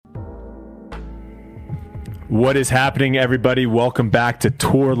What is happening, everybody? Welcome back to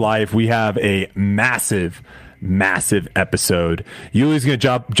Tour Life. We have a massive episode. Yuli's going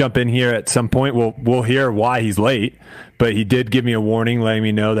to jump in here at some point. We'll hear why he's late, but he did give me a warning letting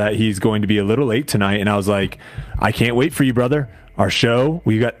me know that he's going to be a little late tonight, and I was like, I can't wait for you, brother. Our show,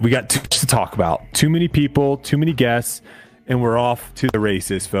 we got too much to talk about. Too many people, too many guests, and we're off to the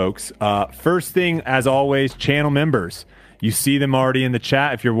races, folks. First thing, as always, channel members. You see them already in the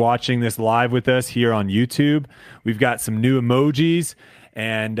chat if you're watching this live with us here on YouTube. We've got some new emojis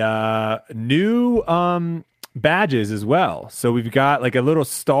and new badges as well. So we've got like a little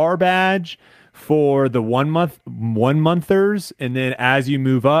star badge for the one monthers, and then as you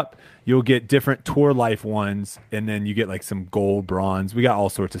move up, you'll get different Tour Life ones, and then you get like some gold, bronze. We got all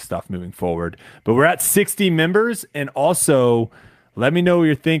sorts of stuff moving forward. But we're at 60 members, and also let me know what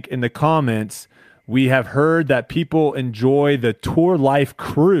you think in the comments. We have heard that people enjoy the Tour Life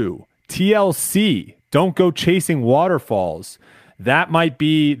crew, TLC. Don't go chasing waterfalls. That might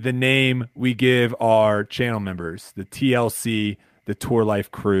be the name we give our channel members, the TLC, the Tour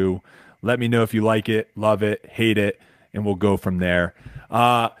Life crew. Let me know if you like it, love it, hate it, and we'll go from there.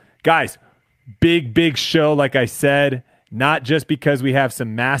 Guys, big show, like I said, not just because we have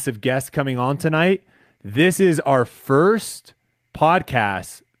some massive guests coming on tonight. This is our first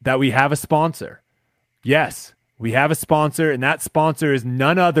podcast that we have a sponsor. Yes, we have a sponsor, and that sponsor is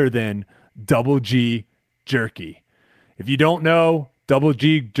none other than Double G Jerky. If you don't know, Double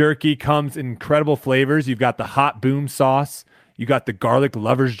G Jerky comes in incredible flavors. You've got the hot boom sauce. You got the garlic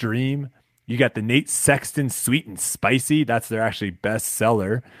lover's dream. You got the Nate Sexton sweet and spicy. That's their actually best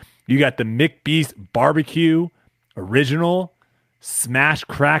seller. You got the McBeast barbecue original, smash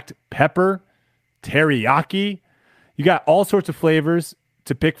cracked pepper, teriyaki. You got all sorts of flavors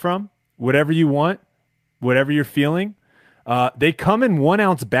to pick from, whatever you want. Whatever you're feeling. They come in 1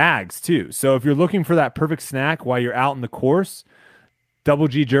 ounce bags too. So if you're looking for that perfect snack while you're out in the course, Double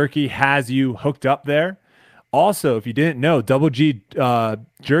G Jerky has you hooked up there. Also, if you didn't know, Double G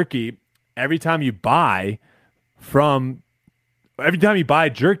Jerky, every time you buy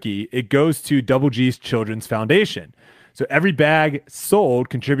jerky, it goes to Double G's Children's Foundation. So every bag sold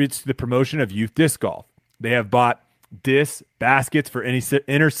contributes to the promotion of youth disc golf. They have bought disc baskets for any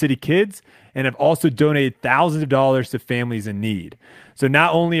inner city kids and have also donated thousands of dollars to families in need. So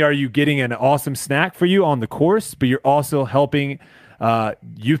not only are you getting an awesome snack for you on the course, but you're also helping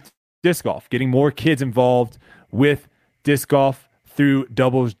youth disc golf, getting more kids involved with disc golf through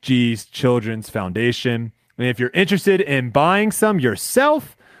Double G's Children's Foundation. And if you're interested in buying some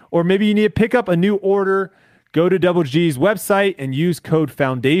yourself, or maybe you need to pick up a new order, go to Double G's website and use code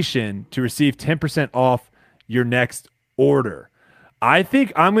FOUNDATION to receive 10% off your next order. I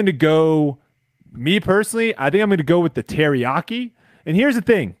think I'm going to go, me personally, I think I'm going to go with the teriyaki. And here's the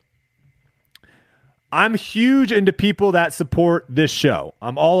thing. I'm huge into people that support this show.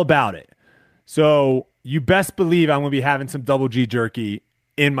 I'm all about it. So you best believe I'm going to be having some Double G Jerky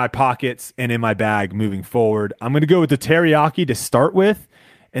in my pockets and in my bag moving forward. I'm going to go with the teriyaki to start with.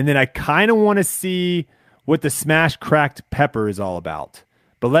 And then I kind of want to see what the smash cracked pepper is all about.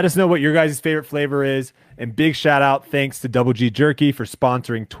 But let us know what your guys' favorite flavor is. And big shout out, thanks to Double G Jerky for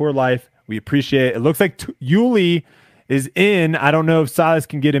sponsoring Tour Life. We appreciate it. It looks like Yuli is in. I don't know if Silas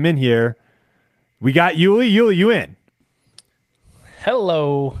can get him in here. We got Yuli. Yuli, you in?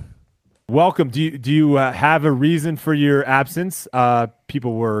 Hello. Welcome. Do you have a reason for your absence?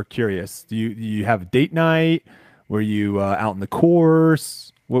 People were curious. Do you have a date night? Were you out in the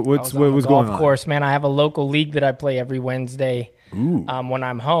course? What was going on? Of course, man. I have a local league that I play every Wednesday. When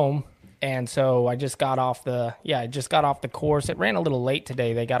I'm home, and so I just got off the course. It ran a little late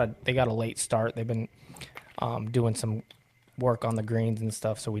today. They got a late start. They've been doing some work on the greens and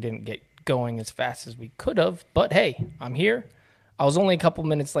stuff, so we didn't get going as fast as we could have. But hey, I'm here. I was only a couple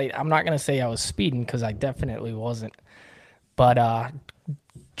minutes late. I'm not gonna say I was speeding because I definitely wasn't. But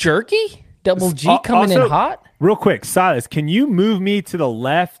Jerky, Double G coming in hot. Real quick, Silas, can you move me to the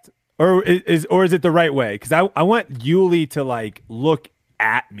left? Or is it the right way? Because I want Yuli to like look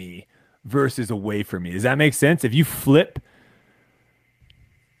at me versus away from me. Does that make sense? If you flip,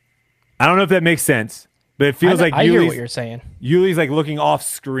 I don't know if that makes sense, but it feels like I hear what you're saying. Yuli's like looking off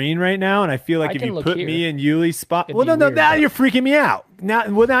screen right now, and I feel like if you put me in Yuli's spot, now you're freaking me out. Now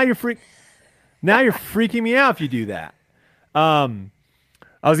you're freaking me out if you do that. I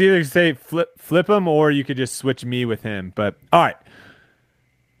was either going to say flip him, or you could just switch me with him. But all right.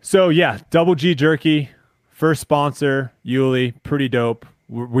 So, yeah, Double G Jerky, first sponsor, Yuli, pretty dope.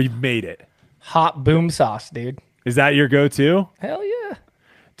 We've made it. Hot boom sauce, dude. Is that your go-to? Hell yeah.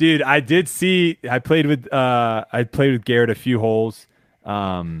 Dude, I did see, I played with Garrett a few holes.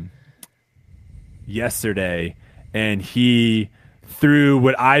 yesterday, and he threw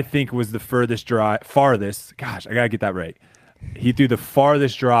what I think was the farthest. Gosh, I gotta get that right. He threw the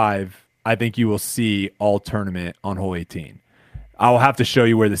farthest drive I think you will see all tournament on hole 18. I will have to show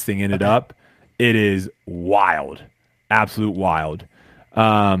you where this thing ended up. It is wild, absolute wild.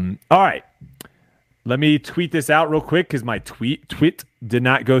 All right, let me tweet this out real quick because my tweet did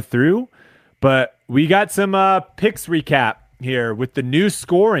not go through. But we got some picks recap here with the new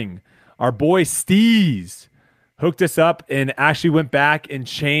scoring. Our boy Steez hooked us up and actually went back and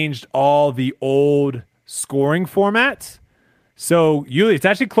changed all the old scoring formats. So, Yuli, it's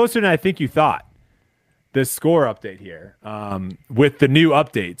actually closer than I think you thought, the score update here with the new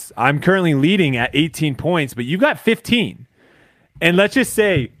updates. I'm currently leading at 18 points, but you got 15. And let's just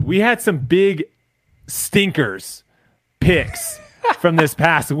say we had some big stinkers picks from this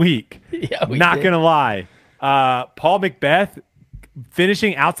past week. Yeah, Not going to lie. Paul Macbeth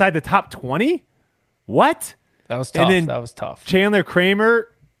finishing outside the top 20? What? That was tough. And then that was tough. Chandler Kramer,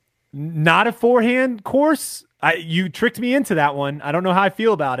 not a forehand course. You tricked me into that one. I don't know how I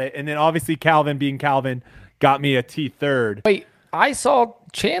feel about it. And then obviously Calvin being Calvin got me a T third. Wait, I saw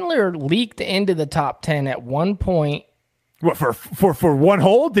Chandler leaked into the top 10 at one point. What, for one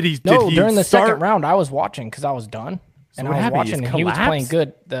hole? Did he during the start? second round, I was watching because I was done. And what I was happened? watching, He and he was collapsed? playing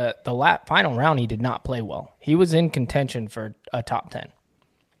good. The final round, he did not play well. He was in contention for a top 10.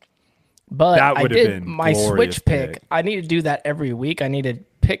 But That I would have did been my glorious switch pick. pick. I need to do that every week. I need to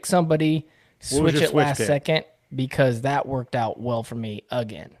pick somebody, What was switch your it last pick? second, because that worked out well for me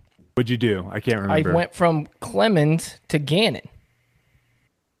again. What'd you do? I can't remember. I went from Clemens to Gannon.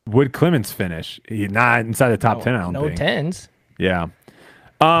 Would Clemens finish? He not inside the top 10, I don't No think. 10s. Yeah.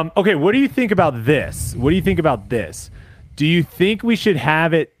 Okay, what do you think about this? Do you think we should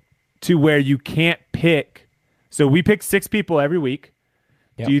have it to where you can't pick? So we pick 6 people every week.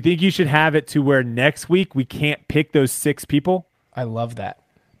 Yep. Do you think you should have it to where next week we can't pick those 6 people? I love that.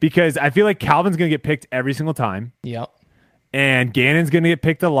 Because I feel like Calvin's going to get picked every single time. Yep. And Gannon's going to get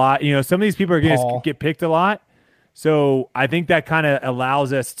picked a lot. You know, some of these people are going to get picked a lot. So I think that kind of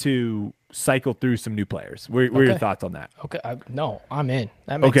allows us to cycle through some new players. What are your thoughts on that? Okay. I'm in.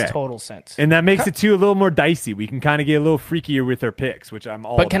 That makes total sense. And that makes it too a little more dicey. We can kind of get a little freakier with our picks, which I'm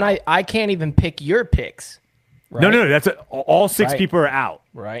all But about. I can't even pick your picks. Right? No, that's all 6 Right. people are out.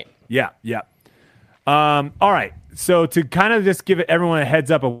 Right. Yeah. All right. So to kind of just give everyone a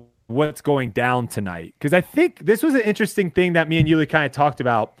heads up of what's going down tonight, because I think this was an interesting thing that me and Yuli kind of talked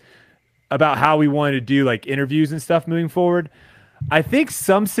about how we wanted to do like interviews and stuff moving forward. I think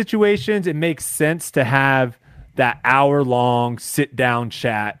some situations it makes sense to have that hour-long sit-down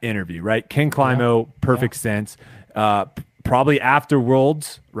chat interview, right? Ken Climo, perfect sense. Probably after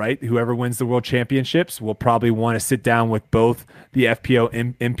Worlds, right? Whoever wins the World Championships will probably want to sit down with both the FPO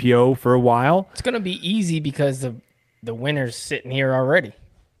and MPO for a while. It's going to be easy because the winner's sitting here already.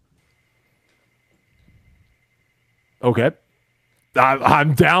 Okay.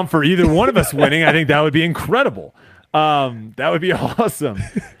 I'm down for either one of us winning. I think that would be incredible. That would be awesome.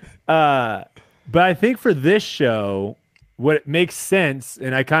 But I think for this show, what makes sense,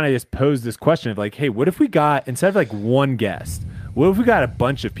 and I kind of just posed this question of like, hey, what if we got, instead of like one guest, what if we got a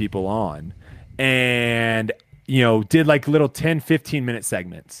bunch of people on and, you know, did like little 10, 15-minute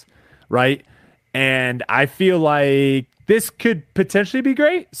segments, right? And I feel like this could potentially be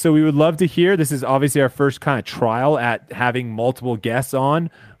great. So we would love to hear. This is obviously our first kind of trial at having multiple guests on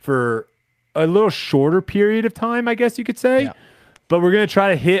for a little shorter period of time, I guess you could say. Yeah. But we're going to try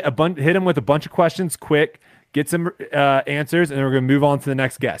to hit them with a bunch of questions quick, get some answers, and then we're going to move on to the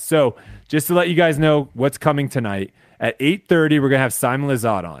next guest. So just to let you guys know what's coming tonight, at 8:30, we're going to have Simon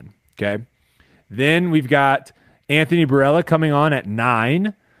Lizotte on, okay? Then we've got Anthony Barela coming on at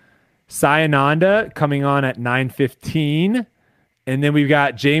 9, Ananda coming on at 9:15, and then we've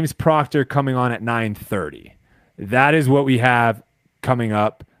got James Proctor coming on at 9:30. That is what we have coming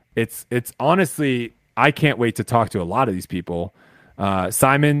up. It's honestly, I can't wait to talk to a lot of these people.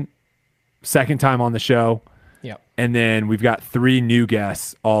 Simon, second time on the show. Yep. And then we've got 3 new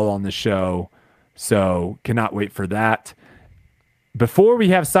guests all on the show. So cannot wait for that. Before we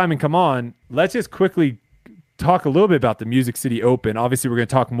have Simon come on, let's just quickly talk a little bit about the Music City Open. Obviously, we're going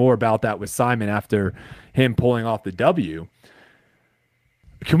to talk more about that with Simon after him pulling off the W.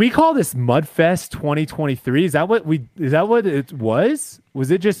 Can we call this Mudfest 2023? Is that what it was?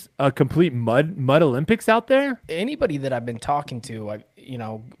 Was it just a complete mud Olympics out there? Anybody that I've been talking to,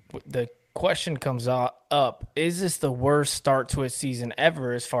 the question comes up, is this the worst start to a season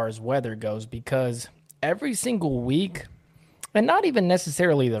ever as far as weather goes? Because every single week, and not even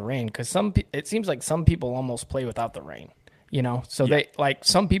necessarily the rain, because it seems like some people almost play without the rain. So they like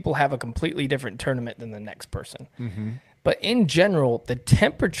some people have a completely different tournament than the next person. But in general, the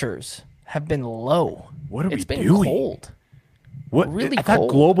temperatures have been low. What are we It's been doing? Cold. What? Really I thought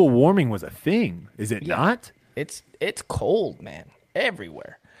cold. global warming was a thing. Is it not? It's cold, man,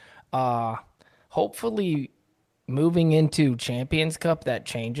 everywhere. Hopefully moving into Champions Cup that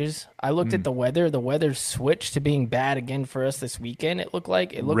changes. I looked at the weather. The weather switched to being bad again for us this weekend. It looked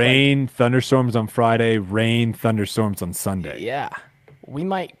like Rain, thunderstorms on Friday, rain, thunderstorms on Sunday. Yeah.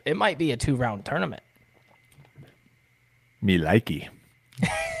 It might be a 2-round tournament. Me likey.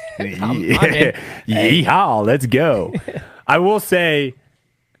 I'm in. Yeehaw, let's go. I will say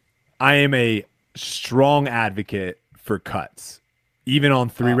I am a strong advocate for cuts. Even on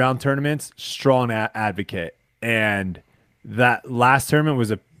 3-round tournaments, strong advocate. And that last tournament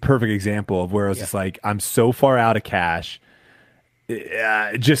was a perfect example of where I was just like, I'm so far out of cash.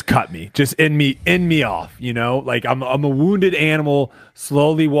 Just cut me. Just end me off, Like I'm a wounded animal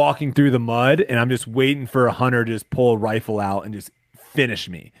slowly walking through the mud, and I'm just waiting for a hunter to just pull a rifle out and just finish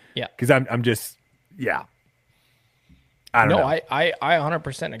me. Yeah. Because I'm just, I don't know. I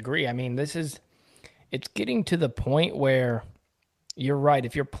 100% agree. I mean, it's getting to the point where you're right.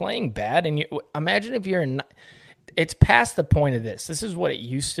 If you're playing bad, and imagine if it's past the point of this. This is what it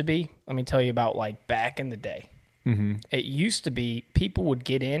used to be. Let me tell you about like back in the day. It used to be people would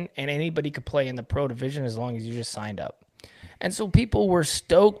get in and anybody could play in the pro division as long as you just signed up. And so people were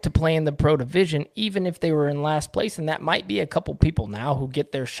stoked to play in the pro division, even if they were in last place. And that might be a couple people now who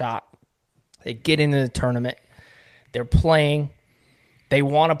get their shot. They get into the tournament. They're playing. They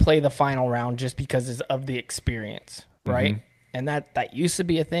want to play the final round just because of the experience, right? And that used to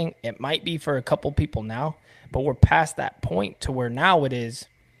be a thing. It might be for a couple people now, but we're past that point to where now it is,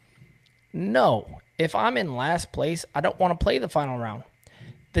 no, if I'm in last place, I don't want to play the final round.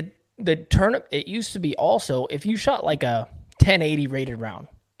 The tournament, it used to be also, if you shot like a 1080 rated round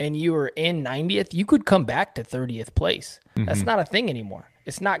and you were in 90th, you could come back to 30th place. That's not a thing anymore.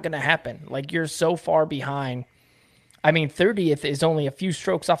 It's not going to happen. Like, you're so far behind. I mean, 30th is only a few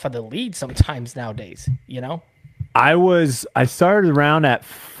strokes off of the lead sometimes nowadays, I started around at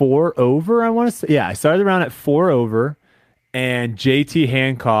 4 over, I want to say. Yeah, I started around at 4 over, and JT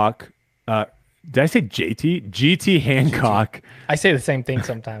Hancock, did I say JT? GT Hancock. I say the same thing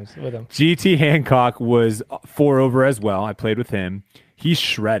sometimes with him. GT Hancock was 4 over as well. I played with him. He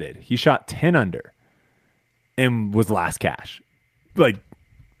shredded. He shot 10 under and was last cash. Like,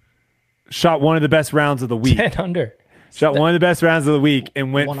 shot one of the best rounds of the week. 10 under. Shot one of the best rounds of the week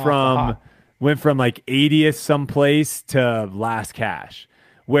and went from like 80th someplace to last cash.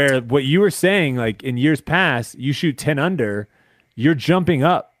 Where what you were saying, like in years past, you shoot 10 under, you're jumping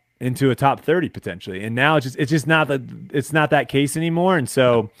up into a top 30 potentially. And now it's just not that case anymore. And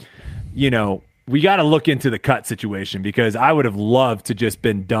so, we got to look into the cut situation, because I would have loved to just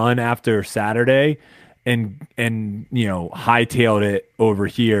been done after Saturday and hightailed it over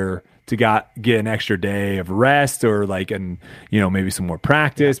here to get an extra day of rest or maybe some more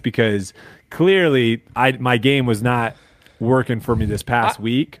practice, because clearly my game was not working for me this past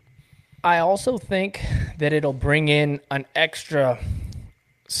week. I also think that it'll bring in an extra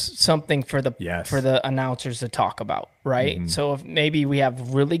something for the announcers to talk about, right? So if maybe we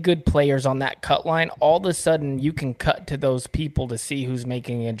have really good players on that cut line, all of a sudden you can cut to those people to see who's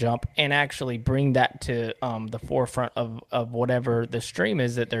making a jump and actually bring that to the forefront of whatever the stream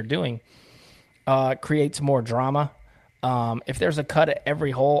is that they're doing. Creates more drama. If there's a cut at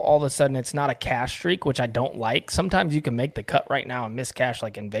every hole, all of a sudden it's not a cash streak, which I don't like. Sometimes you can make the cut right now and miss cash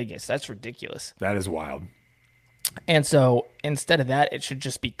like in Vegas. That's ridiculous. That is wild. And so instead of that, it should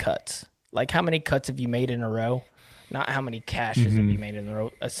just be cuts. Like, how many cuts have you made in a row? Not how many cashes have you made in a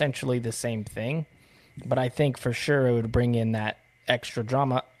row. Essentially the same thing. But I think for sure it would bring in that extra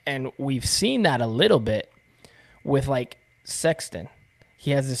drama. And we've seen that a little bit with like Sexton.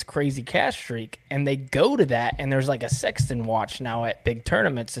 He has this crazy cash streak, and they go to that, and there's like a Sexton watch now at big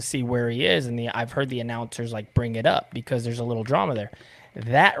tournaments to see where he is. And I've heard the announcers like bring it up because there's a little drama there.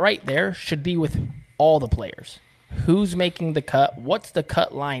 That right there should be with all the players. Who's making the cut? What's the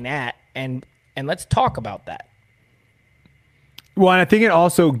cut line at? And let's talk about that. Well, and I think it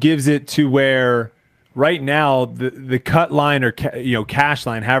also gives it to where right now the cut line or cash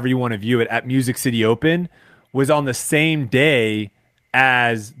line, however you want to view it, at Music City Open was on the same day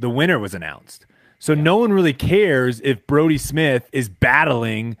as the winner was announced. So no one really cares if Brody Smith is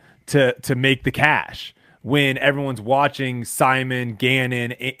battling to make the cash when everyone's watching Simon,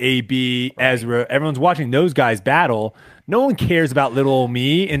 Gannon, AB, Ezra. Everyone's watching those guys battle. No one cares about little old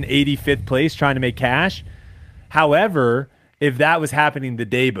me in 85th place trying to make cash. However, if that was happening the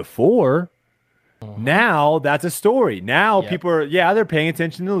day before, Now that's a story. Now people are, they're paying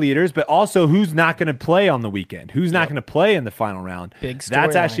attention to the leaders, but also who's not going to play on the weekend, who's not going to play in the final round. Big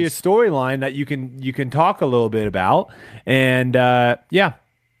That's actually a storyline that you can talk a little bit about, and I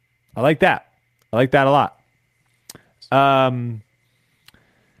like that. I like that a lot. I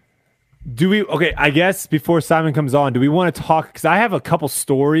guess before Simon comes on, do we want to talk? Because I have a couple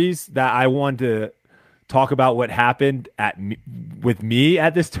stories that I want to talk about what happened with me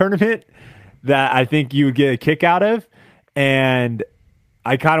at this tournament that I think you would get a kick out of. And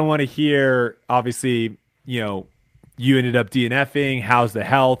I kind of want to hear, obviously, you ended up DNFing. How's the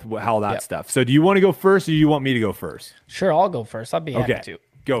health? How that stuff. So do you want to go first or do you want me to go first? Sure, I'll go first. I'll be happy to.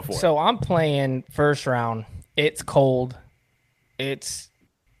 Go for it. So I'm playing first round. It's cold. It's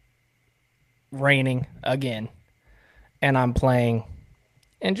raining again. And I'm playing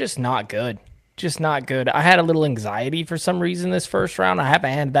and just not good. Just not good. I had a little anxiety for some reason this first round. I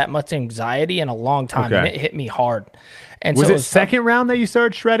haven't had that much anxiety in a long time, and it hit me hard. And was it second round that you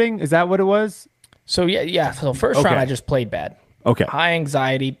started shredding? Is that what it was? So yeah. So first round I just played bad. Okay. High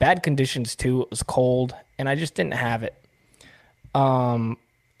anxiety, bad conditions too. It was cold, and I just didn't have it.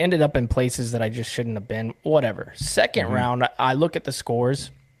 Ended up in places that I just shouldn't have been. Whatever. Second round, I look at the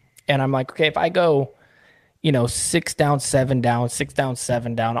scores, and I'm like, okay, if I go 6 down, 7 down, 6 down,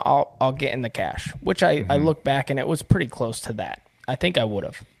 7 down, I'll get in the cash, which I look back and it was pretty close to that. I think I would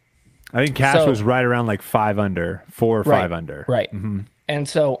have. I think cash was right around like 5 under, 4 or 5 under. Right. Mm-hmm. And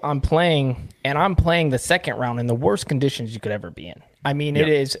so I'm playing the second round in the worst conditions you could ever be in. I mean, it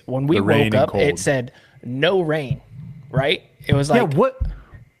is, when we woke up, it said no rain, right? It was like,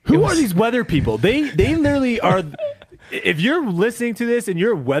 who are these weather people? They literally are. If you're listening to this and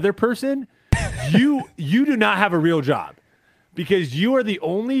you're a weather person, you do not have a real job, because you are the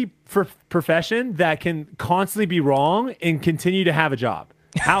only profession that can constantly be wrong and continue to have a job.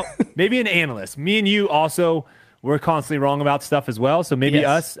 How? Maybe an analyst. Me and you also, we're constantly wrong about stuff as well. So maybe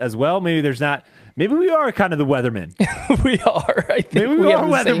us as well. Maybe there's not. Maybe we are kind of the weathermen. We are. I think maybe we are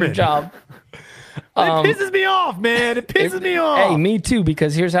have the weathermen. same job. It pisses me off, man. It pisses me off. Hey, me too.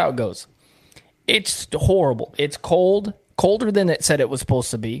 Because here's how it goes. It's horrible. It's cold, colder than it said it was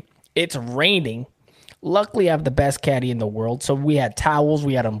supposed to be. It's raining. Luckily, I have the best caddy in the world. So we had towels,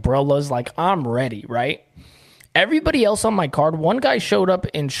 we had umbrellas. Like, I'm ready, right? Everybody else on my card, one guy showed up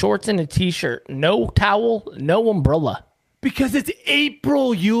in shorts and a t-shirt. No towel, no umbrella. Because it's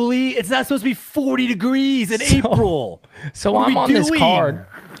April, Yuli. It's not supposed to be 40 degrees in April. So I'm on this card,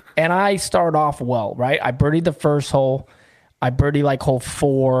 and I start off well, right? I birdied the first hole. I birdie like hole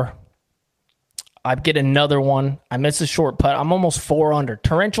 4. I get another one. I miss a short putt. I'm almost 4 under.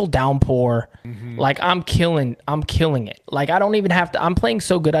 Torrential downpour. Like, I'm killing it. Like, I don't even have to. I'm playing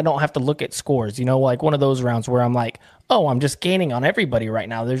so good I don't have to look at scores. Like one of those rounds where I'm like, oh, I'm just gaining on everybody right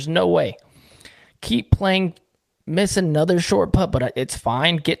now. There's no way. Keep playing. Miss another short putt, but it's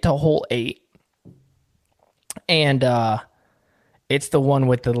fine. Get to hole 8. And it's the one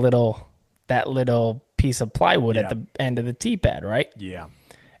with that little piece of plywood at the end of the tee pad, right? Yeah.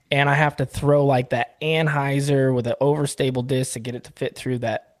 And I have to throw like that Anheuser with an overstable disc to get it to fit through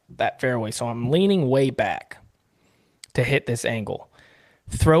that fairway. So I'm leaning way back to hit this angle.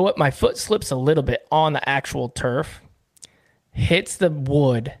 Throw it, my foot slips a little bit on the actual turf, hits the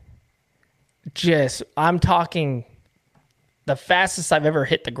wood. I'm talking the fastest I've ever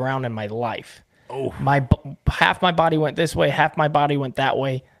hit the ground in my life. Oh, half my body went this way, half my body went that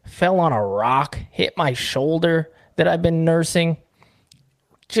way. Fell on a rock, hit my shoulder that I've been nursing.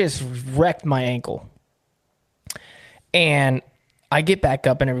 Just wrecked my ankle. And I get back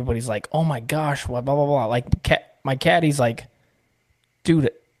up and everybody's like, oh my gosh, blah, blah, blah, blah. Like, my caddy's like, dude,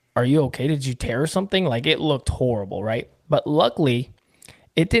 are you okay? Did you tear something? Like, it looked horrible, right? But luckily,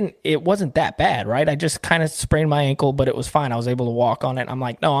 it wasn't that bad, right? I just kind of sprained my ankle, but it was fine. I was able to walk on it. I'm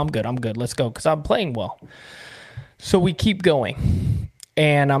like, no, I'm good. Let's go, because I'm playing well. So we keep going.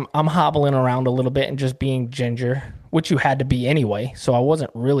 And I'm hobbling around a little bit and just being ginger, which you had to be anyway. So I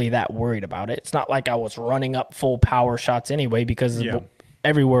wasn't really that worried about it. It's not like I was running up full power shots anyway, because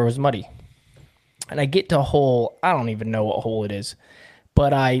everywhere was muddy. And I get to a hole, I don't even know what hole it is,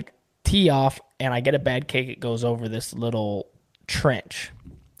 but I tee off and I get a bad kick. It goes over this little trench.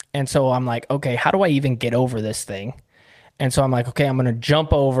 And so I'm like, okay, how do I even get over this thing? And so I'm like, okay, I'm going to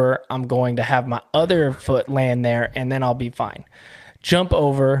jump over. I'm going to have my other foot land there, and then I'll be fine. Jump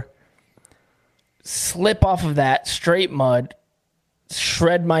over, slip off of that, straight mud,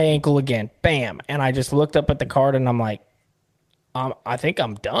 shred my ankle again, bam. And I just looked up at the card, and I'm like, I think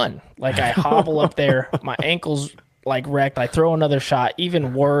I'm done. Like, I hobble up there, my ankle's like wrecked. I throw another shot,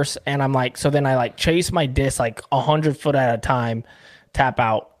 even worse. And I'm like, so then I like chase my disc like 100 foot at a time, tap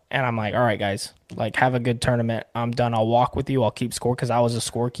out, And I'm like, all right, guys, like, have a good tournament. I'm done. I'll walk with you. I'll keep score because I was a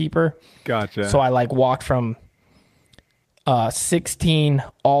scorekeeper. Gotcha. So I like walked from 16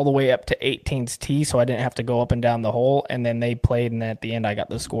 all the way up to 18's tee, so I didn't have to go up and down the hole. And then they played, and at the end I got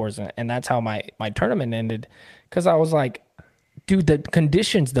the scores, and that's how my tournament ended. Because I was like, dude, the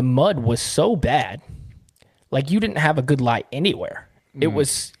conditions, the mud was so bad. Like, you didn't have a good lie anywhere. It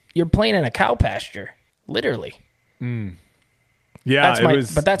was, you're playing in a cow pasture, literally. Yeah,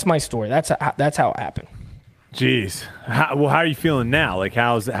 but that's my story. That's how it happened. Jeez. How are you feeling now? Like,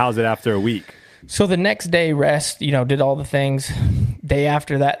 how's it after a week? So the next day, rest, did all the things. Day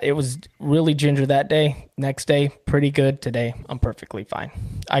after that, it was really ginger that day. Next day, pretty good. Today, I'm perfectly fine.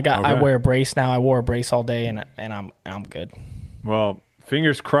 I wear a brace now. I wore a brace all day, and I'm good. Well,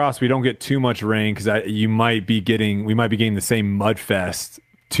 fingers crossed we don't get too much rain, because we might be getting the same Mudfest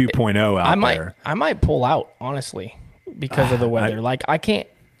 2.0 out there. I might pull out, honestly, because of the weather.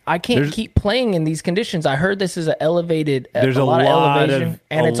 I can't keep playing in these conditions. I heard this is an elevated. There's a lot of elevation,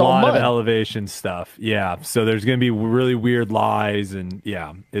 and it's all mud. of elevation stuff. Yeah, so there's going to be really weird lies, and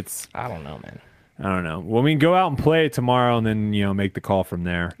it's. I don't know, man. I don't know. Well, we can go out and play it tomorrow, and then make the call from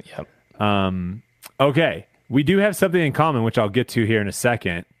there. Yep. Okay, we do have something in common, which I'll get to here in a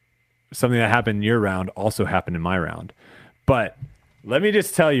second. Something that happened in your round also happened in my round, but let me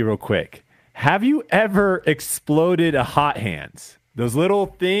just tell you real quick. Have you ever exploded a hot hands? Those little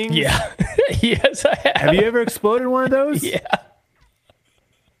things? Yeah. Yes, I have. Have you ever exploded one of those? Yeah.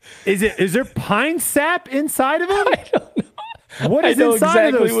 Is there pine sap inside of them? I don't know. What is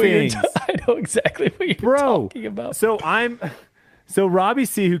inside of those things? I know exactly what you're talking about. So Robbie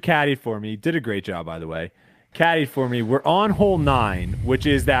C, who caddied for me, did a great job, by the way. Caddied for me. We're on hole 9, which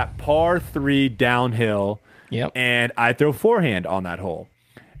is that par 3 downhill. Yep. And I throw forehand on that hole.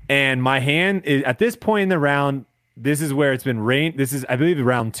 And my hand is, at this point in the round, this is where it's been rain. This is, I believe,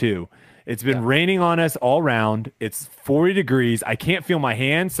 round 2. It's been raining on us all round. It's 40 degrees. I can't feel my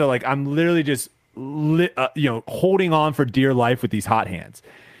hands. So, like, I'm literally just, holding on for dear life with these hot hands.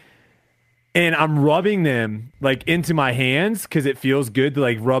 And I'm rubbing them, like, into my hands because it feels good to,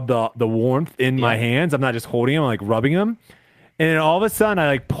 like, rub the warmth in my hands. I'm not just holding them, I'm, like, rubbing them. And then all of a sudden, I,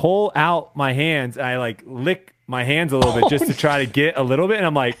 like, pull out my hands. And I, like, lick my hands a little bit just to try to get a little bit. And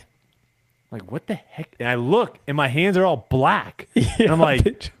I'm like, what the heck? And I look, and my hands are all black. And I'm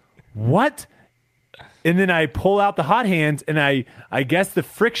like, what? And then I pull out the hot hands, and I guess the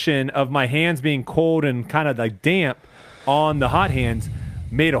friction of my hands being cold and kind of like damp on the hot hands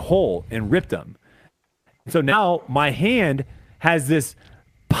made a hole and ripped them. So now my hand has this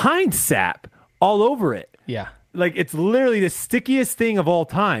pine sap all over it. Yeah. Like, it's literally the stickiest thing of all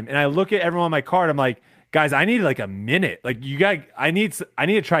time. And I look at everyone on my card, I'm like, guys, I need like a minute. Like, I need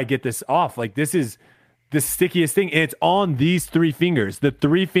to try to get this off. Like, this is the stickiest thing. And it's on these 3 fingers, the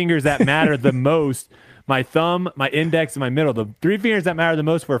 3 fingers that matter the most, my thumb, my index, and my middle, the 3 fingers that matter the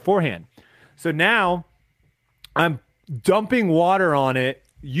most for a forehand. So now I'm dumping water on it,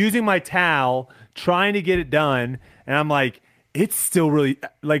 using my towel, trying to get it done. And I'm like, it's still really,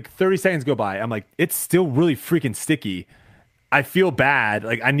 like, 30 seconds go by. I'm like, it's still really freaking sticky. I feel bad.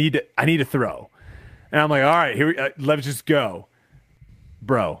 Like, I need to throw. And I'm like, all right, let's just go.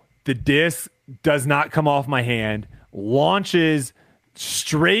 Bro, the disc does not come off my hand, launches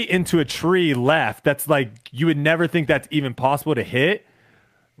straight into a tree left. That's like, you would never think that's even possible to hit.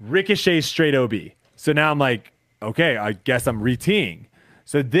 Ricochets straight OB. So now I'm like, okay, I guess I'm re-teeing.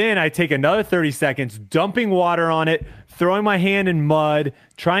 So then I take another 30 seconds, dumping water on it, throwing my hand in mud,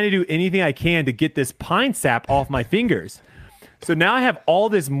 trying to do anything I can to get this pine sap off my fingers. So now I have all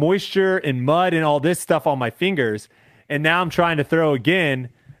this moisture and mud and all this stuff on my fingers, and now I'm trying to throw again,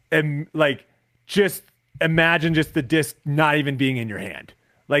 and like, just imagine just the disc not even being in your hand.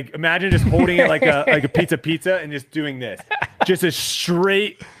 Like, imagine just holding it like a pizza and just doing this, just a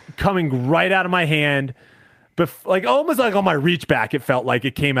straight coming right out of my hand, but like almost like on my reach back, it felt like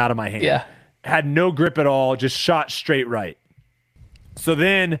it came out of my hand. Yeah, had no grip at all, just shot straight right. So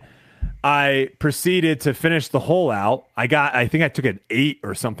then I proceeded to finish the hole out. I think I took an 8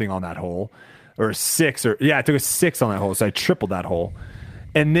 or something on that hole, or a 6, I took a 6 on that hole. So I tripled that hole.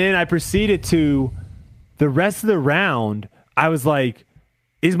 And then I proceeded to the rest of the round. I was like,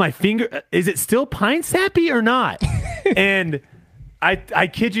 is it still pine sappy or not? And I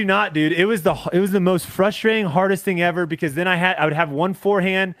kid you not, dude. It was the most frustrating, hardest thing ever, because then I would have one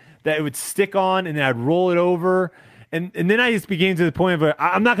forehand that it would stick on, and then I'd roll it over. And then I just became to the point of,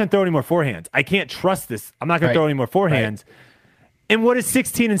 I'm not going to throw any more forehands. I can't trust this. I'm not going to throw any more forehands. Right. And what is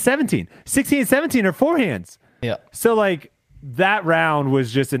 16 and 17? 16 and 17 are forehands. Yeah. So, like, that round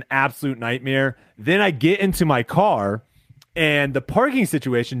was just an absolute nightmare. Then I get into my car, And the parking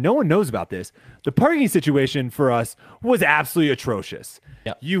situation, no one knows about this. The parking situation for us was absolutely atrocious.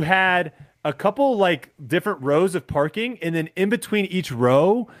 Yep. You had a couple like different rows of parking, and then in between each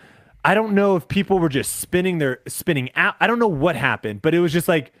row, I don't know if people were just spinning out. I don't know what happened, but it was just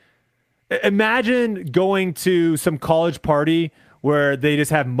like, imagine going to some college party where they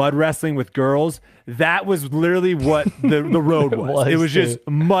just have mud wrestling with girls. That was literally what the road was. It was just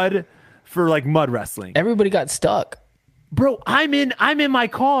mud for like mud wrestling. Everybody got stuck. Bro, I'm in my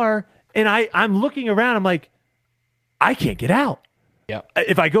car and I'm looking around. I'm like, I can't get out. Yeah.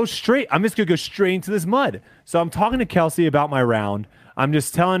 If I go straight, I'm just gonna go straight into this mud. So I'm talking to Kelsey about my round. I'm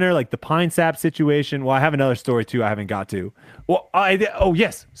just telling her like the pine sap situation. Well, I have another story too I haven't got to. Well,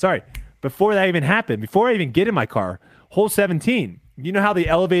 yes, sorry. Before that even happened, before I even get in my car, hole 17. You know how the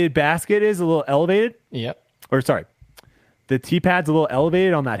elevated basket is a little elevated? Yep. Or sorry, the tee pad's a little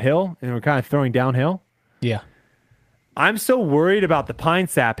elevated on that hill, and we're kind of throwing downhill. Yeah. I'm so worried about the pine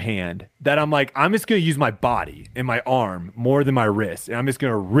sap hand that I'm like, I'm just going to use my body and my arm more than my wrist. And I'm just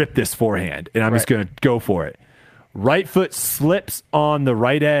going to rip this forehand and I'm just going to go for it. Right foot slips on the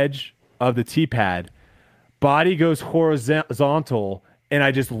right edge of the tee pad. Body goes horizontal and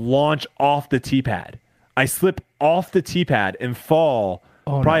I just launch off the tee pad. I slip off the tee pad and fall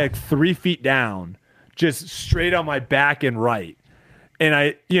probably like 3 feet down, just straight on my back and right.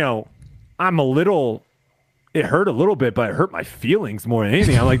 And I'm a little... It hurt a little bit, but it hurt my feelings more than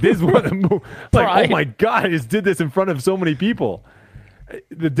anything. I'm like, this is what oh my God, I just did this in front of so many people.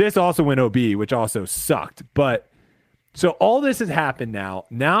 The disc also went OB, which also sucked. But so all this has happened now.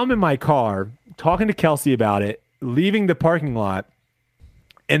 Now I'm in my car talking to Kelsey about it, leaving the parking lot,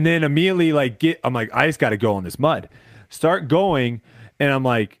 and then immediately I'm like, I just got to go on this mud. Start going, and I'm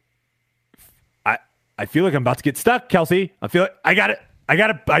like, I feel like I'm about to get stuck, Kelsey. I feel like I gotta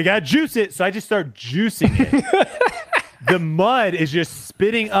juice it. So I just start juicing it. The mud is just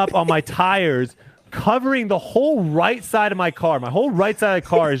spitting up on my tires, covering the whole right side of my car. My whole right side of the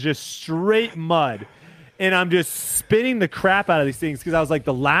car is just straight mud. And I'm just spinning the crap out of these things because I was like,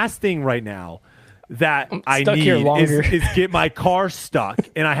 the last thing right now that I need is get my car stuck.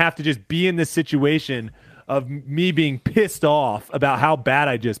 And I have to just be in this situation of me being pissed off about how bad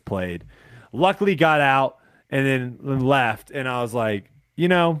I just played. Luckily got out and then left. And I was like,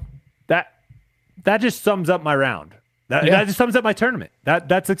 that just sums up my round. That just sums up my tournament.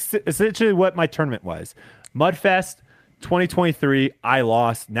 That's essentially what my tournament was. Mudfest 2023. I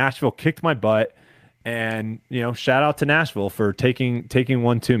lost. Nashville kicked my butt, and shout out to Nashville for taking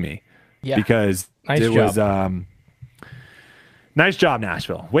one to me. Yeah, because was nice job,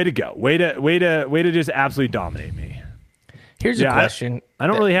 Nashville. Way to go. Way to just absolutely dominate me. Here's a question. I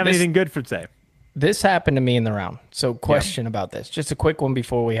don't really have anything good for to say. This happened to me in the round. So question about this. Just a quick one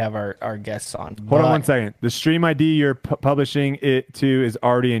before we have our guests on. Hold on 1 second. The stream ID you're publishing it to is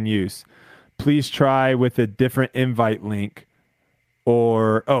already in use. Please try with a different invite link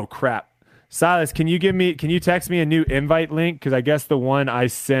or, oh crap. Silas, can you text me a new invite link? Because I guess the one I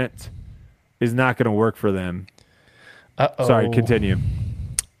sent is not going to work for them. Uh-oh. Sorry, continue.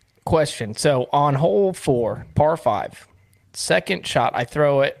 Question. So on hole 4, par 5, second shot, I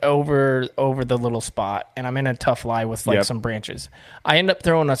throw it over the little spot, and I'm in a tough lie with some branches. I end up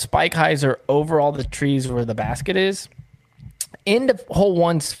throwing a spike hyzer over all the trees where the basket is into hole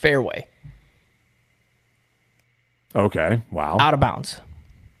 1's fairway. Okay, wow. Out of bounds.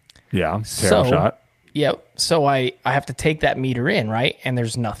 Yeah, terrible shot. Yep. So I have to take that meter in, right? And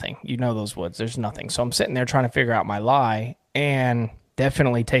there's nothing. Those woods, there's nothing. So I'm sitting there trying to figure out my lie, and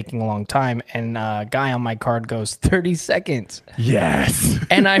definitely taking a long time, and a guy on my card goes 30 seconds. Yes.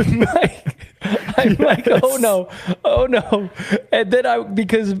 And I'm like, oh no. And then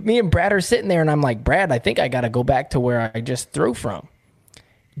because me and Brad are sitting there, and I'm like, Brad, I think I got to go back to where I just threw from.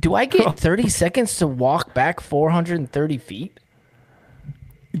 Do I get 30 seconds to walk back 430 feet?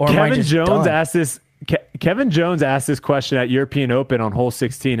 Or Kevin Jones asked this question at European Open on hole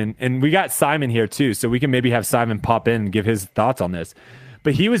 16, and we got Simon here too, so we can maybe have Simon pop in and give his thoughts on this.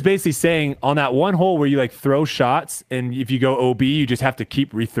 But he was basically saying on that one hole where you throw shots, and if you go OB, you just have to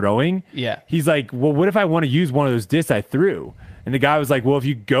keep rethrowing. Yeah. He's like, well, what if I want to use one of those discs I threw? And the guy was like, well, if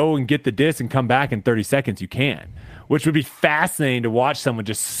you go and get the disc and come back in 30 seconds, you can. Which would be fascinating to watch someone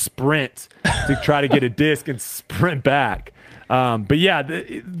just sprint to try to get a disc and sprint back. But yeah,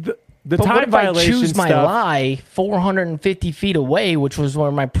 the time violation I choose my stuff, lie 450 feet away, which was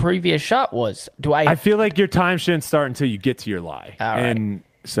where my previous shot was. I feel like your time shouldn't start until you get to your lie. All right. And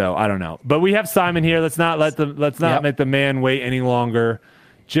so I don't know. But we have Simon here. Let's not make the man wait any longer.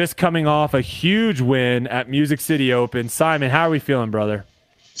 Just coming off a huge win at Music City Open. Simon, how are we feeling, brother?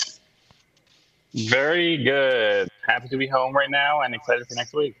 Very good. Happy to be home right now and excited for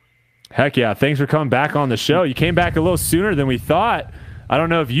next week. Heck yeah. Thanks for coming back on the show. You came back a little sooner than we thought. I don't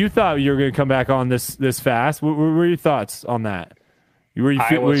know if you thought you were going to come back on this fast. What were your thoughts on that?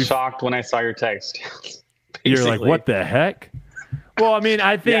 I was shocked when I saw your text. You're like, what the heck? Well, I mean,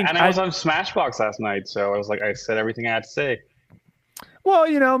 I think... Yeah, and I was on Smashbox last night, so I was like, I said everything I had to say.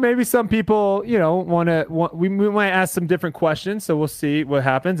 Well, maybe some people, we might ask some different questions, so we'll see what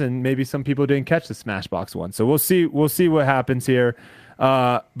happens, and maybe some people didn't catch the Smashbox one, so we'll see what happens here.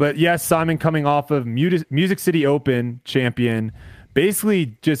 But yes, Simon coming off of Music City Open champion,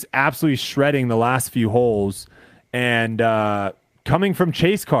 basically just absolutely shredding the last few holes, and coming from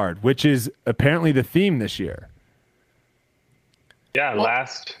Chase Card, which is apparently the theme this year. Yeah,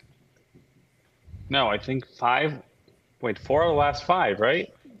 I think 4 of the last 5,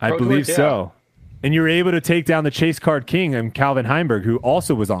 right? I believe so. And you were able to take down the Chase Card King and Calvin Heimberg, who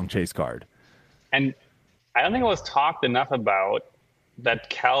also was on Chase Card. And I don't think it was talked enough about that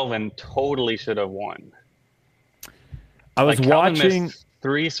Calvin totally should have won. I was watching missed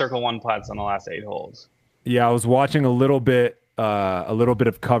 3 circle 1 putts on the last 8 holes. Yeah, I was watching a little bit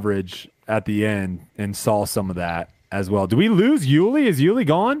of coverage at the end and saw some of that as well. Do we lose Yuli? Is Yuli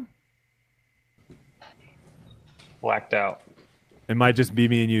gone? Blacked out. It might just be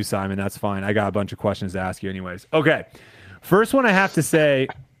me and you, Simon. That's fine. I got a bunch of questions to ask you anyways. Okay. First one I have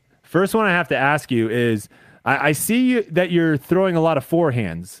to ask you is, I see that you're throwing a lot of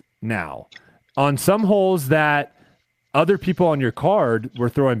forehands now. On some holes that other people on your card were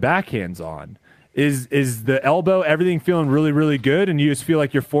throwing backhands on. Is the elbow, everything feeling really, really good, and you just feel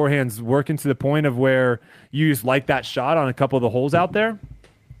like your forehand's working to the point of where you just like that shot on a couple of the holes out there?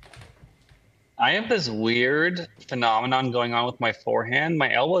 I have this weird phenomenon going on with my forehand.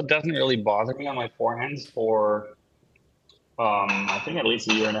 My elbow doesn't really bother me on my forehands for, I think at least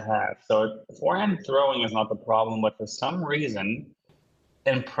a year and a half. So forehand throwing is not the problem, but for some reason,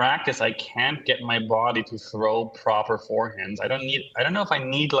 in practice, I can't get my body to throw proper forehands. I don't know if I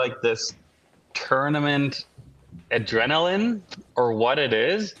need like this tournament adrenaline or what it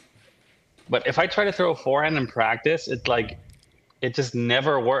is, but if I try to throw a forehand in practice, it's like it just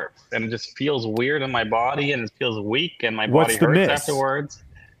never works, and it just feels weird in my body, and it feels weak, and my body hurts afterwards.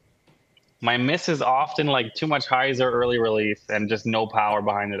 My miss is often like too much hyzer early release and just no power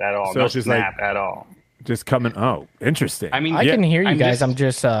behind it at all. So no snap at all. Just coming. Oh, interesting. I mean, I can hear you guys. I'm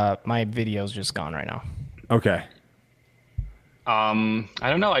just my video's just gone right now. Okay. I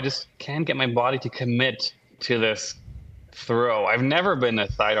don't know. I just can't get my body to commit to this throw. I've never been a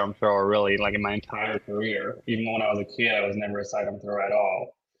sidearm thrower really, like in my entire career. Even when I was a kid, I was never a sidearm thrower at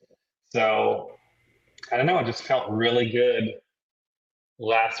all. So I don't know. It just felt really good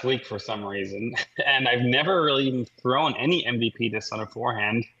last week for some reason. And I've never really even thrown any MVP disc on a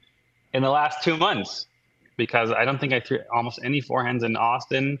forehand in the last 2 months because I don't think I threw almost any forehands in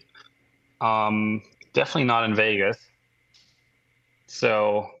Austin. Definitely not in Vegas.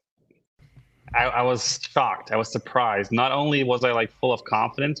 So I was shocked. I was surprised. Not only was I like full of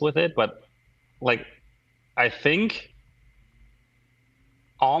confidence with it, but like I think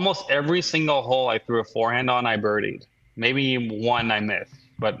almost every single hole I threw a forehand on, I birdied. Maybe one I missed,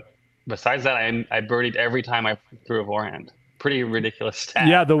 but besides that, I birdied every time I threw a forehand. Pretty ridiculous stat.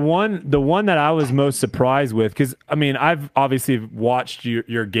 Yeah, the one that I was most surprised with, because I mean, I've obviously watched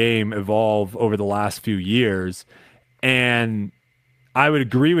your game evolve over the last few years, and I would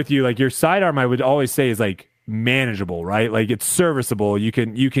agree with you. Like your sidearm, I would always say is like manageable, right? Like it's serviceable. You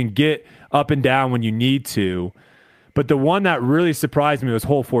can get up and down when you need to. But the one that really surprised me was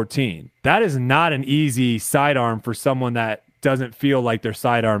hole 14. That is not an easy sidearm for someone that doesn't feel like their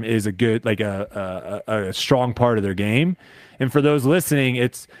sidearm is a good, like a strong part of their game. And for those listening,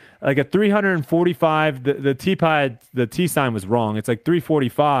 it's like a 345. The T sign was wrong. It's like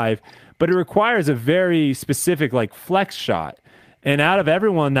 345, but it requires a very specific like flex shot. And out of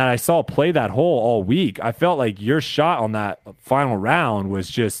everyone that I saw play that hole all week, I felt like your shot on that final round was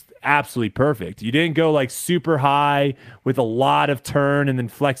just absolutely perfect. You didn't go like super high with a lot of turn and then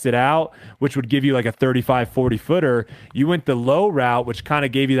flex it out, which would give you like a 35, 40 footer. You went the low route, which kind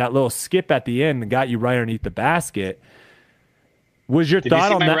of gave you that little skip at the end and got you right underneath the basket. Was your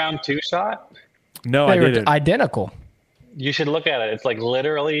thought on that? Did you see my round 2 shot? No, I didn't. Identical. You should look at it. It's like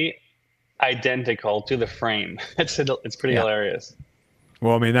literally identical to the frame. It's pretty hilarious.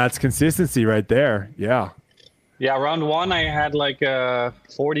 Well, I mean, that's consistency right there. Yeah. Yeah, round 1 I had like a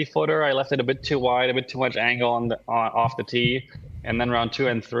 40 footer. I left it a bit too wide, a bit too much angle off the tee. And then round 2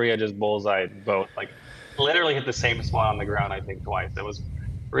 and 3 I just bullseyed both. Like literally hit the same spot on the ground I think twice. It was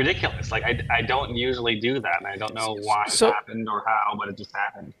ridiculous. Like I don't usually do that, and I don't know why it happened or how, but it just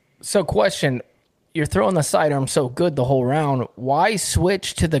happened. So question, you're throwing the sidearm so good the whole round. Why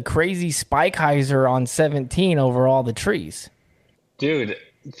switch to the crazy spike hyzer on 17 over all the trees? Dude,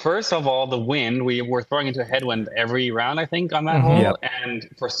 first of all, the wind, we were throwing into a headwind every round, I think, on that Mm-hmm. hole. Yep. And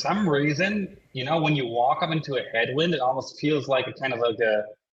for some reason, when you walk up into a headwind, it almost feels like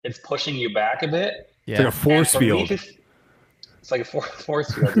it's pushing you back a bit. It's like a force field. It's like a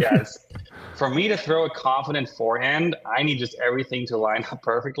force field, yes. For me to throw a confident forehand, I need just everything to line up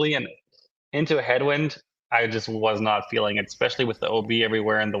perfectly. And into a headwind, I just was not feeling it, especially with the OB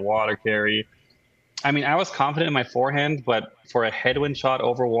everywhere and the water carry. I mean, I was confident in my forehand, but for a headwind shot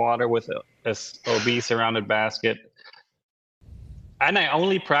over water with a OB surrounded basket, and I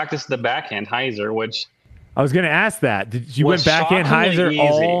only practiced the backhand hyzer, which I was going to ask that. Did you went was backhand shockingly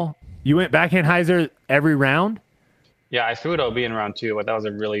hyzer easy. You went backhand hyzer every round? Yeah, I threw it OB in round 2, but that was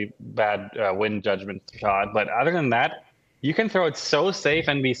a really bad wind judgment shot. But other than that, you can throw it so safe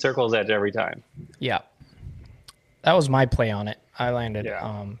and be circle's edge every time. Yeah, that was my play on it. I landed.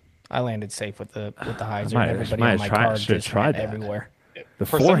 Yeah. I landed safe with the hyzer. Might- And everybody might on my have tried- card should have just tried went that. everywhere. For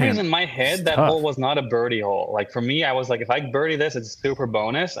some forehand reason, in my head, is that tough. hole was not a birdie hole. Like for me, I was like, if I birdie this, it's super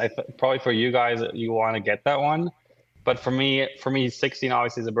bonus. Probably for you guys, you want to get that one. But for me, 16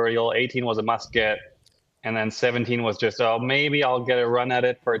 obviously is a birdie hole. 18 was a must get, and then 17 was just, oh, maybe I'll get a run at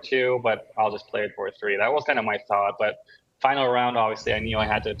it for a 2, but I'll just play it for a 3. That was kind of my thought. But final round, obviously, I knew I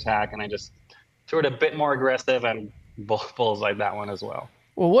had to attack, and I just threw it a bit more aggressive and bulls like that one as well.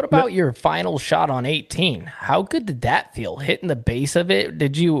 Well, what about your final shot on 18? How good did that feel? Hitting the base of it?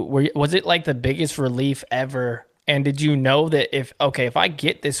 Was it like the biggest relief ever? And did you know that if I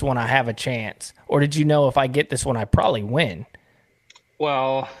get this one, I have a chance? Or did you know if I get this one, I probably win?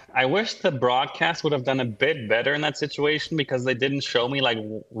 Well, I wish the broadcast would have done a bit better in that situation because they didn't show me like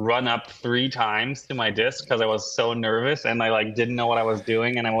run up 3 times to my disc because I was so nervous and I like didn't know what I was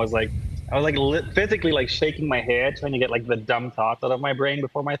doing and I was physically like shaking my head trying to get like the dumb thoughts out of my brain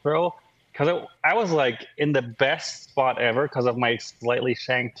before my throw because I was like in the best spot ever because of my slightly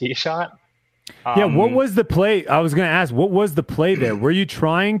shanked tee shot. Yeah, what was the play? I was going to ask, what was the play there? Were you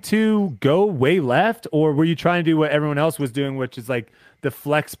trying to go way left or were you trying to do what everyone else was doing, which is like the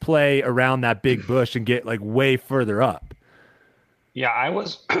flex play around that big bush and get like way further up? Yeah, I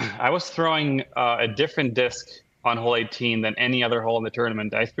was throwing a different disc on hole 18 than any other hole in the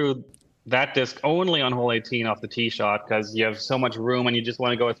tournament. I threw that disc only on hole 18 off the tee shot because you have so much room and you just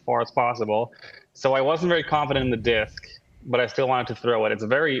want to go as far as possible. So I wasn't very confident in the disc, but I still wanted to throw it. It's a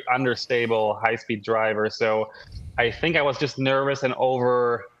very understable high-speed driver, so I think I was just nervous and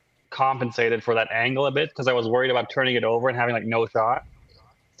overcompensated for that angle a bit because I was worried about turning it over and having like no shot.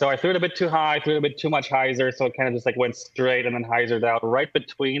 So I threw it a bit too high, threw it a bit too much hyzer, so it kind of just like went straight and then hyzered out right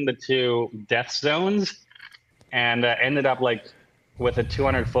between the 2 death zones, and ended up like with a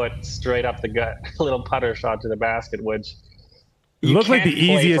 200-foot straight up the gut little putter shot to the basket, which It looked like the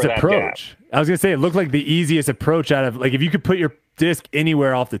easiest that approach. I was going to say, it looked like the easiest approach out of, like, if you could put your disc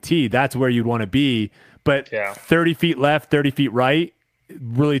anywhere off the tee, that's where you'd want to be. But 30 feet left, 30 feet right,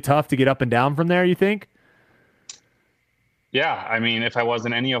 really tough to get up and down from there, you think? Yeah, I mean, if I was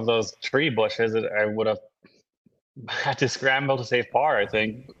in any of those tree bushes, I would have had to scramble to save par, I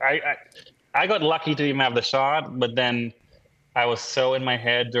think. I got lucky to even have the shot, but then I was so in my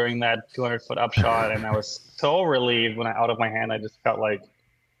head during that 200-foot up shot, and I was so relieved when out of my hand, I just felt like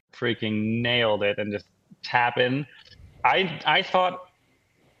freaking nailed it and just tap in. I thought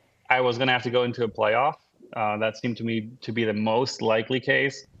I was going to have to go into a playoff. That seemed to me to be the most likely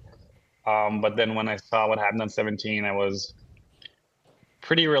case. But then when I saw what happened on 17, I was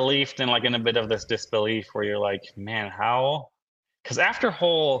pretty relieved and like in a bit of this disbelief where you're like, man, how? Because after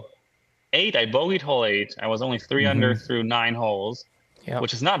hole 8, I bogeyed hole 8. I was only 3 under through 9 holes,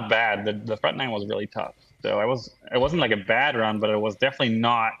 which is not bad. The front 9 was really tough. So it wasn't like a bad run, but it was definitely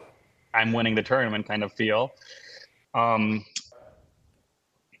not I'm winning the tournament kind of feel. I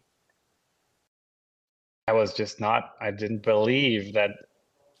was just not, I didn't believe that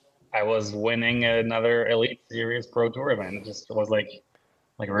I was winning another Elite Series Pro Tour event. It just was like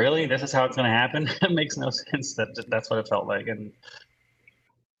really, this is how it's going to happen? It makes no sense. That's what it felt like. And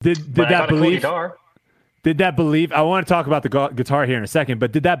did that belief? Did that belief? I want to talk about the guitar here in a second,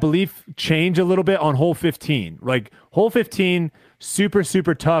 but did that belief change a little bit on hole 15? Like hole 15, super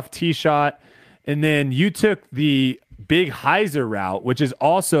super tough tee shot, and then you took the big hyzer route, which is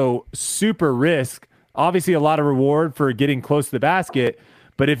also super risk. Obviously, a lot of reward for getting close to the basket.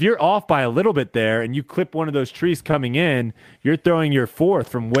 But if you're off by a little bit there and you clip one of those trees coming in, you're throwing your 4th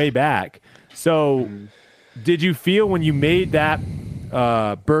from way back. So did you feel when you made that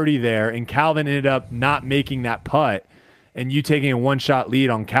birdie there and Calvin ended up not making that putt and you taking a one-shot lead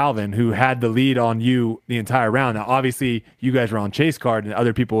on Calvin, who had the lead on you the entire round. Now, obviously, you guys were on chase card, and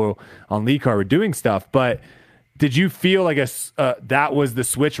other people on lead card were doing stuff. But did you feel like that was the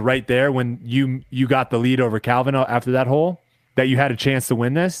switch right there when you got the lead over Calvin after that hole, that you had a chance to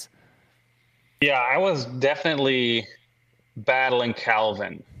win this? Yeah, I was definitely battling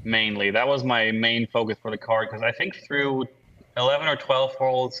Calvin mainly. That was my main focus for the card, because I think through 11 or 12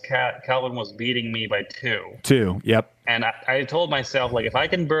 holes, Calvin was beating me by 2. 2, yep. And I told myself, like, if I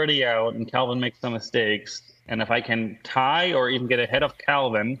can birdie out and Calvin makes some mistakes, and if I can tie or even get ahead of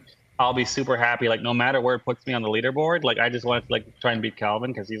Calvin, I'll be super happy. Like, no matter where it puts me on the leaderboard, like, I just wanted to, like, try and beat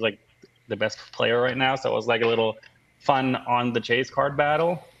Calvin because he's, like, the best player right now. So it was, like, a little fun on the chase card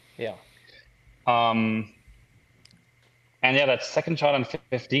battle. Yeah. And yeah, that second shot on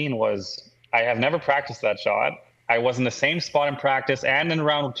 15 was, I have never practiced that shot. I was in the same spot in practice and in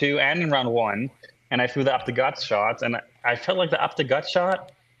round 2 and in round 1. And I threw the up the guts shots. And I felt like the up the gut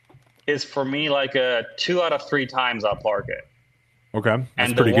shot is for me like a 2 out of 3 times I'll park it. Okay. That's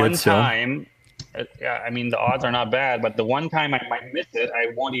and pretty the one good still. time, I mean, the odds are not bad, but the one time I might miss it, I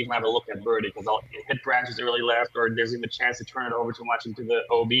won't even have a look at birdie because I'll hit branches early left, or there's even a chance to turn it over too much into the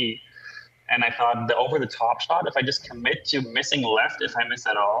OB. And I thought the over-the-top shot, if I just commit to missing left, if I miss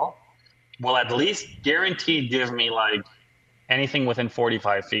at all, will at least guaranteed give me like anything within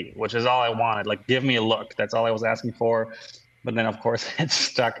 45 feet, which is all I wanted. Like, give me a look. That's all I was asking for. But then, of course, it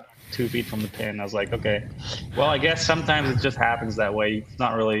stuck 2 feet from the pin. I was like, okay, well, I guess sometimes it just happens that way. It's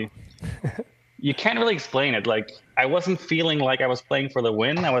not really, you can't really explain it. Like, I wasn't feeling like I was playing for the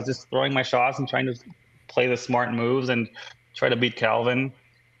win. I was just throwing my shots and trying to play the smart moves and try to beat Calvin.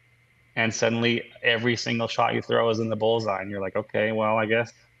 And suddenly every single shot you throw is in the bullseye. And you're like, okay, well, I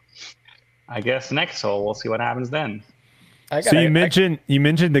guess next hole, we'll see what happens then. So you mentioned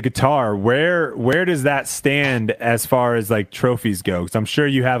the guitar. Where does that stand as far as like trophies go? Because I'm sure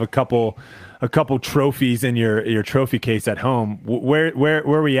you have a couple trophies in your trophy case at home. Where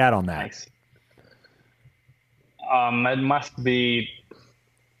are we at on that? Nice. It must be,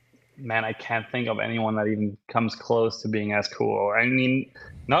 man, I can't think of anyone that even comes close to being as cool. I mean,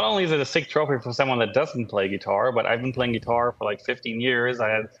 not only is it a sick trophy for someone that doesn't play guitar, but I've been playing guitar for like 15 years.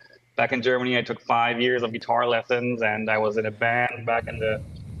 Back in Germany, I took 5 years of guitar lessons, and I was in a band back in the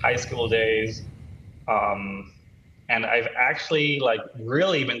high school days. And I've actually like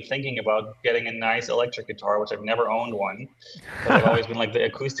really been thinking about getting a nice electric guitar, which I've never owned one. But I've always been like the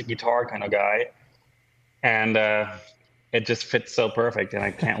acoustic guitar kind of guy. And it just fits so perfect, and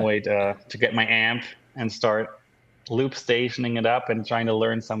I can't wait to get my amp and start loop stationing it up and trying to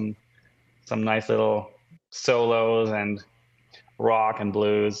learn some nice little solos and rock and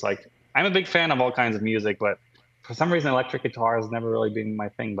blues. Like, I'm a big fan of all kinds of music, but for some reason electric guitar has never really been my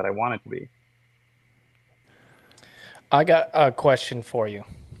thing, but I want it to be. I got a question for you.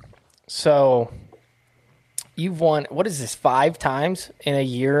 So you've won, what is this, 5 times in a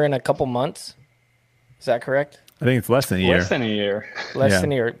year and a couple months? Is that correct? I think it's less than a year. Less than a year. Less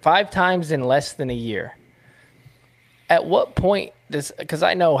than a year. 5 times in less than a year. At what point does, because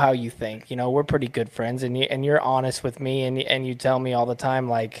I know how you think, you know, we're pretty good friends, and you're honest with me, and you tell me all the time,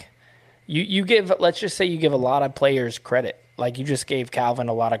 like, you give, let's just say you give a lot of players credit. Like, you just gave Calvin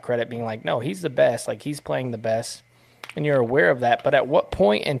a lot of credit, being like, no, he's the best, like, he's playing the best, and you're aware of that. But at what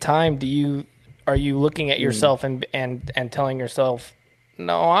point in time are you looking at yourself and telling yourself,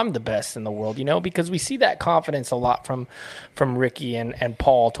 no, I'm the best in the world, you know, because we see that confidence a lot from Ricky and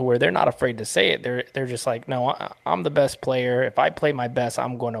Paul, to where they're not afraid to say it. They're just like, no, I'm the best player. If I play my best,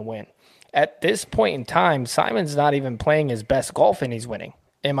 I'm going to win. At this point in time, Simon's not even playing his best golf, and he's winning.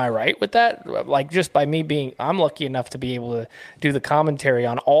 Am I right with that? Like, just by me I'm lucky enough to be able to do the commentary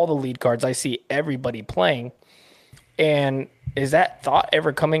on all the lead cards. I see everybody playing. And is that thought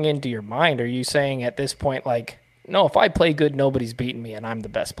ever coming into your mind? Are you saying at this point, like, no, if I play good, nobody's beating me, and I'm the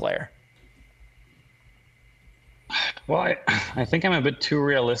best player? Well, I think I'm a bit too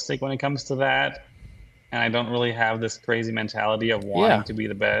realistic when it comes to that. And I don't really have this crazy mentality of wanting to be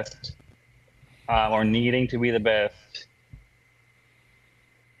the best or needing to be the best.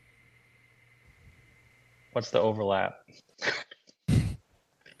 What's the overlap?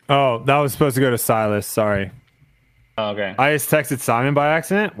 Oh, that was supposed to go to Silas. Sorry. Okay. I just texted Simon by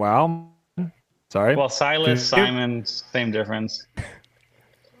accident. Wow. Sorry. Well, Silas, Simon, same difference.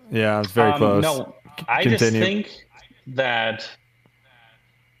 Yeah, it's very close. No, I just think that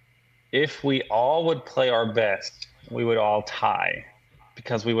if we all would play our best, we would all tie,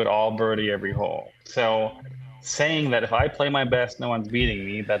 because we would all birdie every hole. So saying that if I play my best, no one's beating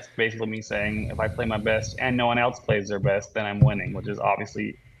me, that's basically me saying if I play my best and no one else plays their best, then I'm winning, which is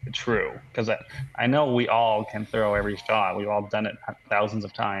obviously true because I know we all can throw every shot. We've all done it thousands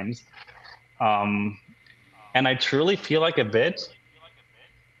of times. Um, and I truly feel like a bit,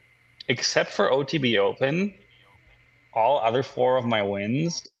 except for OTB Open, all other four of my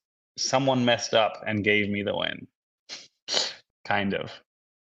wins, someone messed up and gave me the win. Kind of.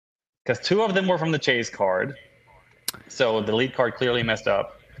 Because two of them were from the chase card. So the lead card clearly messed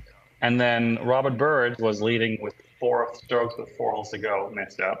up. And then Robert Burge was leading with 4 strokes with 4 holes to go,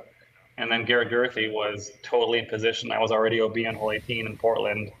 messed up. And then Garrett Gerthy was totally in position. I was already OB on hole 18 in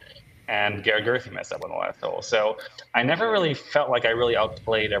Portland, and Garrett Gerthy messed up on the last hole. So I never really felt like I really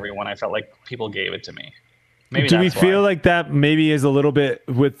outplayed everyone. I felt like people gave it to me. Maybe Do we that's feel why. like that maybe is a little bit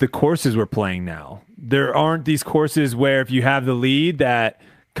with the courses we're playing now? There aren't these courses where if you have the lead that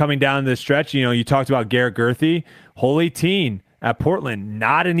coming down the stretch, you talked about Garrett Gerthy, hole 18 at Portland,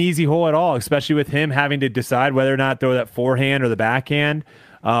 not an easy hole at all, especially with him having to decide whether or not throw that forehand or the backhand.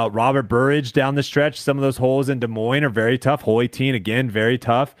 Robert Burridge down the stretch, some of those holes in Des Moines are very tough. Hole 18, again, very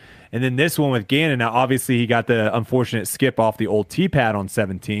tough. And then this one with Gannon, now obviously he got the unfortunate skip off the old tee pad on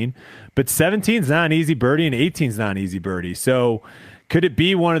 17, but 17 is not an easy birdie and 18 is not an easy birdie. So could it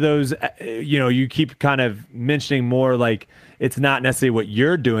be one of those, you keep kind of mentioning more like it's not necessarily what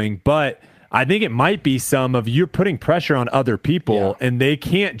you're doing, but I think it might be some of you're putting pressure on other people and they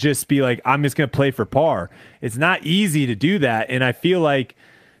can't just be like, I'm just going to play for par. It's not easy to do that. And I feel like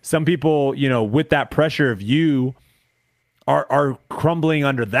some people, with that pressure of you, are crumbling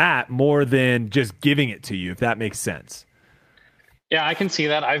under that more than just giving it to you, if that makes sense. Yeah, I can see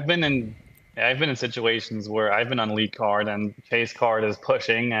that. I've been in situations where I've been on lead card and chase card is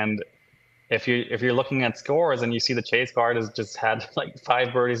pushing, and if you're looking at scores and you see the chase card has just had like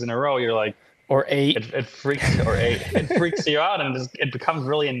 5 birdies in a row, you're like, or 8. It freaks or 8. It freaks you out, and it becomes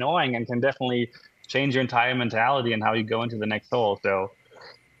really annoying and can definitely change your entire mentality and how you go into the next hole. So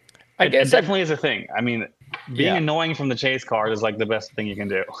I it guess definitely is a thing. I mean, being annoying from the chase card is like the best thing you can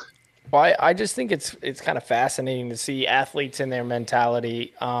do. Well, I just think it's kind of fascinating to see athletes and their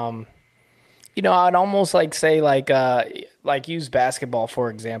mentality. I'd almost like say like use basketball for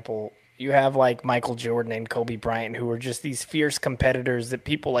example. You have like Michael Jordan and Kobe Bryant who are just these fierce competitors that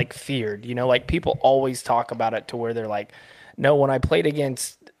people like feared. Like people always talk about it to where they're like, no, when I played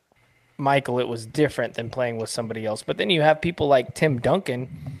against Michael, it was different than playing with somebody else. But then you have people like Tim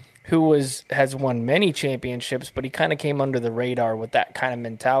Duncan, who has won many championships, but he kind of came under the radar with that kind of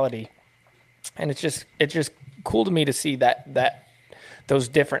mentality. And it's just cool to me to see that those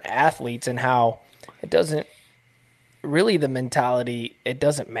different athletes and how it doesn't really the mentality, it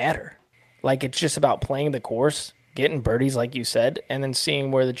doesn't matter. Like it's just about playing the course, getting birdies like you said, and then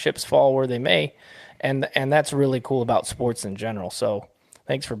seeing where the chips fall where they may. And that's really cool about sports in general. So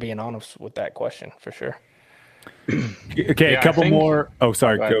thanks for being honest with that question for sure. Okay, a couple more. Oh,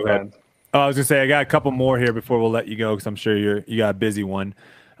 sorry. Go ahead. Oh, I was gonna say I got a couple more here before we'll let you go because I'm sure you got a busy one.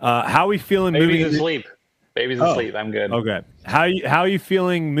 How are we feeling? Baby's asleep. Baby's asleep. I'm good. Okay. How are you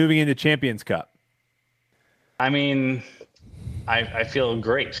feeling moving into Champions Cup? I mean, I feel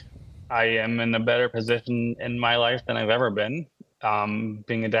great. I am in a better position in my life than I've ever been.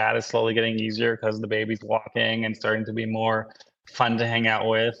 Being a dad is slowly getting easier because the baby's walking and starting to be more fun to hang out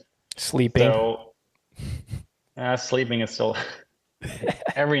with. Sleeping. So, sleeping is still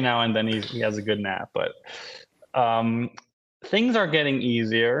every now and then he has a good nap, but things are getting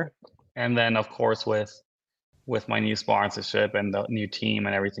easier. And then, of course, with my new sponsorship and the new team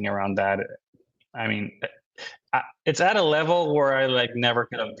and everything around that, I mean, it's at a level where I like never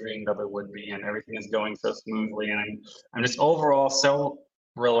could have dreamed of it would be, and everything is going so smoothly, and I'm just overall so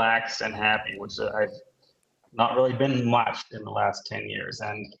relaxed and happy, which I've not really been much in the last 10 years.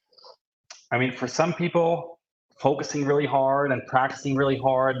 And I mean, for some people, focusing really hard and practicing really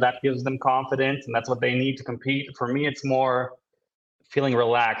hard, that gives them confidence, and that's what they need to compete. For me, it's more feeling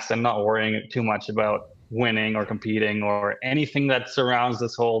relaxed and not worrying too much about winning or competing or anything that surrounds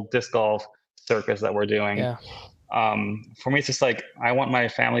this whole disc golf circus that we're doing. Yeah. For me, it's just like I want my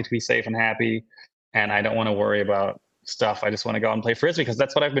family to be safe and happy, and I don't want to worry about stuff. I just want to go out and play frisbee because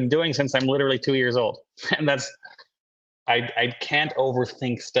that's what I've been doing since I'm literally 2 years old, and I can't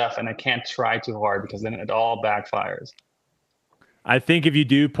overthink stuff, and I can't try too hard because then it all backfires. I think if you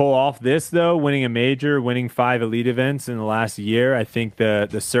do pull off this, though, winning a major, winning 5 elite events in the last year, I think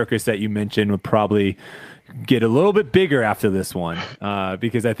the circus that you mentioned would probably get a little bit bigger after this one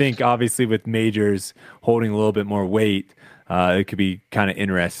because I think obviously with majors holding a little bit more weight, it could be kind of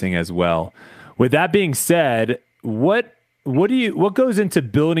interesting as well. With that being said, what goes into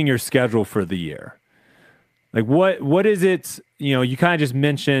building your schedule for the year? Like what is it? You kind of just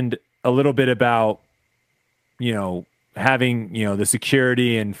mentioned a little bit about having, the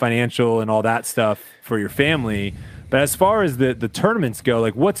security and financial and all that stuff for your family. But as far as the tournaments go,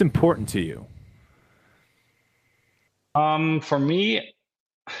 like what's important to you? For me,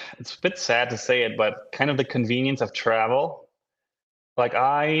 it's a bit sad to say it, but kind of the convenience of travel. Like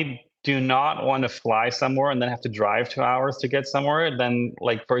I do not want to fly somewhere and then have to drive 2 hours to get somewhere. Then,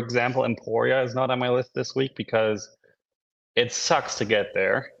 like for example, Emporia is not on my list this week because it sucks to get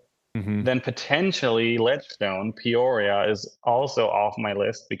there. Hmm. Then potentially Ledgestone, Peoria is also off my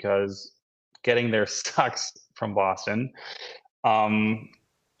list because getting there sucks from Boston.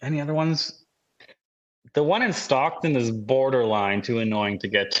 Any other ones? The one in Stockton is borderline too annoying to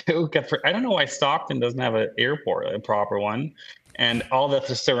get to. I don't know why Stockton doesn't have an airport, a proper one. And all the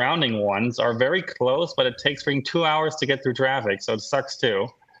surrounding ones are very close, but it takes 2 hours to get through traffic, so it sucks too.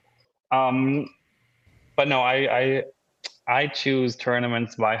 Um, but no, I choose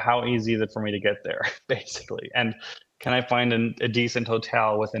tournaments by how easy is it for me to get there, basically, and can I find a decent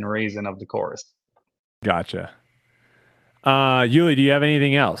hotel within reason of the course. Gotcha. Yuli, do you have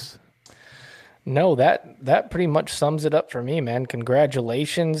anything else? No, that pretty much sums it up for me, man.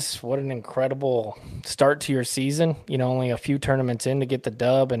 Congratulations. What an incredible start to your season. Only a few tournaments in to get the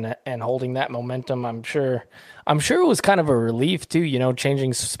dub and holding that momentum. I'm sure it was kind of a relief too,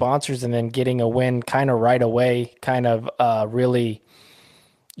 changing sponsors and then getting a win kind of right away, kind of really,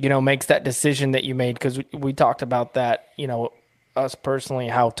 makes that decision that you made, because we talked about that, us personally,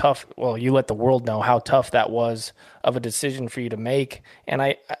 how tough, well, you let the world know how tough that was of a decision for you to make. And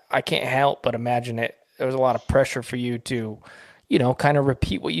I can't help but imagine there was a lot of pressure for you to, kind of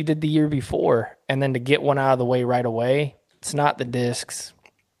repeat what you did the year before. And then to get one out of the way right away. It's not the discs,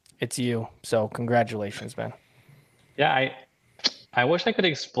 it's you. So congratulations, man. Yeah, I wish I could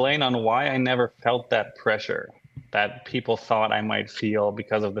explain on why I never felt that pressure that people thought I might feel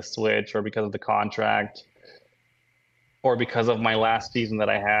because of the switch or because of the contract or because of my last season that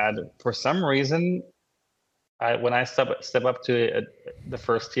I had. For some reason, when I step up to the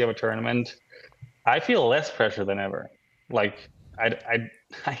first tee of a tournament, I feel less pressure than ever. Like I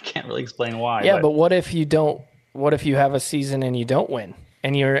can't really explain why. Yeah, but what if you don't? What if you have a season and you don't win,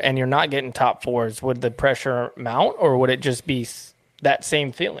 and you're not getting top fours? Would the pressure mount, or would it just be that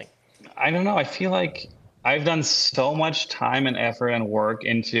same feeling? I don't know. I feel like I've done so much time and effort and work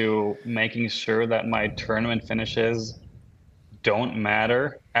into making sure that my tournament finishes don't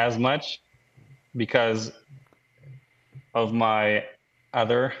matter as much because of my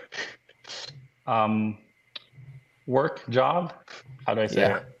other work job. How do I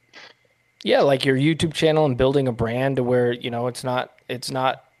say it? Yeah, like your YouTube channel and building a brand to where, it's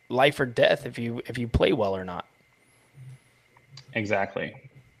not life or death if you play well or not. Exactly.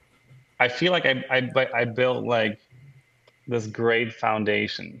 I feel like I built like this great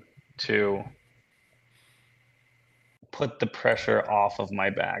foundation to put the pressure off of my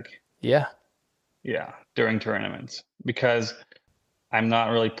back. Yeah. Yeah, during tournaments because I'm not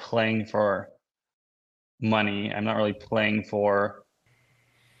really playing for money. I'm not really playing for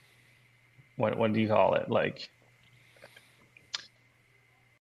what do you call it? Like,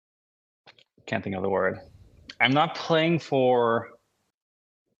 can't think of the word. I'm not playing for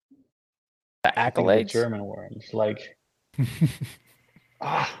the accolades. The German word. Like,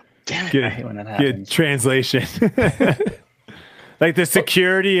 damn it! Good, I hate when that happens. Good translation. Like the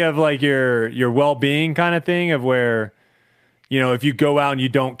security of like your well-being kind of thing, of where, if you go out and you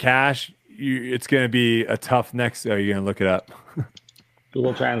don't cash, it's going to be a tough next. Oh, you're going to look it up.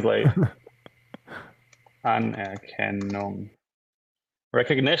 Google Translate. Anerkennung.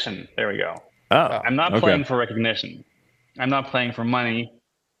 Recognition. There we go. Oh, I'm not playing for recognition. I'm not playing for money.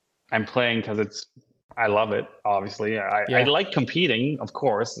 I'm playing because I love it, obviously. I like competing, of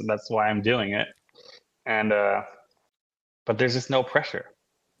course. That's why I'm doing it. And but there's just no pressure.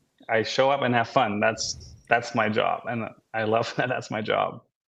 I show up and have fun. That's my job. And I love that that's my job.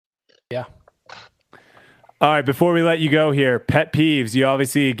 Yeah. All right, before we let you go here, pet peeves. You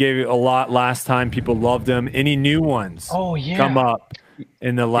obviously gave a lot last time. People loved them. Any new ones? Oh, yeah. Come up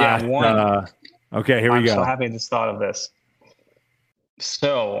in the last. One. Okay, here we go. I'm so happy I just thought of this.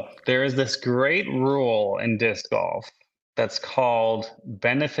 So there is this great rule in disc golf that's called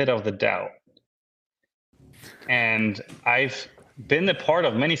benefit of the doubt. And I've been a part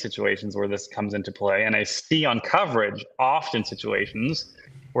of many situations where this comes into play. And I see on coverage often situations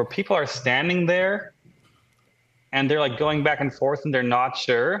where people are standing there and they're like going back and forth and they're not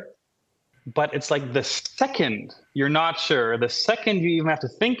sure. But it's like the second you're not sure, the second you even have to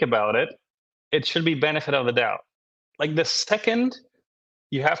think about it, it should be benefit of the doubt. Like the second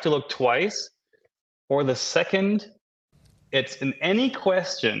you have to look twice, or the second it's in any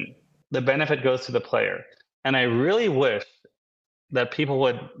question, the benefit goes to the player. And I really wish that people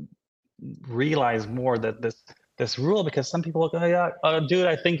would realize more that this rule, because some people look, oh yeah, dude,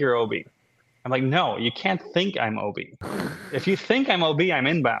 I think you're OB. I'm like, no, you can't think I'm OB. If you think I'm OB, I'm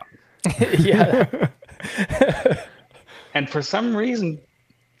inbound. Yeah. And for some reason,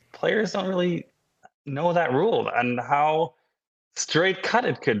 players don't really know that rule and how straight cut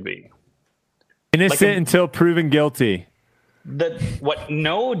it could be. Innocent until proven guilty. What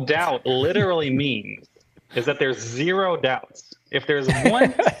no doubt literally means is that there's zero doubts. If there's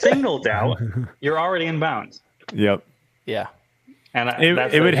one single doubt, you're already in bounds. Yep. Yeah. And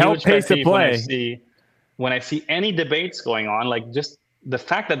it would help pace the play. When I see any debates going on, like just the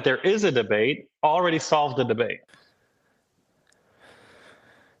fact that there is a debate already solved the debate.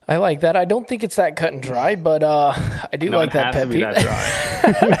 I like that. I don't think it's that cut and dry, but I do like that pet peeve.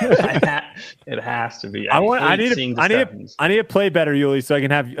 It has to be. I need to play better, Yuli, so I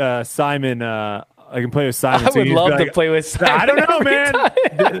can have Simon. I can play with Simon. I would love to play with Simon. I don't know,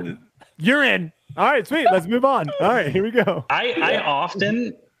 man. You're in. All right, sweet. Let's move on. All right, here we go. I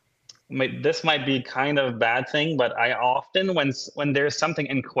often, this might be kind of a bad thing, but I often, when there's something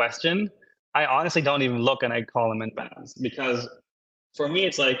in question, I honestly don't even look and I call them in bounds, because for me,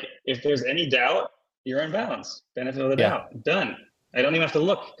 it's like, if there's any doubt, you're in bounds. Benefit of the doubt. Done. I don't even have to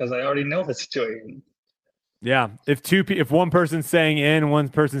look because I already know the situation. Yeah. If one person's saying in, one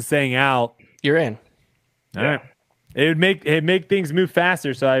person's saying out, you're in. All right. It'd make things move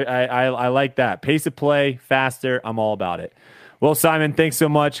faster. So I like that. Pace of play, faster. I'm all about it. Well, Simon, thanks so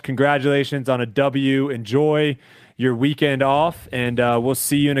much. Congratulations on a W. Enjoy your weekend off, and we'll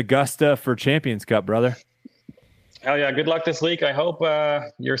see you in Augusta for Champions Cup, brother. Hell yeah. Good luck this week. I hope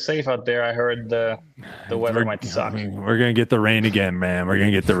you're safe out there. I heard the weather might suck. We're going to get the rain again, man. We're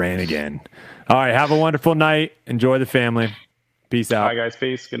going to get the rain again. All right. Have a wonderful night. Enjoy the family. Peace out. All right, guys.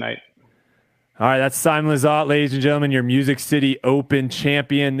 Peace. Good night. All right. That's Simon Lizotte, ladies and gentlemen, your Music City Open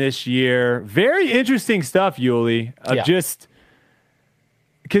champion this year. Very interesting stuff, Yuli. Just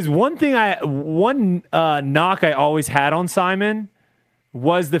because one knock I always had on Simon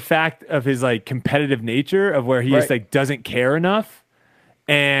was the fact of his like competitive nature, of where he just like doesn't care enough.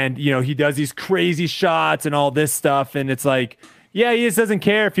 And, he does these crazy shots and all this stuff. And it's like, yeah, he just doesn't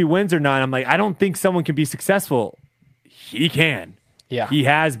care if he wins or not. I'm like, I don't think someone can be successful. He can. Yeah. He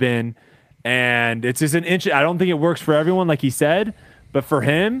has been. And it's just I don't think it works for everyone, like he said, but for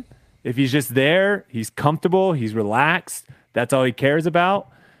him, if he's just there, he's comfortable, he's relaxed. That's all he cares about.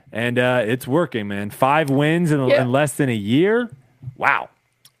 And it's working, man. 5 wins in less than a year. Wow.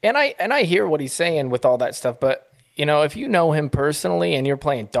 And I hear what he's saying with all that stuff, but if you know him personally and you're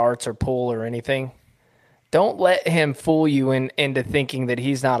playing darts or pool or anything, don't let him fool you into thinking that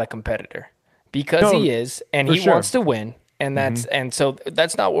he's not a competitor, because he is, and he wants to win. And so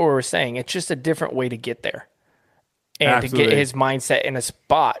that's not what we're saying. It's just a different way to get there and to get his mindset in a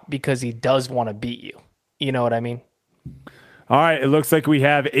spot, because he does want to beat you. You know what I mean? All right. It looks like we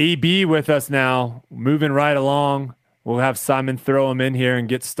have AB with us now, moving right along. We'll have Simon throw him in here and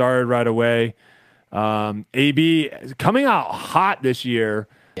get started right away. AB coming out hot this year.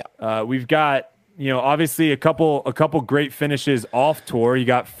 Yeah. We've got, obviously a couple great finishes off tour. He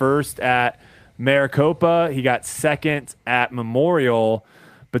got first at Maricopa. He got second at Memorial.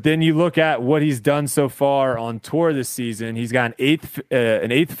 But then you look at what he's done so far on tour this season. He's got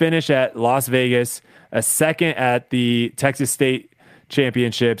an eighth finish at Las Vegas, a second at the Texas State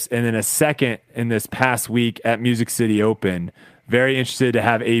Championships, and then a second in this past week at Music City Open. Very interested to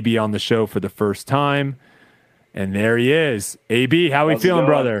have AB on the show for the first time. And there he is. AB, how we feeling,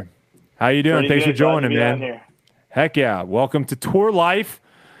 brother? How you doing? Thanks for joining, man. Heck yeah. Welcome to Tour Life.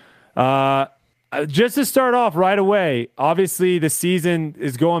 Just to start off right away, obviously the season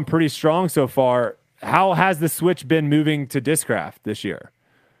is going pretty strong so far. How has the switch been moving to Discraft this year?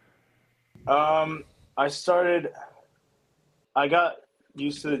 I got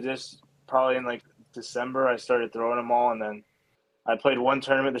used to the disc probably in like December. I started throwing them all, and then I played one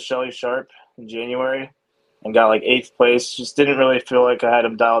tournament, the Shelly Sharp, in January, and got like 8th place. Just didn't really feel like I had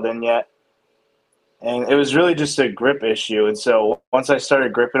them dialed in yet. And it was really just a grip issue. And so once I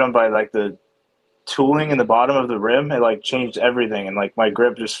started gripping them by like the tooling in the bottom of the rim, it like changed everything. And like my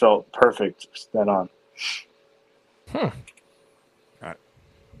grip just felt perfect then on.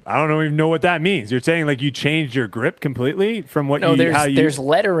 I don't even know what that means. You're saying like you changed your grip completely from what there's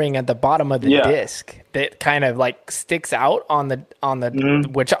lettering at the bottom of the disc that kind of like sticks out on the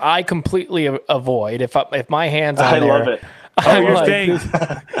which I completely avoid if my hands on there. I love it. You're saying,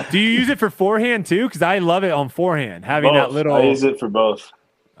 do you use it for forehand too? Because I love it on forehand, having that little. I use it for both.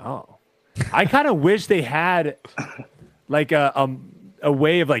 Oh, I kind of wish they had like a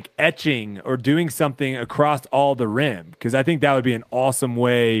way of like etching or doing something across all the rim? Because I think that would be an awesome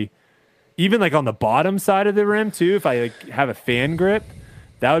way, even like on the bottom side of the rim too. If I like have a fan grip,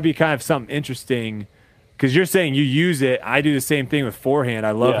 that would be kind of something interesting. Because you're saying you use it. I do the same thing with forehand.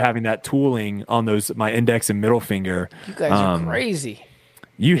 I love having that tooling on those my index and middle finger. You guys are crazy.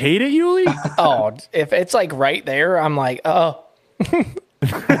 You hate it, Yuli? Oh, if it's like right there, I'm like, oh.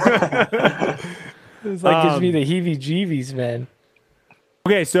 It's like gives me the heebie-jeebies, man.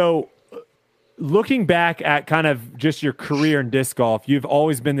 Okay, so looking back at kind of just your career in disc golf, you've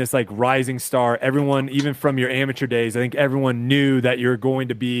always been this like rising star. Everyone, even from your amateur days, I think everyone knew that you're going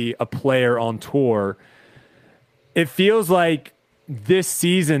to be a player on tour. It feels like this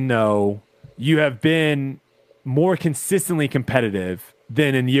season, though, you have been more consistently competitive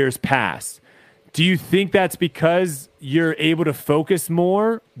than in years past. Do you think that's because you're able to focus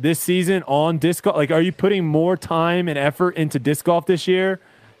more this season on disc golf? Like, are you putting more time and effort into disc golf this year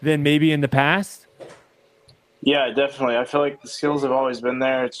than maybe in the past? Yeah, definitely. I feel like the skills have always been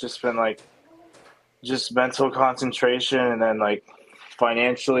there. It's just been like just mental concentration, and then like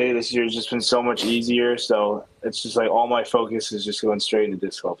financially this year's just been so much easier. So it's just like all my focus is just going straight into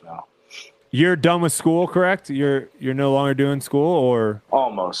disc golf now. You're done with school, correct? You're no longer doing school, or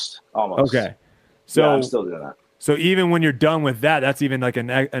almost. Okay. So yeah, I'm still doing that. So even when you're done with that, that's even like an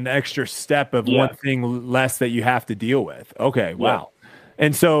extra step of one thing less that you have to deal with. Okay, wow. Yeah.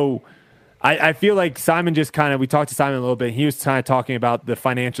 And so I feel like Simon just kind of, we talked to Simon a little bit. He was kind of talking about the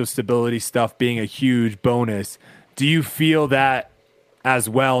financial stability stuff being a huge bonus. Do you feel that as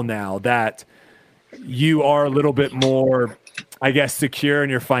well now that you are a little bit more, I guess, secure in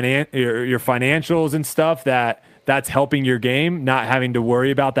your financials and stuff, that's helping your game, not having to worry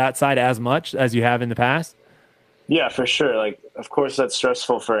about that side as much as you have in the past? Yeah, for sure. Like, of course, that's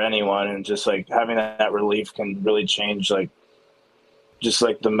stressful for anyone, and just like having that relief can really change, like, just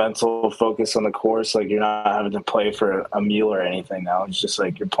like the mental focus on the course. Like, you're not having to play for a meal or anything now. It's just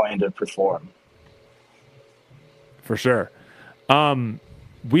like you're playing to perform. For sure.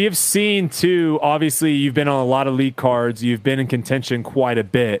 We have seen too, obviously, you've been on a lot of league cards. You've been in contention quite a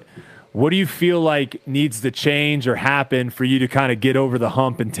bit. What do you feel like needs to change or happen for you to kind of get over the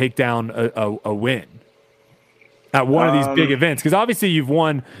hump and take down a win at one of these big events? Because obviously you've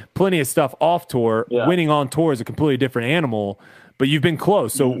won plenty of stuff off tour. Yeah. Winning on tour is a completely different animal, but you've been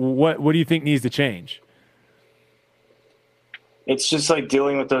close. So what do you think needs to change? It's just like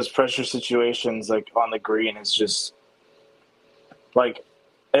dealing with those pressure situations, like on the green. It's just like,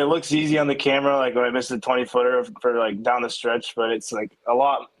 it looks easy on the camera, like when I missed a 20-footer for like down the stretch, but it's like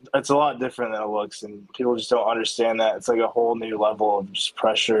it's a lot different than it looks, and people just don't understand that. It's like a whole new level of just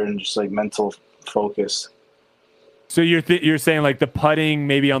pressure and just like mental focus. So you're saying like the putting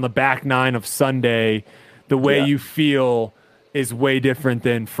maybe on the back nine of Sunday, the way you feel is way different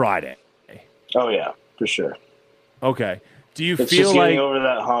than Friday. Oh yeah, for sure. Okay. Do you it's feel just like getting over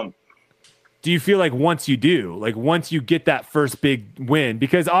that hump? Do you feel like once you get that first big win,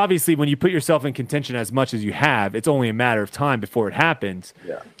 because obviously when you put yourself in contention as much as you have, it's only a matter of time before it happens.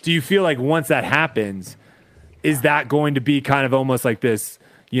 Yeah. Do you feel like once that happens, is that going to be kind of almost like this,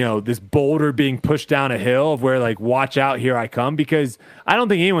 this boulder being pushed down a hill of where like, watch out, here I come? Because I don't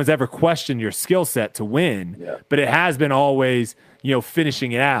think anyone's ever questioned your skill set to win, but it has been always,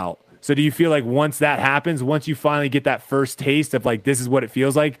 finishing it out. So do you feel like once that happens, once you finally get that first taste of like, this is what it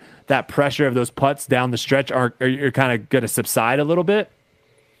feels like, that pressure of those putts down the stretch are kind of going to subside a little bit?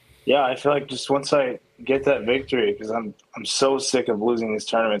 Yeah, I feel like just once I get that victory, because I'm so sick of losing these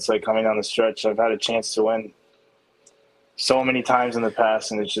tournaments, like coming down the stretch. I've had a chance to win so many times in the past,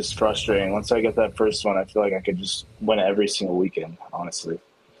 and it's just frustrating. Once I get that first one, I feel like I could just win every single weekend, honestly.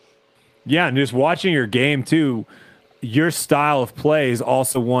 Yeah, and just watching your game too, your style of play is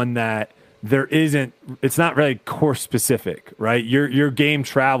also one that it's not really course specific, right? Your game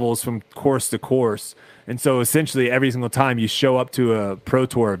travels from course to course. And so essentially every single time you show up to a Pro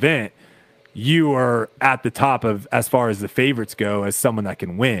Tour event, you are at the top of, as far as the favorites go, as someone that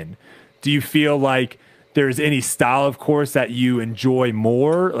can win. Do you feel like there's any style of course that you enjoy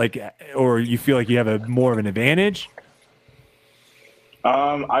more, like, or you feel like you have more of an advantage?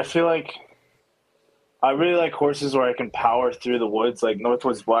 I feel like I really like courses where I can power through the woods. Like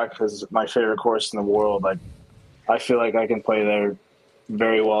Northwoods Black is my favorite course in the world. Like, I feel like I can play there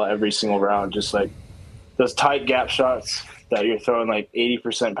very well every single round. Just like those tight gap shots that you're throwing like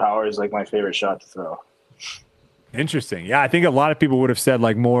 80% power is like my favorite shot to throw. Interesting. Yeah, I think a lot of people would have said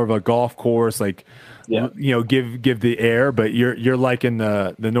like more of a golf course, like give the air, but you're liking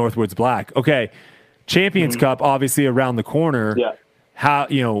the Northwoods Black. Okay, Champions Cup obviously around the corner. Yeah. How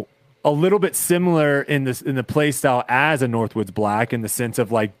a little bit similar in the play style as a Northwoods Black in the sense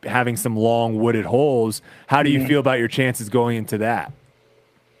of like having some long wooded holes. How do you feel about your chances going into that?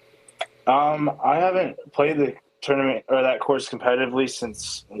 I haven't played the tournament or that course competitively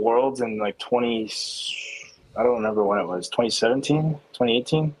since Worlds in like I don't remember when it was, 2017,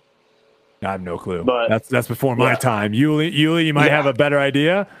 2018. I have no clue. But that's before my time. Yuli, you might have a better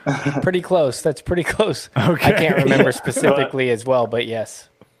idea. Pretty close. That's pretty close. Okay. I can't remember specifically as well, but yes.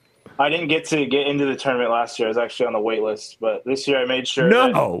 I didn't get into the tournament last year. I was actually on the wait list, but this year I made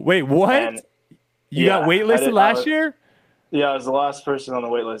sure. Wait, what? You got waitlisted last year? Yeah, I was the last person on the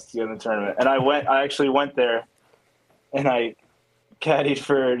wait list to get in the tournament, and I actually went there, and I caddied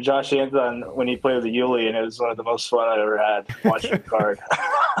for Josh Anton when he played with the Yuli, and it was one of the most fun I ever had watching the card.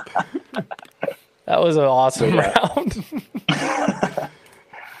 That was an awesome round.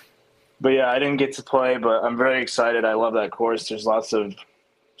 But yeah, I didn't get to play, but I'm very excited. I love that course. There's lots of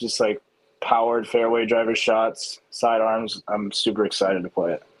just like powered fairway driver shots, sidearms. I'm super excited to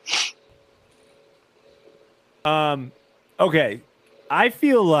play it. Okay. I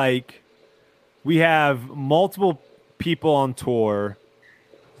feel like we have multiple people on tour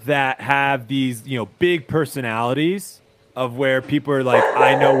that have these, big personalities of where people are like,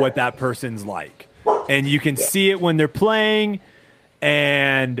 I know what that person's like. And you can see it when they're playing.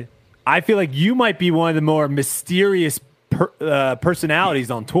 And I feel like you might be one of the more mysterious personalities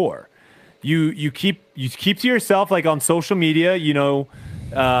on tour. You keep to yourself, like on social media, a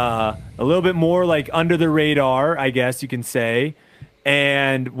little bit more like under the radar, I guess you can say.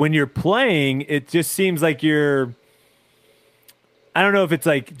 And when you're playing, it just seems like I don't know if it's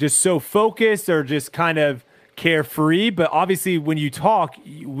like just so focused or just kind of carefree, but obviously when you talk,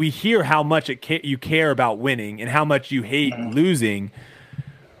 we hear how much you care about winning and how much you hate losing.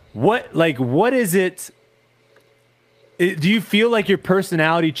 What is it? Do you feel like your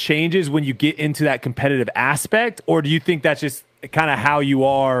personality changes when you get into that competitive aspect, or do you think that's just kind of how you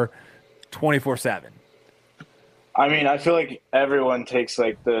are 24/7? I mean, I feel like everyone takes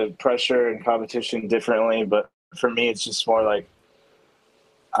like the pressure and competition differently, but for me, it's just more like,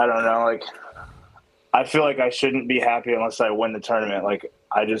 I don't know, like I feel like I shouldn't be happy unless I win the tournament. Like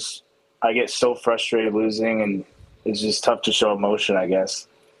I get so frustrated losing, and it's just tough to show emotion, I guess,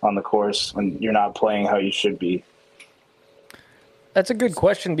 on the course when you're not playing how you should be. That's a good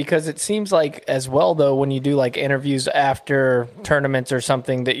question, because it seems like as well, though, when you do like interviews after tournaments or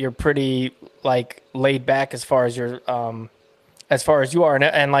something, that you're pretty like laid back as far as you are.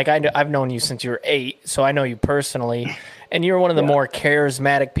 And like I've known you since you were 8, so I know you personally, and you're one of the more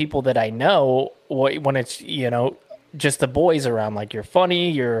charismatic people that I know when it's, just the boys around. Like you're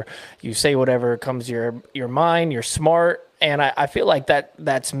funny, you say whatever comes to your mind, you're smart. And I feel like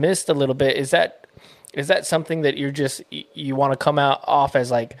that's missed a little bit. Is that something that you want to come out off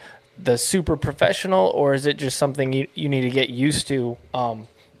as like the super professional, or is it just something you need to get used to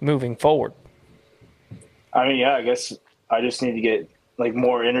moving forward? I mean, yeah, I guess I just need to get like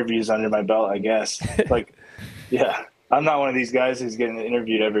more interviews under my belt, I guess. Like, yeah, I'm not one of these guys who's getting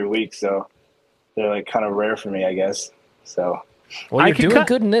interviewed every week, so they're like kind of rare for me, I guess. So, well, you're doing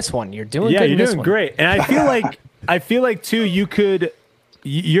good in this one. You're doing good in this one. You're doing great. And I feel like too,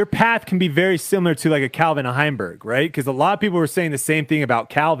 your path can be very similar to like a Calvin Heimberg, right? Because a lot of people were saying the same thing about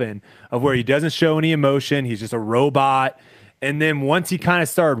Calvin, of where he doesn't show any emotion. He's just a robot. And then once he kind of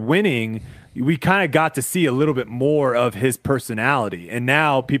started winning, we kind of got to see a little bit more of his personality. And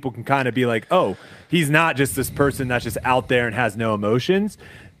now people can kind of be like, oh, he's not just this person that's just out there and has no emotions.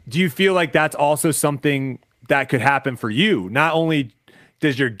 Do you feel like that's also something that could happen for you? Not only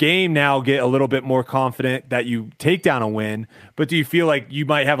does your game now get a little bit more confident that you take down a win, but do you feel like you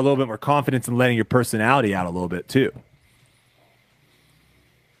might have a little bit more confidence in letting your personality out a little bit too?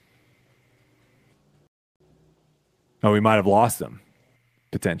 Oh, we might have lost him,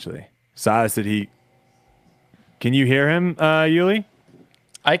 potentially. Silas, can you hear him, Yuli?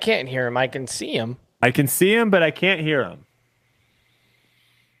 I can't hear him. I can see him. I can see him, but I can't hear him.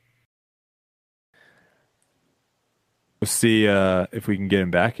 We'll see if we can get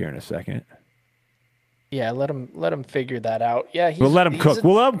him back here in a second. Yeah, let him figure that out. Yeah, we'll let him cook.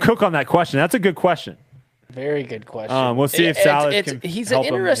 We'll let him cook on that question. That's a good question. Very good question. We'll see if Silas can he's help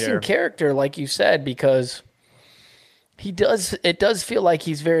an interesting character, like you said, because it does feel like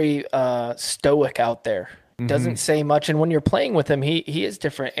he's very stoic out there. Doesn't say much, and when you're playing with him, he is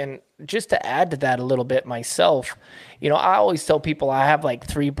different. And just to add to that a little bit myself, I always tell people I have like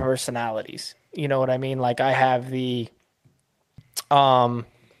 3 personalities. You know what I mean? Like I have the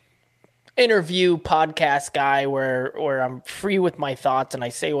interview podcast guy where I'm free with my thoughts and I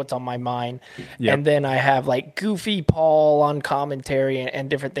say what's on my mind. Yep. And then I have like goofy Paul on commentary and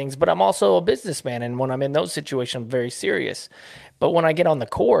different things, but I'm also a businessman. And when I'm in those situations, I'm very serious. But when I get on the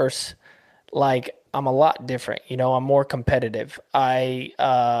course, like I'm a lot different, I'm more competitive. I'm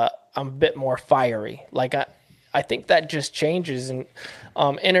a bit more fiery. Like I think that just changes, and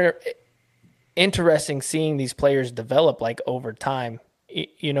interesting seeing these players develop like over time.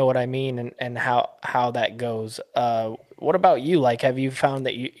 You know what I mean, and how that goes. What about you? Like, have you found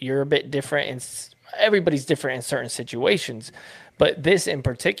that you're a bit different, and everybody's different in certain situations? But this in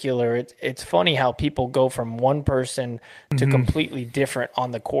particular, it's funny how people go from one person to completely different on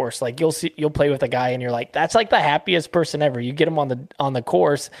the course. Like you'll play with a guy and you're like, that's like the happiest person ever. You get him on the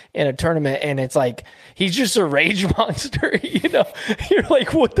course in a tournament and it's like he's just a rage monster. You're like,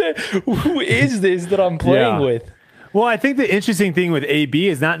 who is this that I'm playing with? Well, I think the interesting thing with AB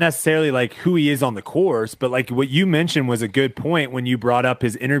is not necessarily like who he is on the course, but like what you mentioned was a good point when you brought up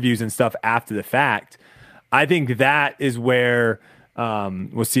his interviews and stuff after the fact. I think that is where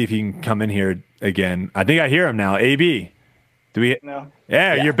we'll see if he can come in here again. I think I hear him now. AB, do we? No.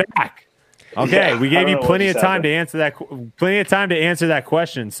 Yeah, you're back. Okay, we gave you plenty of time to answer that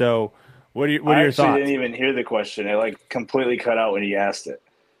question. So, what are your thoughts? I didn't even hear the question. It like completely cut out when he asked it.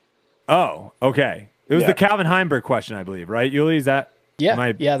 Oh, okay. It was the Calvin Heimberg question, I believe, right, Yuli? Is that?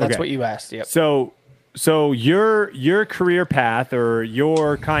 Yeah, that's what you asked. Yep. So your career path, or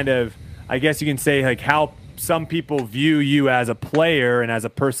your kind of, I guess you can say, like how some people view you as a player and as a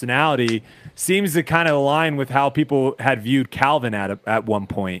personality, seems to kind of align with how people had viewed Calvin at one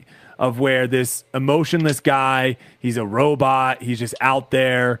point, of where this emotionless guy, he's a robot, he's just out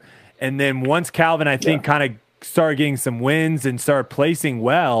there. And then once Calvin, I think, kind of started getting some wins and started placing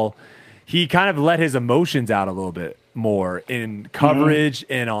well, he kind of let his emotions out a little bit more in coverage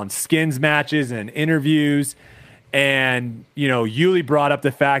and on skins matches and interviews. And, Yuli brought up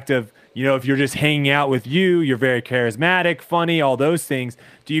the fact of, if you're just hanging out with you're very charismatic, funny, all those things.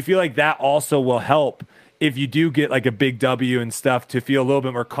 Do you feel like that also will help if you do get like a big W and stuff, to feel a little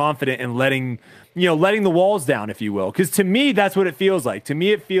bit more confident in letting the walls down, if you will? Because to me, that's what it feels like. To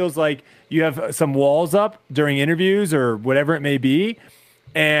me, it feels like you have some walls up during interviews or whatever it may be.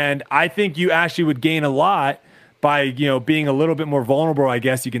 And I think you actually would gain a lot by, being a little bit more vulnerable, I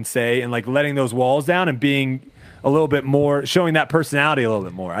guess you can say, and like letting those walls down and being a little bit more, showing that personality a little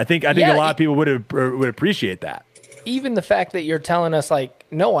bit more. I think a lot of people would appreciate that. Even the fact that you're telling us like,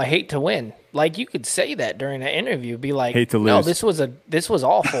 no, I hate to win. Like you could say that during an interview, be like, hate to lose. No, this was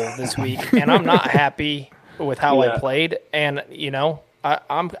awful this week, and I'm not happy with how I played, and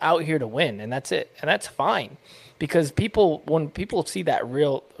I'm out here to win, and that's it, and that's fine. Because when people see that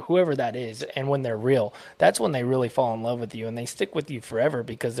real, whoever that is, and when they're real, that's when they really fall in love with you, and they stick with you forever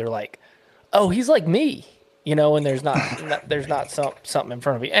because they're like, oh, he's like me. And there's not something in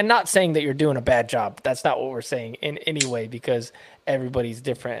front of you. And not saying that you're doing a bad job. That's not what we're saying in any way, because everybody's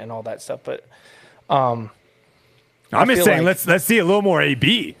different and all that stuff. But I'm just saying, let's see a little more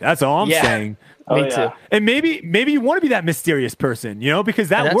AB. That's all I'm saying. Me too. And maybe you want to be that mysterious person, because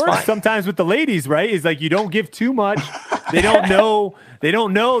that works sometimes with the ladies, right? Is like you don't give too much. They don't know.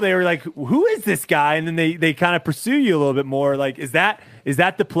 They were like, who is this guy? And then they kind of pursue you a little bit more. Like, is that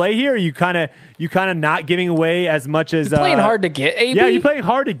the play here? Are you kind of not giving away as much as you're playing hard to get, AB? Yeah, you're playing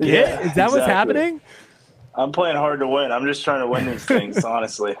hard to get. Yeah, is that what's happening? I'm playing hard to win. I'm just trying to win these things,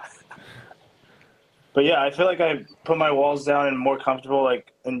 honestly. But yeah, I feel like I put my walls down and more comfortable,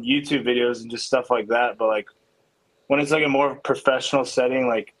 like in YouTube videos and just stuff like that. But like when it's like a more professional setting,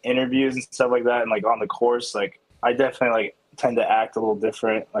 like interviews and stuff like that, and like on the course, like I definitely like tend to act a little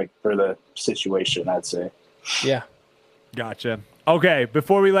different, like for the situation, I'd say. Yeah. Gotcha. Okay,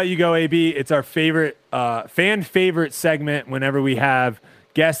 before we let you go, AB, it's our favorite fan favorite segment whenever we have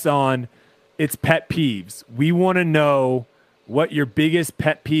guests on. It's pet peeves. We want to know what your biggest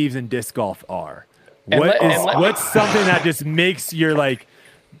pet peeves in disc golf are. What's something that just makes your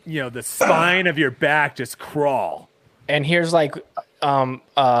the spine of your back just crawl? And here's like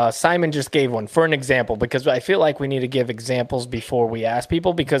Simon just gave one for an example, because I feel like we need to give examples before we ask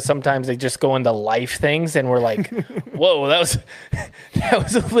people, because sometimes they just go into life things and we're like, whoa, that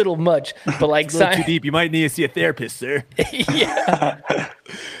was a little much. But like it's a little too deep. You might need to see a therapist, sir. Yeah.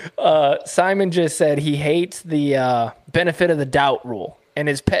 Simon just said he hates the benefit of the doubt rule. And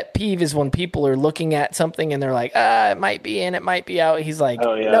his pet peeve is when people are looking at something and they're like, it might be in, it might be out. He's like,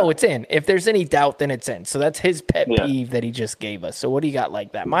 no, it's in. If there's any doubt, then it's in. So that's his pet peeve that he just gave us. So what do you got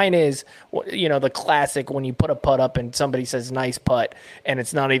like that? Mine is, the classic when you put a putt up and somebody says nice putt and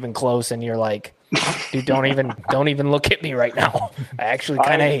it's not even close and you're like, Dude, don't even look at me right now. I actually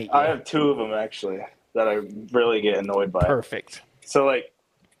kind of hate you. I have 2 of them actually that I really get annoyed by. Perfect. So like,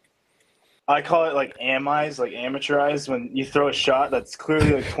 I call it like amize, like amateurized. When you throw a shot that's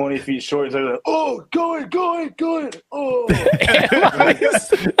clearly like 20 feet short, it's like, oh, go in. Oh, 20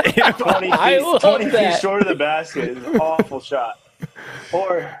 feet short of the basket is an awful shot.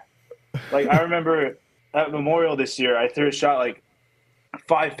 Or like, I remember at Memorial this year, I threw a shot like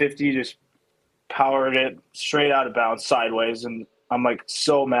 550, just powered it straight out of bounds sideways, and I'm like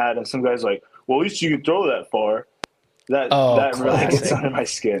so mad. And some guy's like, well, at least you can throw that far. That really gets under my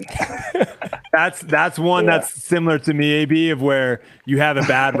skin. That's one that's similar to me, AB, of where you have a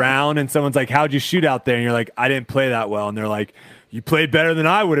bad round and someone's like, how'd you shoot out there? And you're like, I didn't play that well. And they're like, you played better than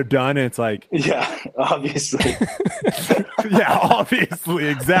I would have done. And it's like, yeah, obviously. yeah, obviously,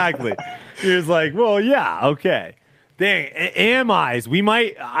 exactly. You're just like, well, yeah, okay. Dang, AMIs. We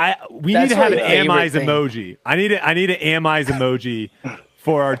need to have an AMIs emoji. I need an AMIs emoji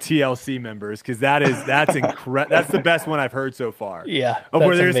for our TLC members, because that's incredible. That's the best one I've heard so far. Yeah, of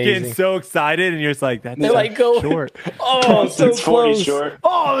where they're just getting so excited, and you're just like, that's like, go short. Oh, so it's 40 close. short.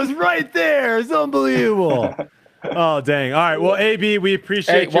 Oh, it was right there. It's unbelievable. Oh, dang. All right. Well, AB, we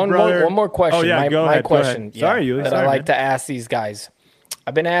appreciate you, brother. One more question. Oh, yeah, go ahead. Question. Sorry, Yuli. That I like to ask these guys.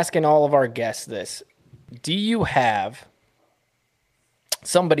 I've been asking all of our guests this. Do you have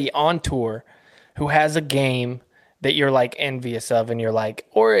somebody on tour who has a game that you're like envious of, and you're like,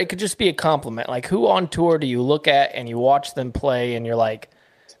 or it could just be a compliment, like who on tour do you look at and you watch them play and you're like,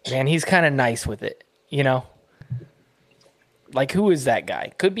 man, he's kind of nice with it, you know? Like, who is that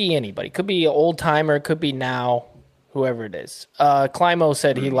guy? Could be anybody. Could be an old timer. Could be now, whoever it is. Climo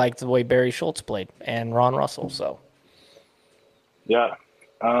said he liked the way Barry Schultz played and Ron Russell. So, yeah,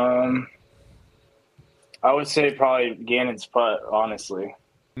 I would say probably Gannon's putt. Honestly,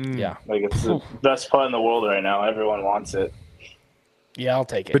 yeah, like it's the best putt in the world right now. Everyone wants it. Yeah, I'll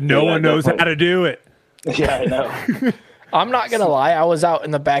take it. But no one knows how to do it. Yeah, I know. I'm not gonna lie. I was out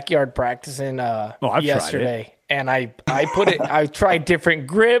in the backyard practicing yesterday, and I put it. I tried different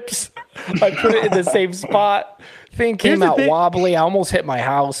grips. I put it in the same spot. Thing came out wobbly. I almost hit my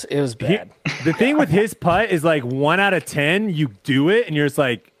house. It was bad. The thing with his putt is like 1 out of 10, you do it, and you're just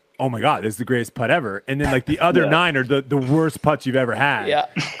like, oh my God, this is the greatest putt ever. And then like the other 9 are the worst putts you've ever had. Yeah.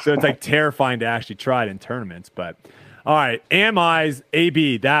 So it's like terrifying to actually try it in tournaments. But all right, AMI's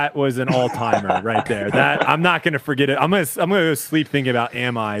AB, that was an all-timer right there. That I'm not gonna forget it. I'm gonna go sleep thinking about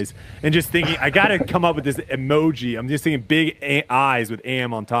AMI's and just thinking I gotta come up with this emoji. I'm just thinking big eyes with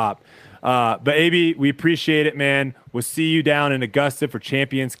AM on top. But AB, we appreciate it, man. We'll see you down in Augusta for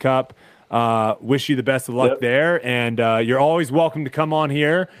Champions Cup. Wish you the best of luck there, and you're always welcome to come on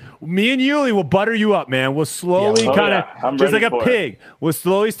here. Me and Yuli will butter you up, man. We'll slowly just like a pig. We'll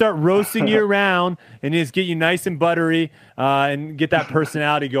slowly start roasting you around and just get you nice and buttery and get that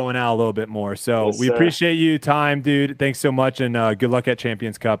personality going out a little bit more. So we appreciate you, time, dude. Thanks so much, and good luck at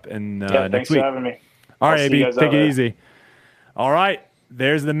Champions Cup and next week. Thanks for having me. All right, AB, take it easy. All right,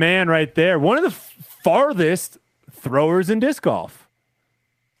 there's the man right there. One of the farthest throwers in disc golf.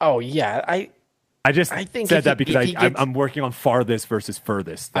 Oh yeah, I think said that because I'm working on farthest versus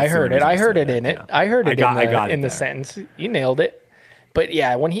furthest. I heard it. I heard it in it. I heard it in the sentence. You nailed it. But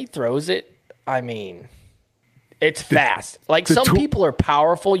yeah, when he throws it, I mean, it's fast. Like some people are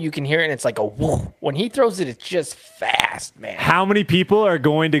powerful. You can hear it, and it's like a whoop. When he throws it, it's just fast, man. How many people are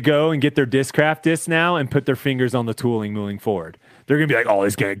going to go and get their Discraft disc now and put their fingers on the tooling moving forward? They're going to be like, oh,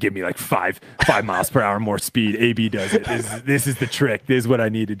 it's going to give me like 5 miles per hour more speed. AB does it. This is the trick. This is what I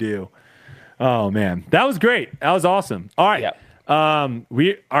need to do. Oh, man. That was great. That was awesome. All right. Yeah.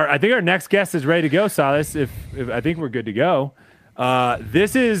 I think our next guest is ready to go, Silas, if I think we're good to go.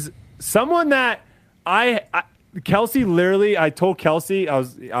 This is someone that Kelsey, literally, I told Kelsey, I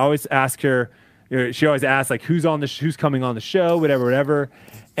always ask her, she always asks like, who's coming on the show, whatever.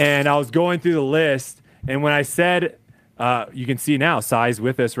 And I was going through the list, and when I said, you can see now, Sai's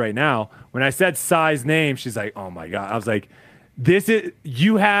with us right now. When I said Sai's name, she's like, oh my God. I was like,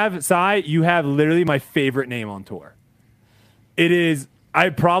 you have literally my favorite name on tour. It is, I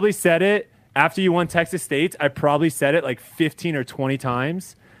probably said it after you won Texas States. I probably said it like 15 or 20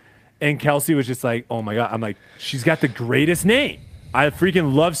 times. And Kelsey was just like, oh my God. I'm like, she's got the greatest name. I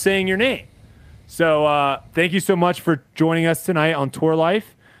freaking love saying your name. So thank you so much for joining us tonight on Tour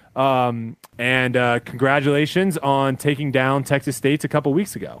Life. And congratulations on taking down Texas State a couple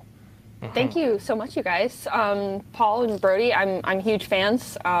weeks ago. Thank you so much, you guys. Paul and Brody, I'm huge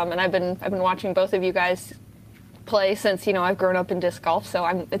fans, and I've been watching both of you guys play since I've grown up in disc golf. So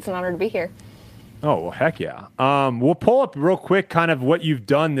it's an honor to be here. Oh, well, heck yeah. We'll pull up real quick kind of what you've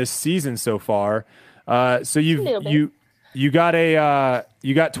done this season so far. So you got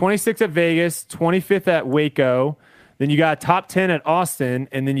 26th at Vegas, 25th at Waco, then you got top 10 at Austin,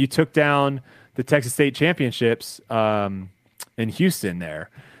 and then you took down the Texas State Championships in Houston there.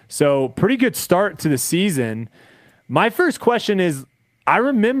 So pretty good start to the season. My first question is, I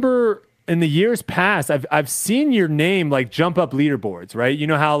remember in the years past, I've seen your name like jump up leaderboards, right? You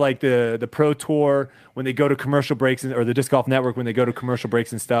know how like the Pro Tour, when they go to commercial breaks, or the Disc Golf Network, when they go to commercial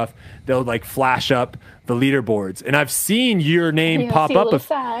breaks and stuff, they'll like flash up the leaderboards. And I've seen your name pop up.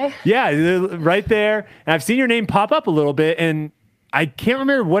 Right there. And I've seen your name pop up a little bit, and I can't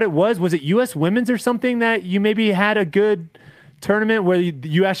remember what it was. Was it U.S. Women's or something that you maybe had a good tournament where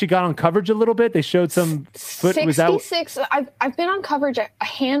you actually got on coverage a little bit? They showed some foot. 66. I've been on coverage a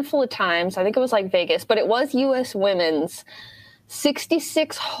handful of times. I think it was like Vegas, but it was U.S. Women's.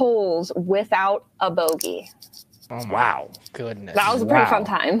 66 holes without a bogey. Oh, wow. Goodness. That was a pretty fun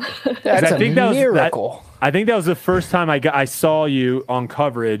time. That's a miracle. I think that was the first time I saw you on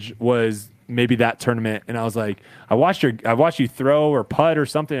coverage, was maybe that tournament, and I was like, I watched you throw or putt or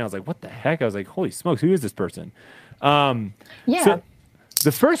something, and I was like, what the heck? I was like, holy smokes, who is this person? So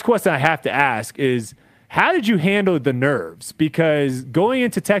the first question I have to ask is, how did you handle the nerves? Because going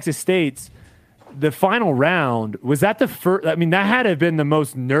into Texas State's, the final round, was that the first? I mean, that had to have been the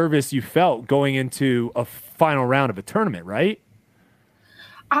most nervous you felt going into a final round of a tournament, right?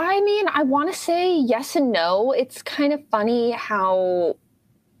 I mean, I want to say yes and no. It's kind of funny how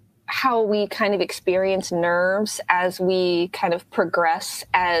we kind of experience nerves as we kind of progress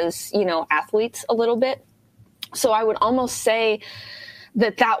as, athletes a little bit. So I would almost say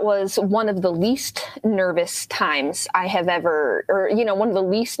that was one of the least nervous times I have ever, or, one of the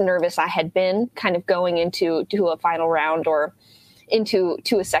least nervous I had been kind of going into a final round or into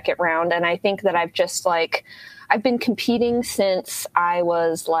a second round. And I think that I've been competing since I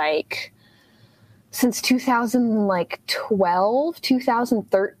was since 2012,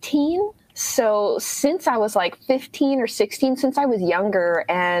 2013. So since I was 15 or 16, since I was younger.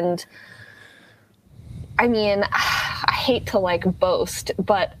 And I mean, I hate to boast,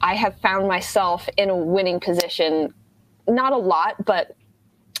 but I have found myself in a winning position. Not a lot, but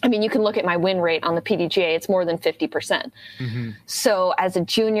I mean, you can look at my win rate on the PDGA. It's more than 50%. Mm-hmm. So as a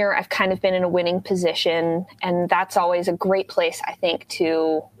junior, I've kind of been in a winning position, and that's always a great place, I think,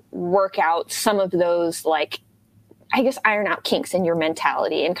 to work out some of those, iron out kinks in your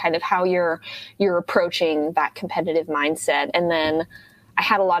mentality and kind of how you're approaching that competitive mindset. And then I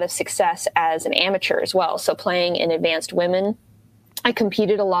had a lot of success as an amateur as well. So playing in advanced women, I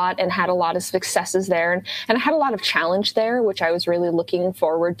competed a lot and had a lot of successes there. And I had a lot of challenge there, which I was really looking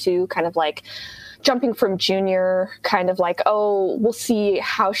forward to, kind of jumping from junior, kind of we'll see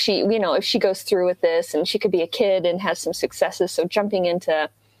how she, if she goes through with this, and she could be a kid and has some successes. So jumping into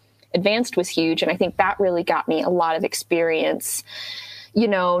advanced was huge. And I think that really got me a lot of experience,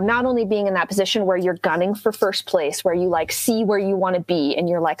 not only being in that position where you're gunning for first place, where you see where you want to be and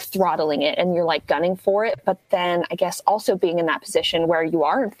you're throttling it and you're gunning for it. But then I guess also being in that position where you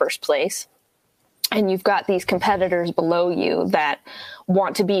are in first place and you've got these competitors below you that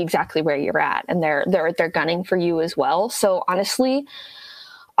want to be exactly where you're at, and they're gunning for you as well. So honestly,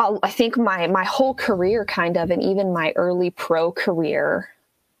 I think my whole career kind of, and even my early pro career,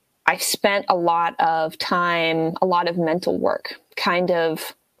 I've spent a lot of time, a lot of mental work, kind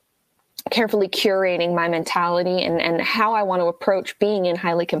of carefully curating my mentality and how I want to approach being in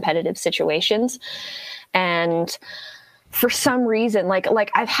highly competitive situations. And for some reason,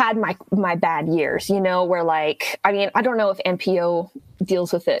 I've had my bad years, where I don't know if NPO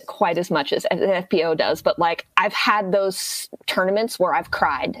deals with it quite as much as FPO does, but I've had those tournaments where I've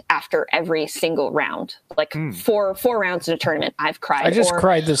cried after every single round, four rounds in a tournament, I've cried. I just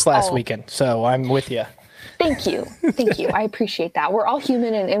cried this last weekend, so I'm with you. Thank you. I appreciate that. We're all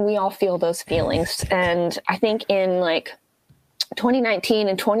human and we all feel those feelings. And I think in 2019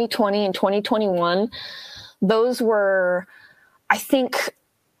 and 2020 and 2021, those were, I think,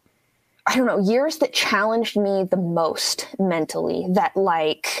 years that challenged me the most mentally, that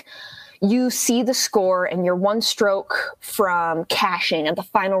you see the score and you're one stroke from cashing at the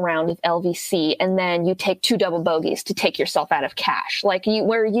final round of LVC, and then you take 2 double bogeys to take yourself out of cash.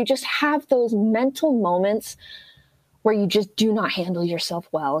 Where you just have those mental moments where you just do not handle yourself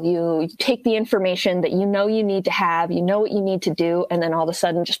well. You take the information that you need to have, what you need to do, and then all of a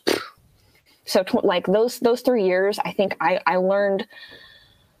sudden just poof. So those 3 years, I think I learned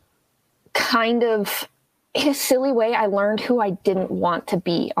kind of, in a silly way, I learned who I didn't want to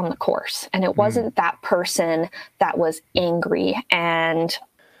be on the course. And it wasn't that person that was angry and,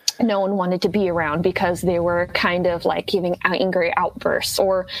 no one wanted to be around because they were kind of like giving angry outbursts.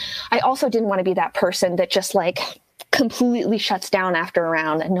 Or I also didn't want to be that person that just like completely shuts down after a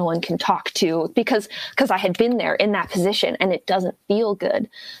round and no one can talk to, because I had been there in that position and it doesn't feel good.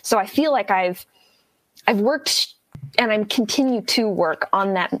 So I feel like I've worked, and I'm continue to work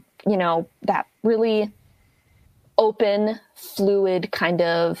on that, that really open, fluid kind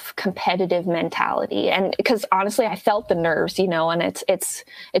of competitive mentality. And because honestly, I felt the nerves, and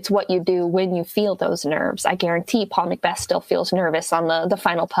it's what you do when you feel those nerves. I guarantee Paul McBeth still feels nervous on the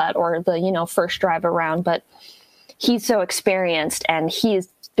final putt or the, first drive around, but he's so experienced and he's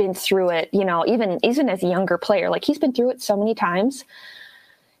been through it, even as a younger player, like he's been through it so many times.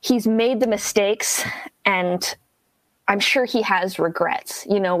 He's made the mistakes, and I'm sure he has regrets.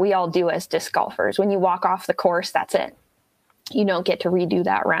 We all do as disc golfers. When you walk off the course, that's it. You don't get to redo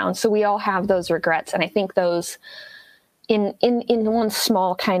that round. So we all have those regrets. And I think those, in one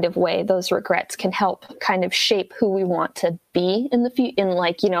small kind of way, those regrets can help kind of shape who we want to be in the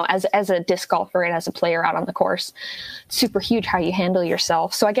future, as a disc golfer and as a player out on the course. It's super huge how you handle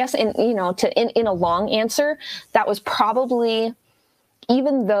yourself. So I guess in a long answer, that was probably,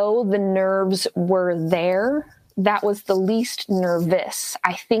 even though the nerves were there, that was the least nervous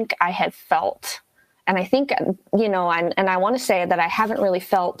I think I had felt. And I think, and I want to say that I haven't really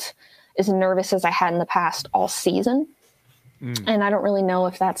felt as nervous as I had in the past all season. And I don't really know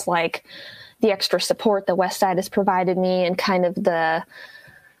if that's like the extra support the West Side has provided me and kind of the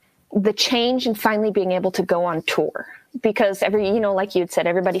change and finally being able to go on tour. Because like you had said,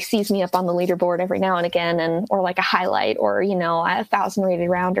 everybody sees me up on the leaderboard every now and again, or like a highlight or, a 1,000 rated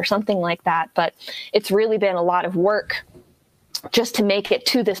round or something like that. But it's really been a lot of work just to make it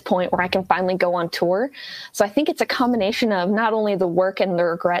to this point where I can finally go on tour. So I think it's a combination of not only the work and the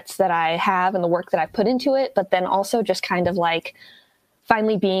regrets that I have and the work that I put into it, but then also just kind of like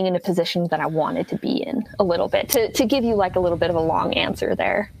finally being in a position that I wanted to be in a little bit, to give you like a little bit of a long answer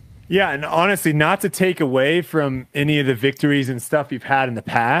there. Yeah, and honestly, not to take away from any of the victories and stuff you've had in the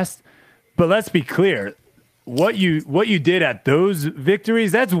past, but let's be clear, what you did at those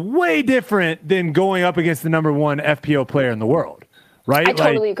victories, that's way different than going up against the number one FPO player in the world, right? I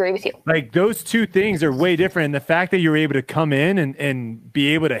totally agree with you. Like those two things are way different. And the fact that you're able to come in and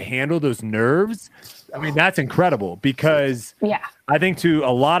be able to handle those nerves, I mean, that's incredible, because I think to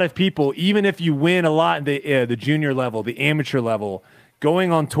a lot of people, even if you win a lot in the junior level, the amateur level,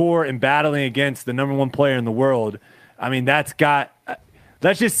 going on tour and battling against the number one player in the world, I mean, let's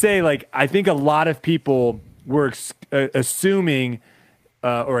just say, like, I think a lot of people were assuming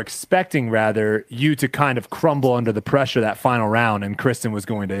or expecting, rather, you to kind of crumble under the pressure that final round, and Kristen was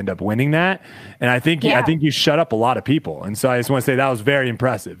going to end up winning that. And I think you shut up a lot of people. And so I just want to say that was very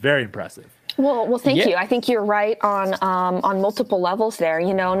impressive, very impressive. Well, thank you. I think you're right on multiple levels there.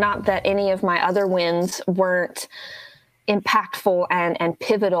 Not that any of my other wins weren't impactful and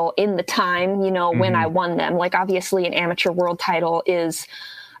pivotal in the time, when I won them. Like, obviously an amateur world title is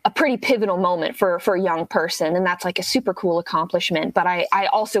a pretty pivotal moment for a young person, and that's like a super cool accomplishment. But I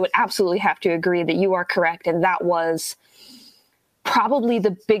also would absolutely have to agree that you are correct, and that was probably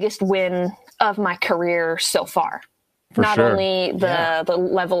the biggest win of my career so far. Not only the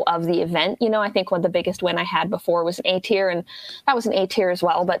level of the event, I think the biggest win I had before was an A tier, and that was an A tier as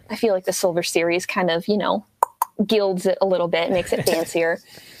well. But I feel like the Silver Series kind of, gilds it a little bit, makes it fancier.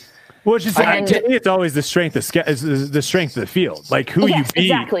 Well, it's just, to me, it's always the strength of the field, like who you beat.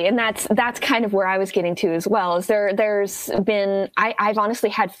 Exactly, and that's kind of where I was getting to as well. Is there's been I've honestly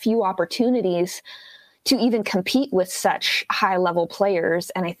had few opportunities to even compete with such high level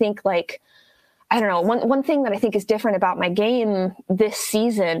players, and I think I don't know, one thing that I think is different about my game this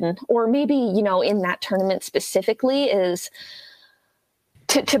season, or maybe in that tournament specifically, is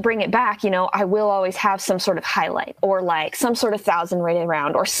to bring it back, I will always have some sort of highlight or like some sort of 1,000 rated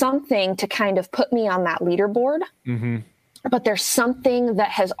round or something to kind of put me on that leaderboard. Mm-hmm. But there's something that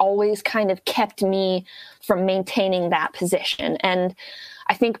has always kind of kept me from maintaining that position. And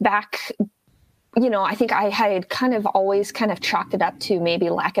I think back, I think I had kind of always kind of chalked it up to maybe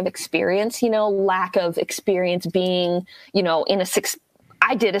lack of experience, lack of experience being,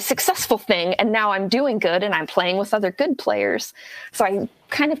 I did a successful thing and now I'm doing good and I'm playing with other good players. So I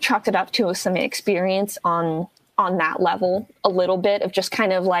kind of chalked it up to some experience on that level a little bit of just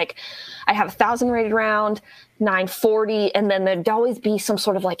kind of like, I have 1,000 rated round, 940, and then there'd always be some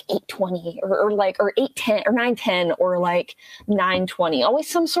sort of like 820 or 810 or 910 or like 920, always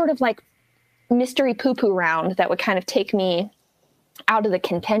some sort of like mystery poo-poo round that would kind of take me out of the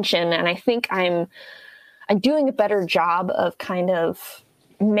contention. And I think I'm doing a better job of kind of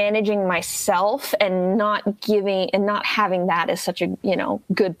managing myself and not having that as such a,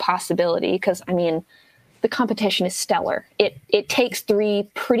 good possibility. Cause I mean, the competition is stellar. It takes 3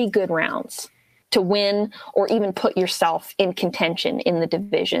 pretty good rounds to win or even put yourself in contention in the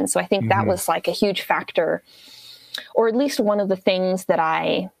division. So I think that was like a huge factor, or at least one of the things that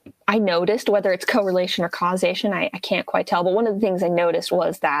I noticed, whether it's correlation or causation, I can't quite tell. But one of the things I noticed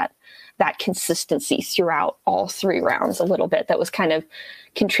was that consistency throughout all 3 rounds a little bit that was kind of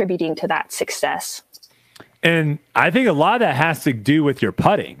contributing to that success. And I think a lot of that has to do with your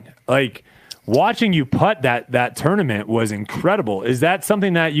putting. Like, watching you putt that tournament was incredible. Is that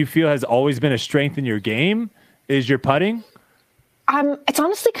something that you feel has always been a strength in your game? Is your putting? It's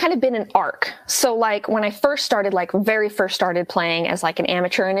honestly kind of been an arc. So like when I first started, very first started playing as like an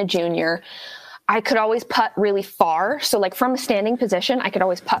amateur and a junior, I could always putt really far. So like from a standing position, I could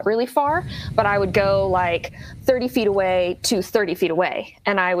always putt really far, but I would go like 30 feet away to 30 feet away.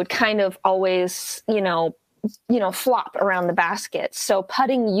 And I would kind of always, flop around the basket. So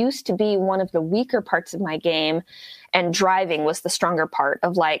putting used to be one of the weaker parts of my game, and driving was the stronger part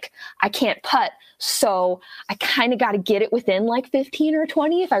of like, I can't putt. So I kind of got to get it within like 15 or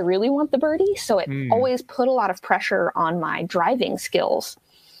 20 if I really want the birdie. So it always put a lot of pressure on my driving skills.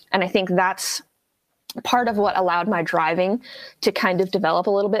 And I think that's part of what allowed my driving to kind of develop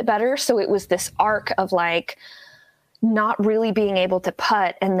a little bit better. So it was this arc of like, not really being able to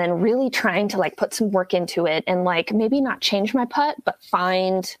putt and then really trying to like put some work into it and like maybe not change my putt, but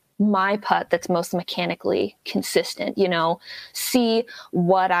find my putt that's most mechanically consistent, see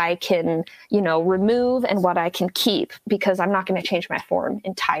what I can, remove and what I can keep, because I'm not going to change my form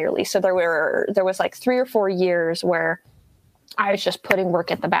entirely. So there was like 3 or 4 years where I was just putting work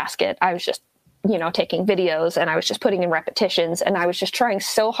at the basket. I was just, taking videos and I was just putting in repetitions and I was just trying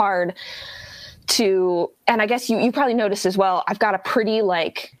so hard and I guess you probably noticed as well, I've got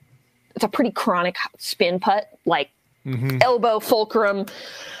it's a pretty chronic spin putt, like elbow fulcrum,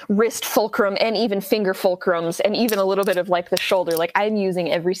 wrist fulcrum, and even finger fulcrums, and even a little bit of like the shoulder. Like I'm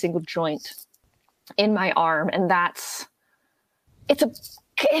using every single joint in my arm. And it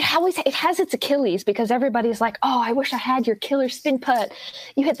has its Achilles, because everybody's like, oh, I wish I had your killer spin putt.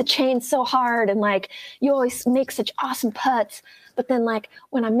 You hit the chain so hard and like you always make such awesome putts. But then like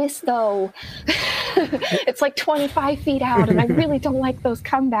when I miss though, it's like 25 feet out and I really don't like those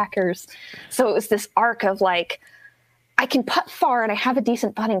comebackers. So it was this arc of like, I can putt far and I have a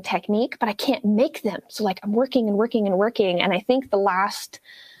decent putting technique, but I can't make them. So like I'm working and working and working. And I think the last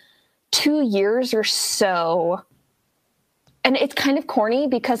 2 years or so, and it's kind of corny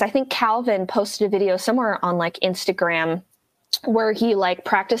because I think Calvin posted a video somewhere on like Instagram where he like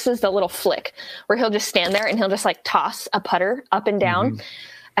practices the little flick where he'll just stand there and he'll just like toss a putter up and down.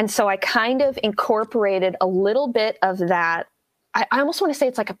 And so I kind of incorporated a little bit of that. I almost want to say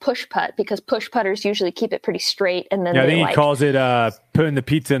it's like a push putt, because push putters usually keep it pretty straight. And then I think he calls it putting the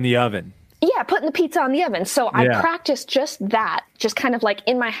pizza in the oven. Yeah, putting the pizza on the oven. So I practiced just that, just kind of like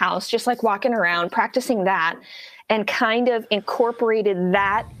in my house, just like walking around, practicing that, and kind of incorporated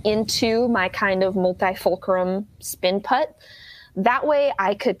that into my kind of multi-fulcrum spin putt. That way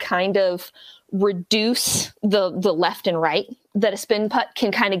I could kind of reduce the left and right that a spin putt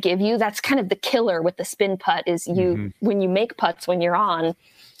can kind of give you. That's kind of the killer with the spin putt is when you make putts, when you're on,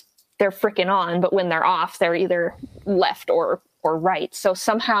 they're freaking on, but when they're off, they're either left or right. So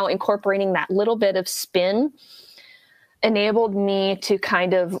somehow incorporating that little bit of spin enabled me to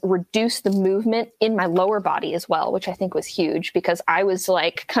kind of reduce the movement in my lower body as well, which I think was huge, because I was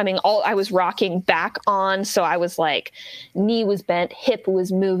like I was rocking back on. So I was like, knee was bent, hip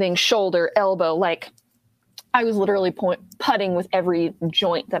was moving, shoulder, elbow, like I was literally putting with every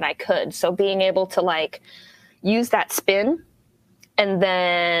joint that I could. So being able to like use that spin and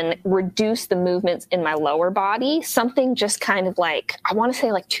then reduce the movements in my lower body, something just kind of like, I want to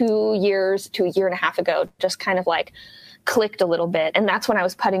say like 2 years to a year and a half ago, just kind of like clicked a little bit. And that's when I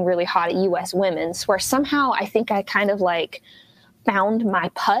was putting really hot at US Women's, where somehow I think I kind of like found my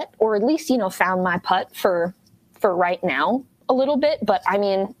putt, or at least, found my putt for right now a little bit. But I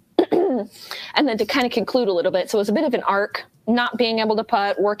mean, and then to kind of conclude a little bit. So it was a bit of an arc, not being able to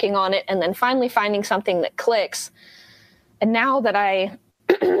putt, working on it, and then finally finding something that clicks. And now that I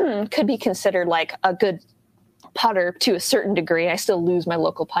could be considered like a good putter to a certain degree, I still lose my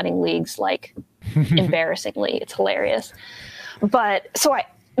local putting leagues, like embarrassingly. It's hilarious. But so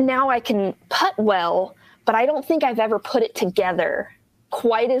now I can putt well, but I don't think I've ever put it together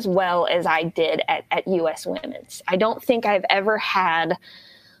quite as well as I did at US Women's. I don't think I've ever had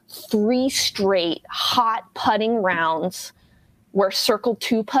 3 straight hot putting rounds where circle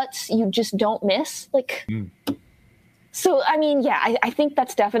 2 putts you just don't miss. Like So, I mean, yeah, I think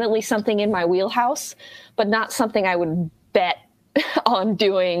that's definitely something in my wheelhouse, but not something I would bet on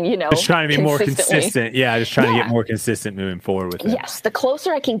doing, Just trying to be more consistent. Yeah, just trying to get more consistent moving forward with it. Yes, the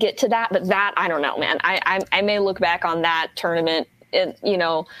closer I can get to that, but that, I don't know, man. I may look back on that tournament,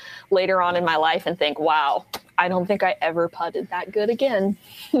 later on in my life and think, wow, I don't think I ever putted that good again.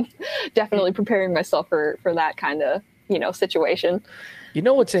 Definitely preparing myself for that kind of, situation.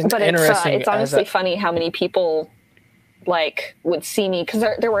 What's interesting? It's honestly funny how many people would see me, because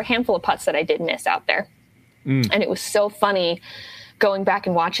there were a handful of putts that I did miss out there. And it was so funny going back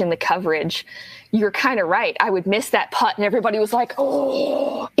and watching the coverage. You're kind of right. I would miss that putt and everybody was like,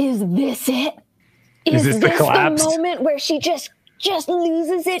 oh, is this it? Is this the moment where she just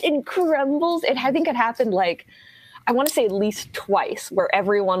loses it and crumbles? I think it happened I want to say at least twice, where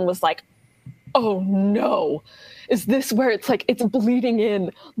everyone was like, oh no. Is this where it's it's bleeding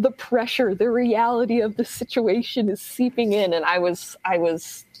in, the pressure, the reality of the situation is seeping in? And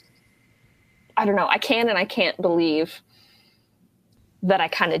I don't know, I can and I can't believe that I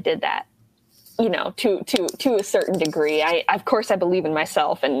kind of did that, to a certain degree. Of course I believe in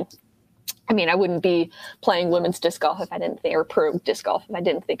myself, and I mean, I wouldn't be playing women's disc golf if I didn't think, or pro disc golf if I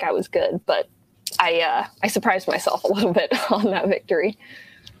didn't think I was good, but I surprised myself a little bit on that victory.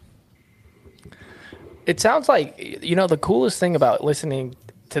 It sounds like, the coolest thing about listening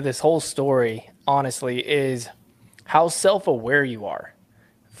to this whole story, honestly, is how self-aware you are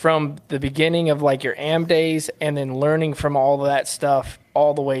from the beginning of your AM days, and then learning from all of that stuff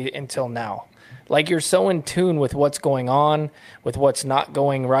all the way until now. You're so in tune with what's going on, with what's not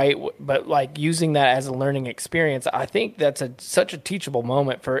going right, but using that as a learning experience. I think that's such a teachable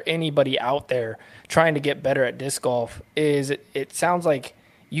moment for anybody out there trying to get better at disc golf. It sounds like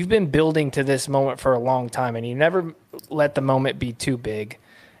you've been building to this moment for a long time, and you never let the moment be too big.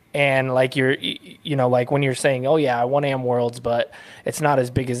 And you're, when you're saying, oh yeah, I won AM Worlds, but it's not as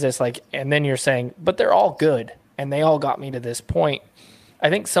big as this. And then you're saying, but they're all good, and they all got me to this point. I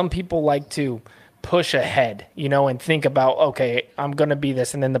think some people like to push ahead, and think about, okay, I'm going to be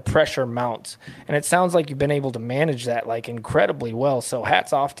this, and then the pressure mounts. And it sounds like you've been able to manage that incredibly well. So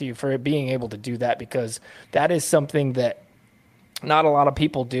hats off to you for being able to do that, because that is something that not a lot of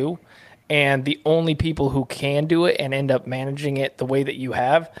people do. And the only people who can do it and end up managing it the way that you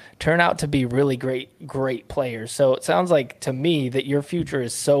have turn out to be really great players. So it sounds like to me that your future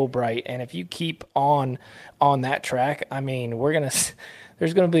is so bright. And if you keep on that track, I mean,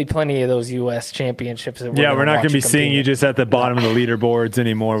 there's going to be plenty of those U.S. championships. We're not going to be seeing you just at the bottom of the leaderboards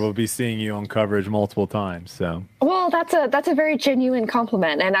anymore. We'll be seeing you on coverage multiple times. So, well, that's a very genuine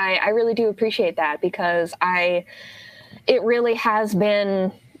compliment, and I really do appreciate that, because it really has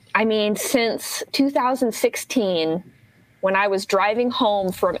been. I mean, since 2016, when I was driving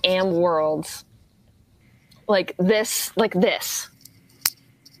home from AM Worlds, the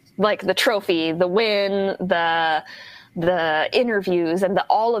trophy, the win, the interviews, and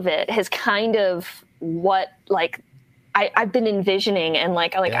all of it has kind of what I've been envisioning, and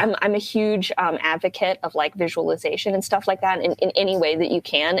I'm a huge advocate of visualization and stuff like that in any way that you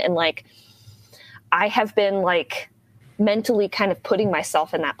can, and I have been mentally kind of putting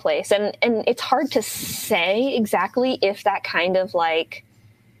myself in that place, and it's hard to say exactly if that kind of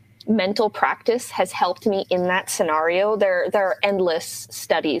mental practice has helped me in that scenario. There are endless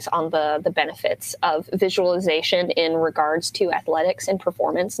studies on the benefits of visualization in regards to athletics and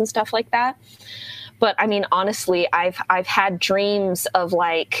performance and stuff like that. But I mean, honestly, I've had dreams of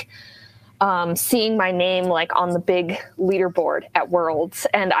seeing my name on the big leaderboard at Worlds,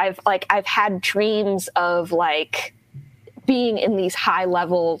 and I've had dreams of being in these high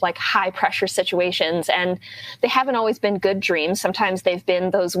level, high pressure situations. And they haven't always been good dreams. Sometimes they've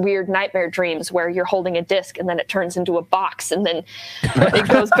been those weird nightmare dreams where you're holding a disc and then it turns into a box and then it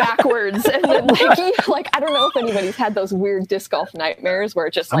goes backwards. And then I don't know if anybody's had those weird disc golf nightmares where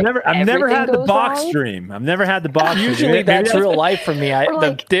it just I've never had the box dream. I've never had the box. Usually that's real life for me.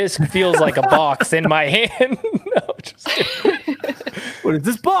 The disc feels like a box in my hand. No, just kidding. What is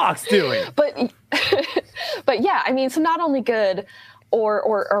this box doing? But yeah, I mean, so not only good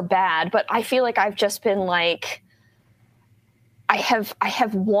or bad, but I feel like I've just been I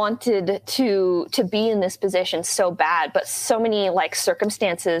have wanted to be in this position so bad, but so many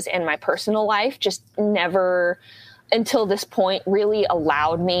circumstances in my personal life just never until this point really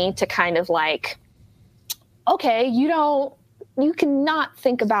allowed me to kind of okay, you cannot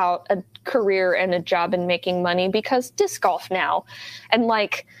think about a career and a job and making money because disc golf now. And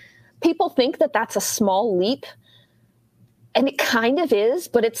people think that that's a small leap, and it kind of is,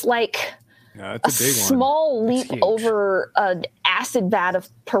 but it's no, it's a big small leap over an acid vat of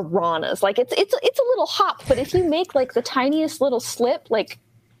piranhas. Like it's a little hop, but if you make like the tiniest little slip, like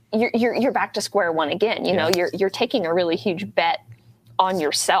you're back to square one again. You know, you're taking a really huge bet on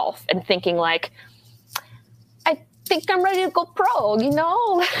yourself and thinking like, I think I'm ready to go pro, you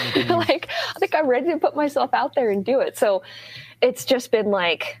know? Like, I think I'm ready to put myself out there and do it. So it's just been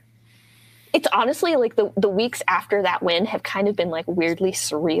like, it's honestly like the weeks after that win have kind of been like weirdly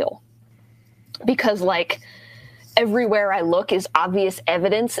surreal, because like everywhere I look is obvious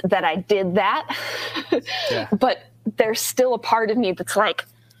evidence that I did that. But there's still a part of me that's like,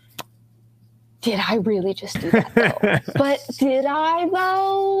 did I really just do that though? But did I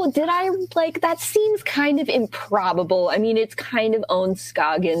though? Did I, like, that seems kind of improbable. I mean, it's kind of own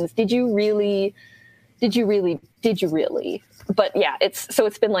Scoggins. Did you really? But yeah,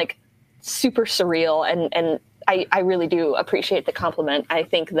 it's been like super surreal, and I really do appreciate the compliment. I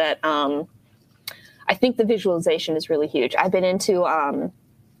think that I think the visualization is really huge. I've been into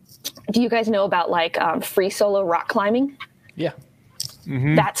do you guys know about like free solo rock climbing? Yeah.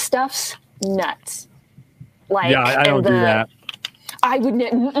 Mm-hmm. That stuff's nuts. Like, yeah, I don't do that. I would.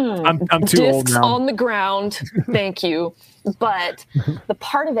 I'm too old discs now. on the ground. Thank you. But the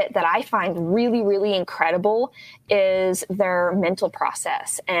part of it that I find really, really incredible is their mental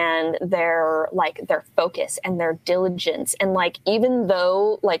process and their focus and their diligence. And like, even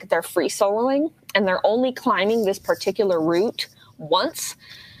though like they're free soloing and they're only climbing this particular route once,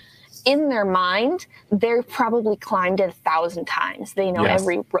 in their mind, they're probably climbed it 1,000 times. They know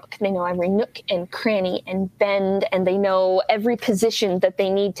every rook, they know every nook and cranny and bend, and they know every position that they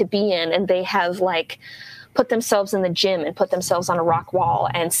need to be in. And they have like put themselves in the gym and put themselves on a rock wall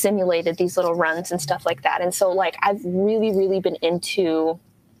and simulated these little runs and stuff like that. And so like, I've really, really been into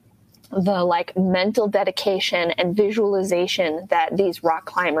the like mental dedication and visualization that these rock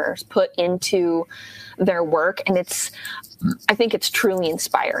climbers put into their work. And I think it's truly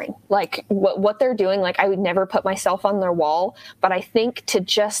inspiring. Like what they're doing, like I would never put myself on their wall, but I think to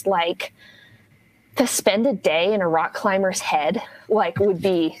just like to spend a day in a rock climber's head, like would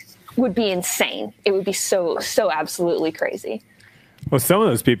be insane. It would be so absolutely crazy. Well, some of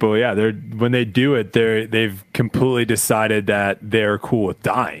those people, when they do it, they've completely decided that they're cool with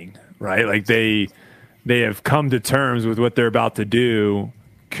dying, right? Like they have come to terms with what they're about to do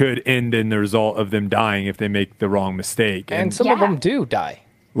could end in the result of them dying if they make the wrong mistake. And some of them do die.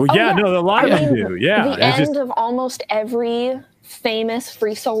 Well, a lot of them do. Yeah. The end of almost every famous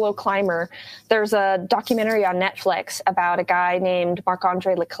free solo climber. There's a documentary on Netflix about a guy named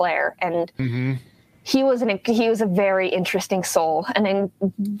Marc-Andre Leclerc, and he was a very interesting soul and a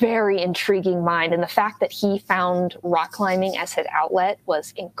very intriguing mind. And the fact that he found rock climbing as his outlet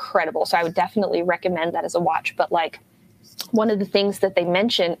was incredible. So I would definitely recommend that as a watch. But like, one of the things that they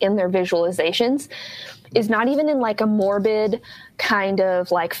mention in their visualizations is not even in like a morbid kind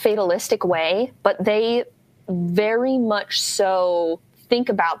of like fatalistic way, but they very much so think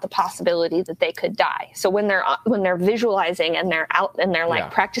about the possibility that they could die. So when they're visualizing and they're out and they're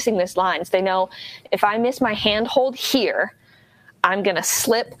like practicing these lines, they know if I miss my handhold here, I'm going to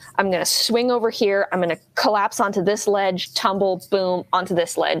slip, I'm going to swing over here, I'm going to collapse onto this ledge, tumble, boom, onto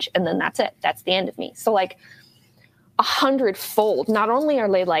this ledge, and then that's it. That's the end of me. So like 100-fold, not only are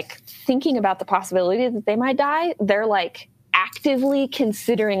they like thinking about the possibility that they might die, they're like actively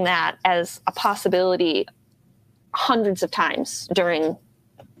considering that as a possibility hundreds of times during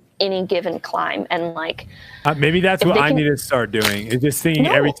any given climb. And like maybe that's what I need to start doing, is just thinking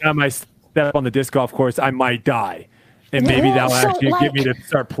every time I step on the disc golf course I might die, and maybe that'll actually get me to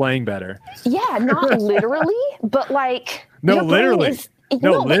start playing better. Not literally, but like literally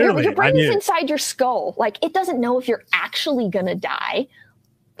literally your brain is inside your skull. Like it doesn't know if you're actually gonna die.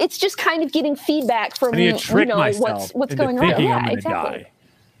 It's just kind of getting feedback from what's going on. I'm gonna die.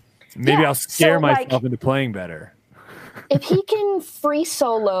 Maybe I'll scare myself into playing better. If he can free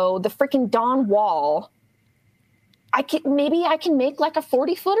solo the freaking Dawn Wall, I can make like a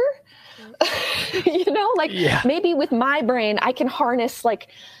 40-footer. Maybe with my brain I can harness like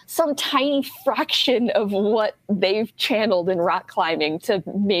some tiny fraction of what they've channeled in rock climbing to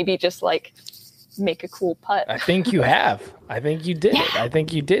maybe just like make a cool putt. I think you have. I think you did. I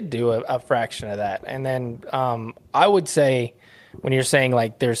think you did do a fraction of that. And then I would say, when you're saying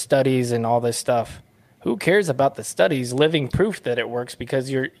like there's studies and all this stuff, who cares about the studies? Living proof that it works, because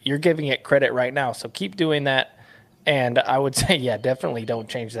you're giving it credit right now. So keep doing that. And I would say, definitely don't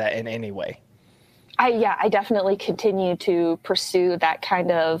change that in any way. I definitely continue to pursue that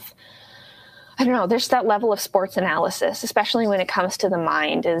kind of, I don't know, there's that level of sports analysis, especially when it comes to the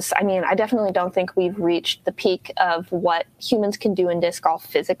mind. I definitely don't think we've reached the peak of what humans can do in disc golf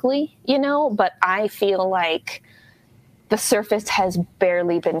physically, but I feel like the surface has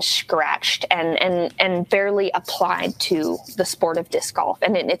barely been scratched and barely applied to the sport of disc golf.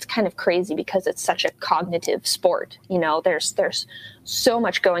 And it's kind of crazy because it's such a cognitive sport. You know, there's so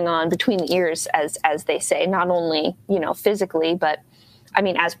much going on between the ears, as they say, not only, you know, physically, but I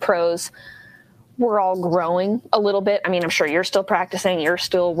mean, as pros, we're all growing a little bit. I mean, I'm sure you're still practicing, you're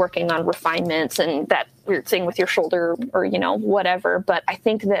still working on refinements and that weird thing with your shoulder or, you know, whatever. But I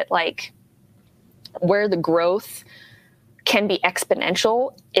think that like where the growth can be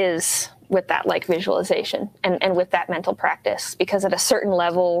exponential is with that like visualization and with that mental practice, because at a certain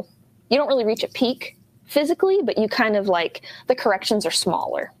level, you don't really reach a peak physically, but you kind of like the corrections are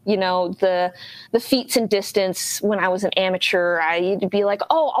smaller. You know, the feats in distance when I was an amateur, I'd be like,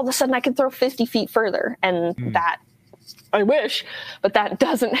 oh, all of a sudden I can throw 50 feet further. And that I wish, but that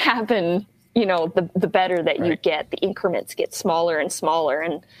doesn't happen. You know, the better that you get, the increments get smaller and smaller.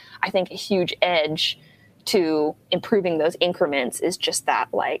 And I think a huge edge to improving those increments is just that,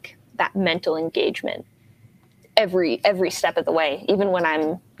 like that mental engagement every step of the way. Even when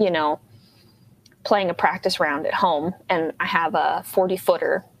I'm, you know, playing a practice round at home and I have a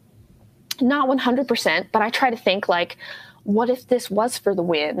 40-footer, not 100%, but I try to think like, what if this was for the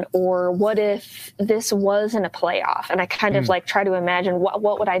win? Or what if this was in a playoff? And I kind of like try to imagine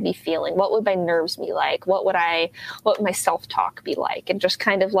what would I be feeling? What would my nerves be like? What would my self-talk be like? And just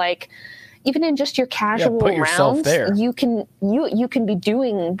kind of like, even in just your casual rounds, there. you can be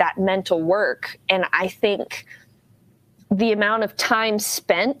doing that mental work. And I think the amount of time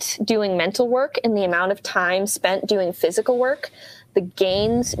spent doing mental work and the amount of time spent doing physical work, the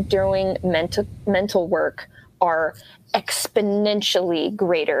gains during mental work are exponentially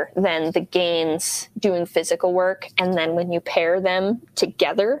greater than the gains doing physical work. And then when you pair them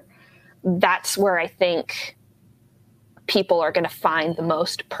together, that's where I think people are going to find the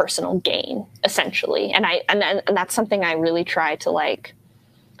most personal gain, essentially. And that's something I really try to like,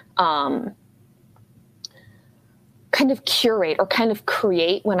 kind of curate or kind of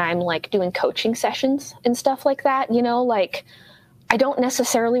create when I'm like doing coaching sessions and stuff like that. You know, like I don't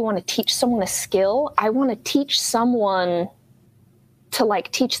necessarily want to teach someone a skill. I want to teach someone to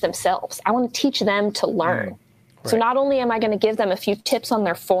like teach themselves. I want to teach them to learn. Right. So not only am I going to give them a few tips on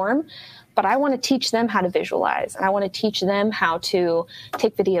their form, but I want to teach them how to visualize, and I want to teach them how to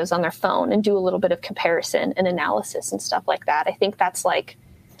take videos on their phone and do a little bit of comparison and analysis and stuff like that. I think that's like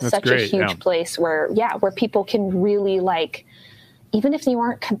such a huge place where people can really like, even if you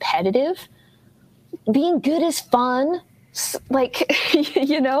aren't competitive, being good is fun. Like,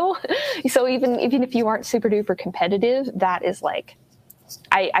 you know, so even if you aren't super duper competitive, that is like,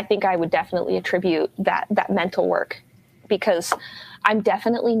 I think I would definitely attribute that mental work, because I'm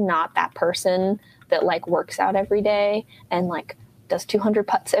definitely not that person that like works out every day and like does 200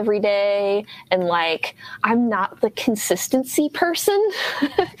 putts every day. And like, I'm not the consistency person,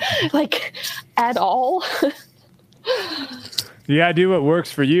 like at all. You gotta do what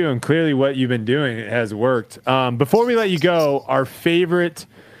works for you, and clearly what you've been doing has worked. Before we let you go, our favorite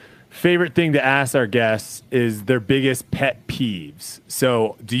thing to ask our guests is their biggest pet peeves.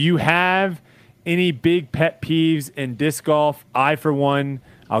 So do you have any big pet peeves in disc golf? I, for one,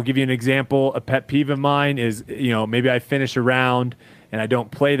 I'll give you an example. A pet peeve of mine is, you know, maybe I finish a round and I don't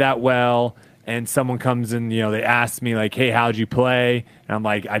play that well, and someone comes and, you know, they ask me like, hey, how'd you play? And I'm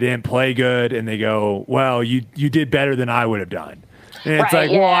like, I didn't play good. And they go, well, you did better than I would have done. And it's like,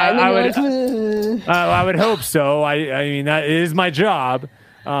 well, I would hope so. I mean, that is my job.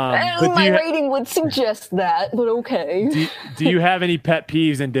 But my rating would suggest that, but okay. Do you have any pet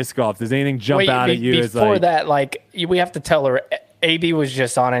peeves in disc golf? Does anything jump out at you? Before that, like, we have to tell her, AB was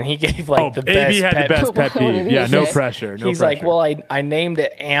just on and he gave like the best AB had the best pet peeve. Yeah, no pressure. He's like, well, I named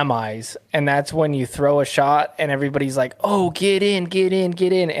it Am-I's, and that's when you throw a shot and everybody's like, oh, get in,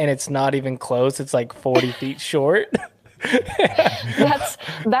 and it's not even close. It's like 40 feet short.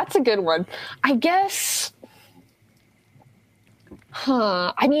 That's a good one. I guess.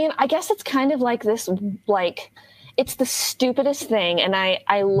 I mean, I guess it's kind of like this, like, it's the stupidest thing, and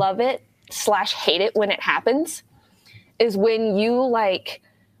I love it / hate it when it happens, is when you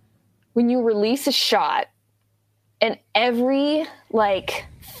release a shot and every like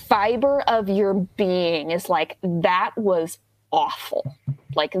fiber of your being is like, that was awful.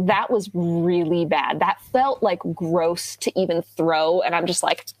 Like, that was really bad. That felt like gross to even throw. And I'm just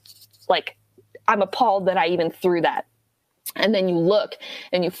like, I'm appalled that I even threw that. And then you look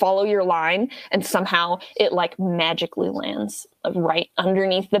and you follow your line, and somehow it like magically lands right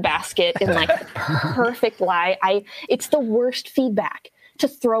underneath the basket in like perfect lie. It's the worst feedback to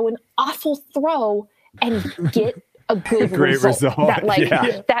throw an awful throw and get a good Great result. that like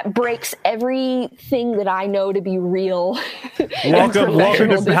Yeah. that breaks everything that I know to be real. Welcome to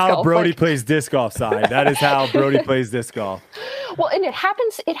disc how golf. Brody Like, plays disc golf, side. That is how Brody plays disc golf. well, and it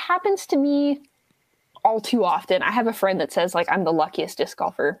happens to me all too often. I have a friend that says like I'm the luckiest disc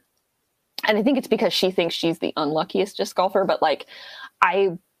golfer. And I think it's because she thinks she's the unluckiest disc golfer, but like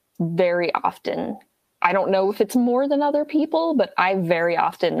I very often, I don't know if it's more than other people, but I very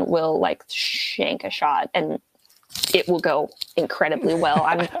often will like shank a shot and it will go incredibly well.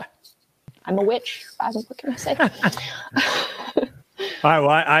 I'm a witch. What can I say? All right, well,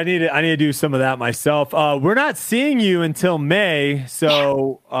 I need to do some of that myself. We're not seeing you until May,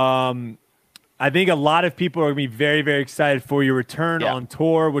 so I think a lot of people are going to be very, very excited for your return on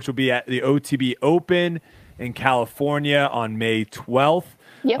tour, which will be at the OTB Open in California on May 12th.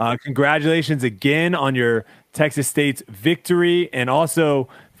 Yep. Congratulations again on your Texas State's victory, and also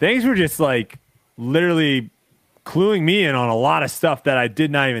thanks for just like literally cluing me in on a lot of stuff that I did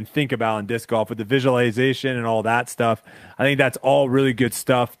not even think about in disc golf with the visualization and all that stuff. I think that's all really good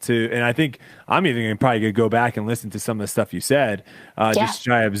stuff and I think I'm even going to probably go back and listen to some of the stuff you said, just to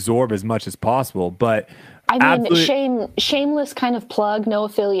try to absorb as much as possible. But I mean, shameless kind of plug, no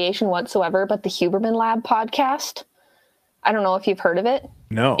affiliation whatsoever, but the Huberman Lab podcast. I don't know if you've heard of it.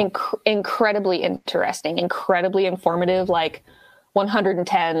 No. Incredibly interesting, incredibly informative, like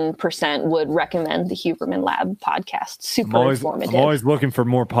 110% would recommend the Huberman Lab podcast. Super informative. I'm always looking for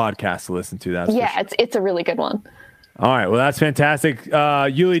more podcasts to listen to. That's yeah, it's a really good one. All right, well, that's fantastic.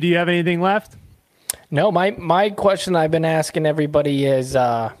 Yuli, do you have anything left? No, my question I've been asking everybody is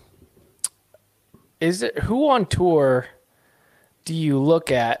it who on tour do you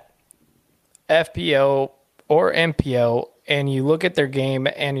look at, FPO or MPO, and you look at their game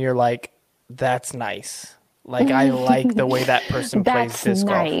and you're like, that's nice. Like, I like the way that person plays disc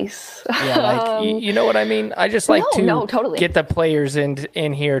golf. That's nice. Yeah, like, you know what I mean? I just like to get the players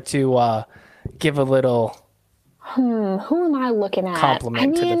in here to give a little who am I looking at?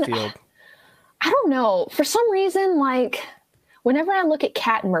 Compliment to the field. I don't know. For some reason, like, whenever I look at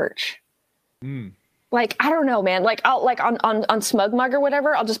cat merch, like, I don't know, man. Like, I'll like on Smug Mug or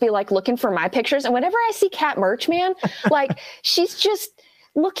whatever, I'll just be like looking for my pictures. And whenever I see cat merch, man, like, she's just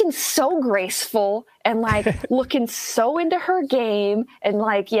looking so graceful and like looking so into her game. And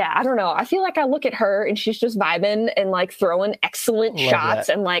like, yeah, I don't know. I feel like I look at her and she's just vibing and like throwing excellent shots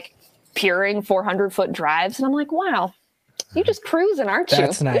and like puring 400-foot drives. And I'm like, wow, you just cruising, aren't you?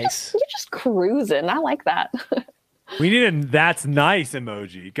 That's nice. You're just cruising. I like that. We need a "that's nice"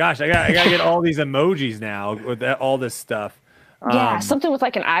 emoji. Gosh, I gotta get all these emojis now with all this stuff. Yeah, something with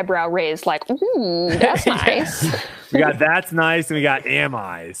like an eyebrow raised, like, ooh, that's nice. We got "that's nice" and we got "am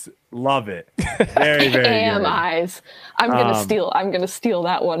I's." Love it. Very, very am good. I's. I'm gonna steal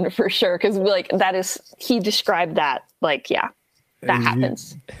that one for sure, because like that is, he described that, like, yeah, that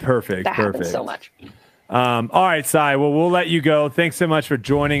happens. Perfect. That happens so much. All right, Sai. Well, we'll let you go. Thanks so much for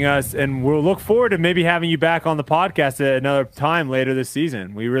joining us, and we'll look forward to maybe having you back on the podcast at another time later this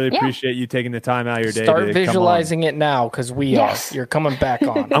season. We really appreciate you taking the time out of your day. Start visualizing it now, because we are. You're coming back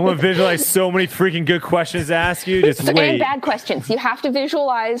on. I'm going to visualize so many freaking good questions to ask you. Just wait. And bad questions. You have to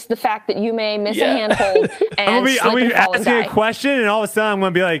visualize the fact that you may miss a handhold and I'm going to be asking die. a question, and all of a sudden I'm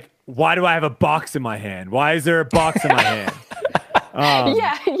going to be like, why do I have a box in my hand? Why is there a box in my hand?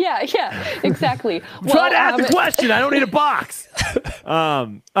 Yeah, exactly. Try to ask the question. I don't need a box.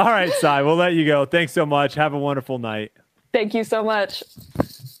 All right, Sai, we'll let you go. Thanks so much. Have a wonderful night. Thank you so much.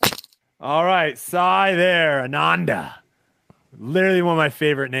 All right, Sai there, Ananda. Literally one of my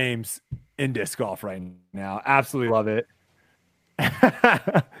favorite names in disc golf right now. Absolutely love it.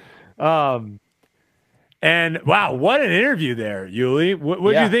 And wow, what an interview there, Yuli.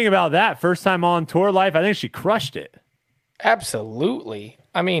 What do you think about that? First time on tour life. I think she crushed it. Absolutely.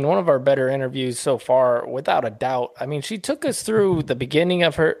 I mean, one of our better interviews so far, without a doubt. I mean, she took us through the beginning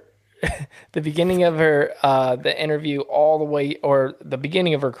of her, the interview all the way, or the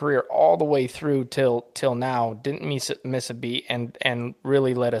beginning of her career all the way through till now. Didn't miss a beat, and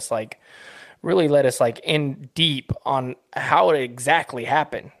really let us in deep on how it exactly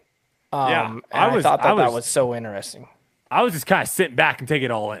happened. I thought that was so interesting. I was just kind of sitting back and taking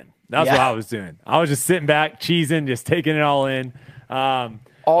it all in. That's what I was doing. I was just sitting back, cheesing, just taking it all in.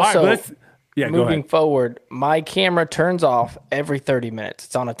 Also, right, moving forward, my camera turns off every 30 minutes.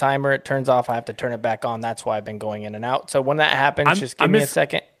 It's on a timer. It turns off. I have to turn it back on. That's why I've been going in and out. So when that happens, just give me a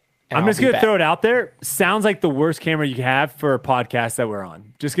second. I'm just going to throw it out there. Sounds like the worst camera you can have for a podcast that we're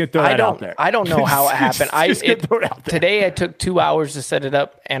on. Just going to throw that out there. I don't know how it happened. Just throw it out there. Today I took 2 hours to set it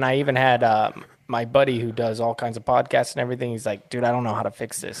up, and I even had my buddy who does all kinds of podcasts and everything. He's like, dude, I don't know how to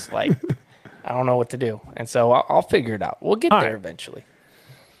fix this. Like, I don't know what to do. And so I'll figure it out. We'll get there eventually.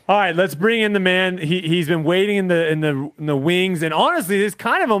 All right, let's bring in the man. He's been waiting in the wings, and honestly, it's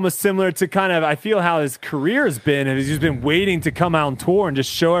kind of almost similar to I feel how his career has been, and he's just been waiting to come out on tour and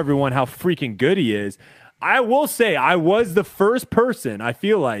just show everyone how freaking good he is. I will say, I was the first person. I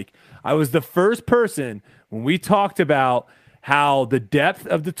feel like I was the first person when we talked about how the depth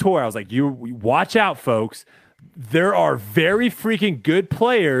of the tour. I was like, "You watch out, folks. There are very freaking good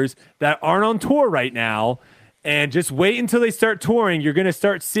players that aren't on tour right now." And just wait until they start touring. You're going to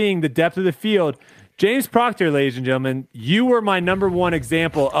start seeing the depth of the field. James Proctor, ladies and gentlemen, you were my number one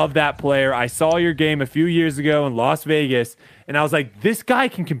example of that player. I saw your game a few years ago in Las Vegas, and I was like, this guy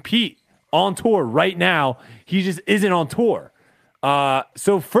can compete on tour right now. He just isn't on tour.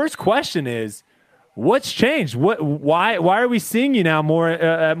 So first question is, what's changed? Why are we seeing you now more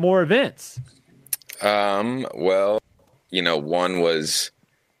at more events? Well, one was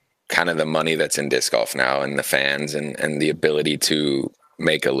kind of the money that's in disc golf now and the fans and the ability to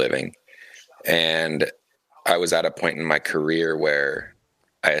make a living. And I was at a point in my career where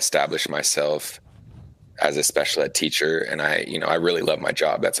I established myself as a special ed teacher. And I really love my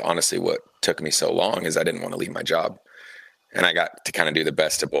job. That's honestly what took me so long, is I didn't want to leave my job. And I got to kind of do the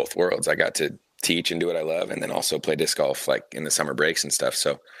best of both worlds. I got to teach and do what I love, and then also play disc golf like in the summer breaks and stuff.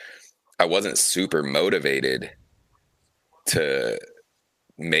 So I wasn't super motivated to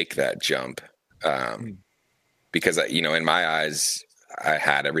make that jump, because in my eyes I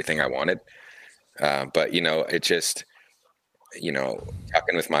had everything I wanted, but it just,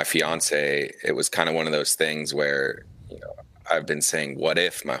 talking with my fiance, it was kind of one of those things where I've been saying what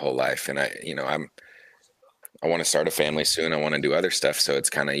if my whole life, and I want to start a family soon. I want to do other stuff, so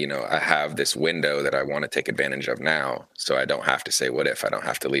it's kind of I have this window that I want to take advantage of now, so I don't have to say what if. I don't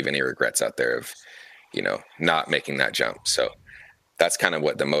have to leave any regrets out there of not making that jump. So that's kind of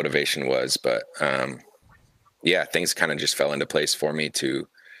what the motivation was. But things kind of just fell into place for me to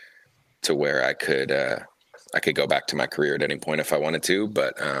where I could go back to my career at any point if I wanted to.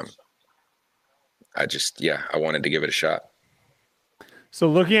 But I wanted to give it a shot. So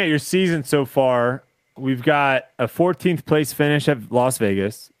looking at your season so far, we've got a 14th place finish at Las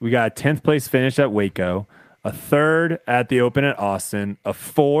Vegas. We got a 10th place finish at Waco, a 3rd at the Open at Austin, a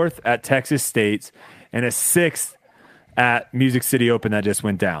 4th at Texas States, and a 6th at Music City Open that just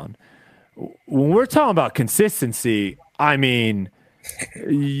went down. When we're talking about consistency, I mean,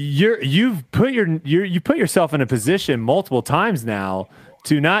 you put yourself in a position multiple times now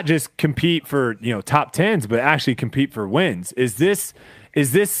to not just compete for top 10s, but actually compete for wins. Is this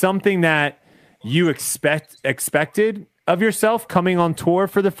something that you expected of yourself coming on tour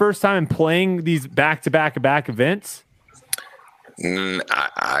for the first time and playing these back-to-back events?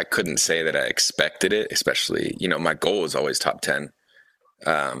 I couldn't say that I expected it, especially, my goal was always top 10.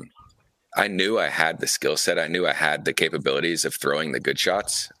 I knew I had the skill set. I knew I had the capabilities of throwing the good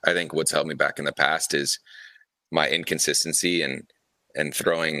shots. I think what's held me back in the past is my inconsistency and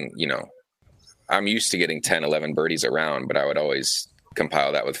throwing, I'm used to getting 10, 11 birdies around, but I would always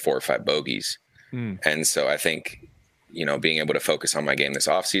compile that with 4 or 5 bogeys. And so I think, being able to focus on my game this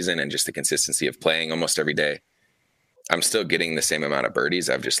off season and just the consistency of playing almost every day, I'm still getting the same amount of birdies.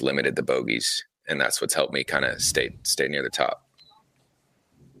 I've just limited the bogeys, and that's what's helped me kind of stay near the top.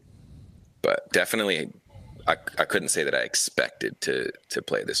 But definitely, I couldn't say that I expected to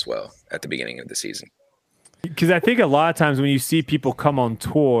play this well at the beginning of the season. Because I think a lot of times when you see people come on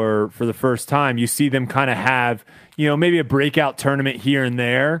tour for the first time, you see them kind of have, maybe a breakout tournament here and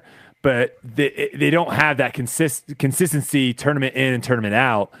there, but they don't have that consistency tournament in and tournament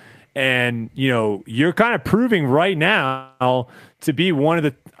out. And, you're kind of proving right now to be one of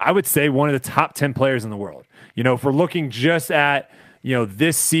the top 10 players in the world. If we're looking just at,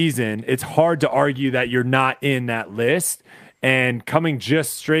 this season, it's hard to argue that you're not in that list. And coming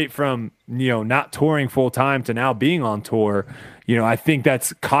just straight from, not touring full time to now being on tour, I think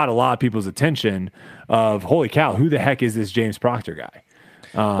that's caught a lot of people's attention of, holy cow, who the heck is this James Proctor guy?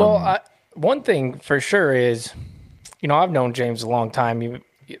 One thing for sure is, I've known James a long time.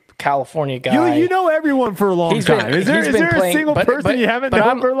 California guy. You know everyone for a long time. Is there a single person you haven't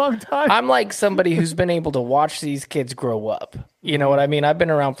known for a long time? I'm like somebody who's been able to watch these kids grow up. You know what I mean? I've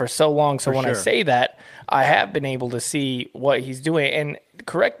been around for so long. So when I say that, I have been able to see what he's doing. And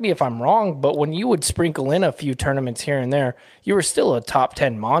correct me if I'm wrong, but when you would sprinkle in a few tournaments here and there, you were still a top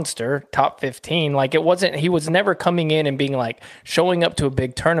 10 monster, top 15. Like he was never coming in and being like showing up to a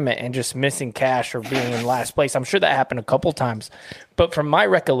big tournament and just missing cash or being in last place. I'm sure that happened a couple times. But from my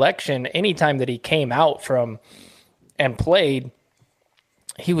recollection, anytime that he came out from and played,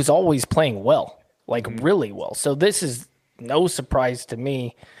 he was always playing well, like really well. So this is no surprise to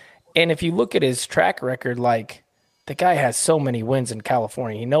me. And if you look at his track record, like the guy has so many wins in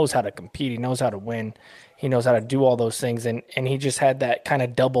California. He knows how to compete. He knows how to win. He knows how to do all those things. And he just had that kind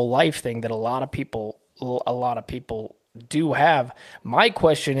of double life thing that a lot of people do have. My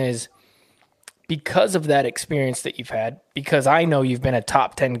question is, because of that experience that you've had, because I know you've been a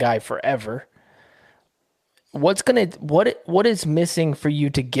top 10 guy forever, what is missing for you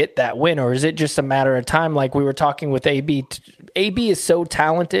to get that win? Or is it just a matter of time? Like we were talking with AB. AB is so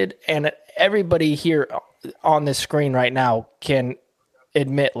talented, and everybody here on this screen right now can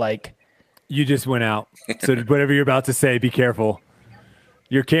admit, like, you just went out. So whatever you're about to say, be careful.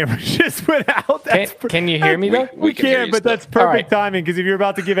 Your camera just went out. Can you hear me though? We can, but that's perfect timing, because if you're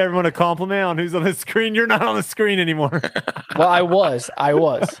about to give everyone a compliment on who's on the screen, you're not on the screen anymore. Well, I was.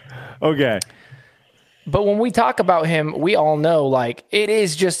 Okay. But when we talk about him, we all know, like, it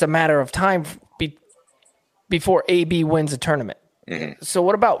is just a matter of time before AB wins a tournament. Mm-hmm. So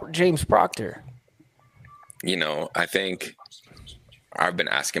what about James Proctor? You know, I think I've been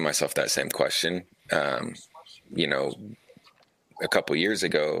asking myself that same question. You know, a couple years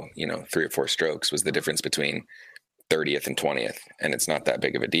ago, 3 or 4 strokes was the difference between 30th and 20th. And it's not that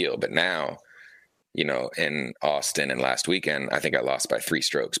big of a deal. But now, in Austin and last weekend, I think I lost by 3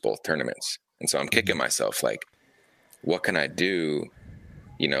 strokes, both tournaments. And so I'm kicking myself, like, what can I do?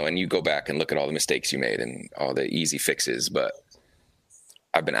 And you go back and look at all the mistakes you made and all the easy fixes. But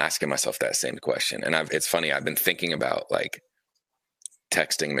I've been asking myself that same question. And it's funny, I've been thinking about, like,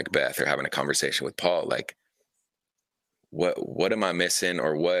 texting Macbeth or having a conversation with Paul, like, what am I missing,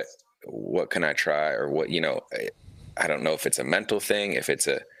 or what can I try, or what, I don't know if it's a mental thing, if it's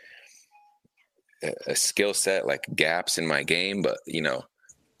a skill set, like gaps in my game, but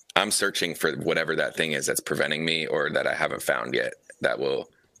I'm searching for whatever that thing is that's preventing me, or that I haven't found yet, that will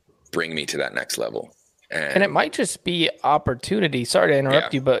bring me to that next level. And it might just be opportunity. Sorry to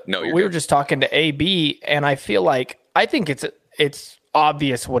interrupt you, but we were just talking to AB, and I think it's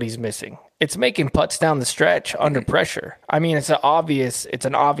obvious what he's missing. It's making putts down the stretch under pressure. I mean, it's an obvious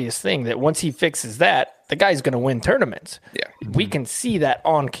thing that once he fixes that, the guy's going to win tournaments. Yeah. We can see that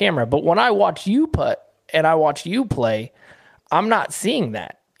on camera. But when I watch you putt and I watch you play, I'm not seeing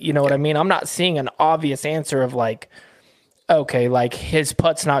that. You know what I mean? I'm not seeing an obvious answer of, like, okay, like, his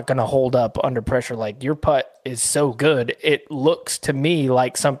putt's not going to hold up under pressure. Like, your putt is so good. It looks to me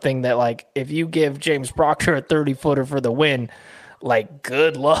like something that, like, if you give James Proctor a 30-footer for the win, like,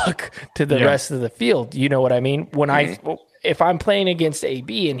 good luck to the rest of the field. You know what I mean? If I'm playing against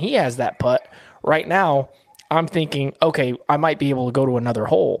AB and he has that putt right now, I'm thinking, okay, I might be able to go to another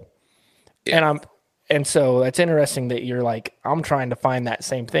hole. Yeah. And so that's interesting that you're like, I'm trying to find that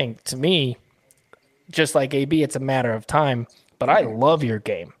same thing. To me, just like AB, it's a matter of time, but I love your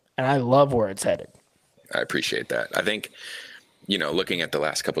game and I love where it's headed. I appreciate that. I think, looking at the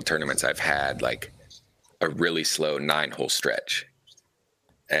last couple of tournaments, I've had, like, a really slow 9-hole stretch.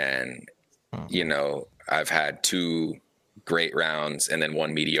 And, I've had 2 great rounds and then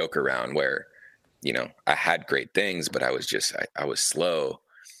 1 mediocre round where, I had great things, but I was slow.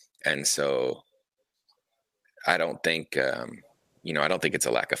 And so I don't think, I don't think it's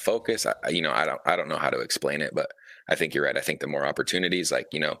a lack of focus. I don't know how to explain it, but I think you're right. I think the more opportunities, like,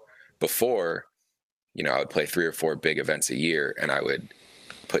 before, I would play 3 or 4 big events a year, and I would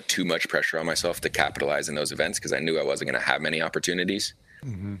put too much pressure on myself to capitalize in those events, because I knew I wasn't going to have many opportunities.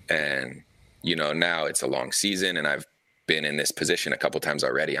 Mm-hmm. And, now it's a long season, and I've been in this position a couple times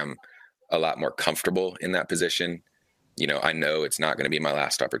already. I'm a lot more comfortable in that position. I know it's not going to be my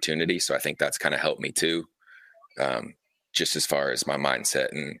last opportunity. So I think that's kind of helped me too. Just as far as my mindset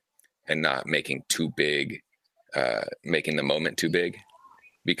and not making too big, making the moment too big,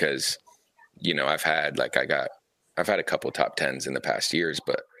 because, I've had a couple top 10s in the past years,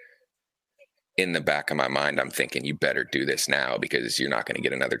 but in the back of my mind, I'm thinking, you better do this now, because you're not going to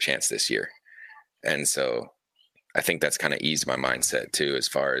get another chance this year. And so I think that's kind of eased my mindset too, as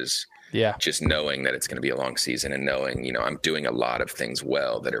far as just knowing that it's going to be a long season, and knowing, I'm doing a lot of things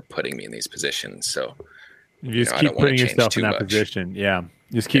well that are putting me in these positions. So you just keep putting yourself in that position. Yeah.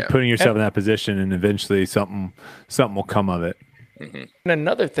 Just keep putting yourself in that position, and eventually something will come of it. Mm-hmm. And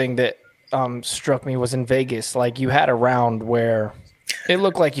another thing that struck me was in Vegas, like, you had a round where it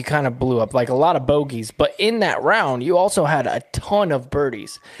looked like you kind of blew up, like a lot of bogeys, but in that round, you also had a ton of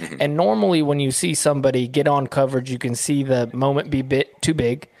birdies. Mm-hmm. And normally when you see somebody get on coverage, you can see the moment be bit too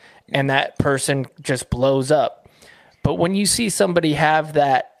big and that person just blows up. But when you see somebody have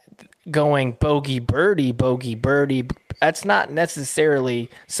that going bogey, birdie, that's not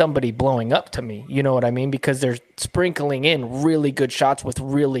necessarily somebody blowing up to me. You know what I mean? Because they're sprinkling in really good shots with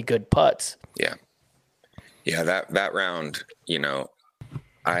really good putts. Yeah. Yeah. That round,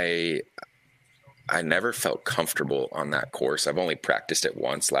 I never felt comfortable on that course. I've only practiced it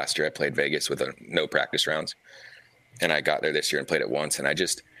once. Last year I played Vegas with no practice rounds, and I got there this year and played it once, and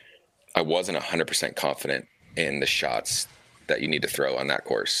I wasn't 100% confident in the shots that you need to throw on that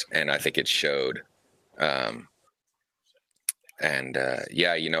course, and I think it showed.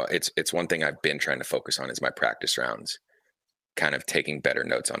 Yeah, it's one thing I've been trying to focus on is my practice rounds, kind of taking better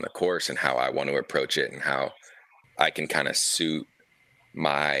notes on the course and how I want to approach it and how I can kind of suit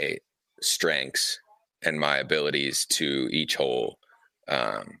my strengths and my abilities to each hole.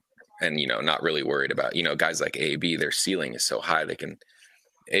 And, not really worried about, guys like AB, their ceiling is so high.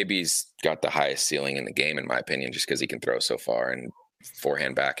 AB's got the highest ceiling in the game, in my opinion, just because he can throw so far and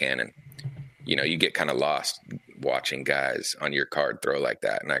forehand, backhand. And, you get kind of lost watching guys on your card throw like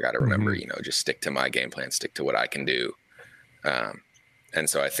that. And I got to remember, just stick to my game plan, stick to what I can do. And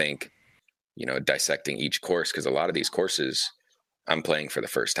so I think, dissecting each course, because a lot of these courses I'm playing for the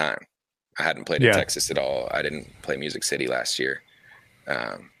first time. I hadn't played in Texas at all. I didn't play Music City last year.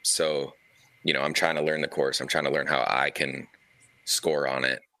 So, I'm trying to learn the course. I'm trying to learn how I can score on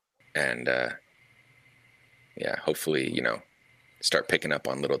it. And, hopefully, start picking up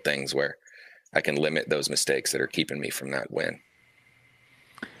on little things where I can limit those mistakes that are keeping me from that win.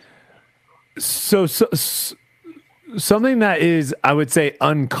 So something that is, I would say,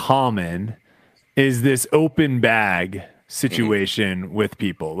 uncommon is this open bag situation with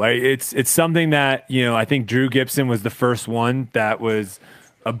people. Like it's something that, I think Drew Gibson was the first one that was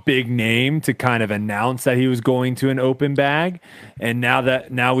a big name to kind of announce that he was going to an open bag. And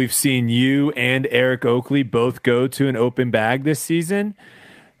now we've seen you and Eric Oakley both go to an open bag this season.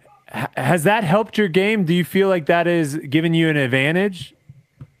 Has that helped your game? Do you feel like that is giving you an advantage?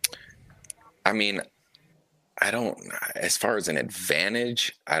 I mean, as far as an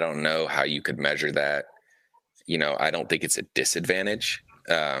advantage, I don't know how you could measure that. I don't think it's a disadvantage.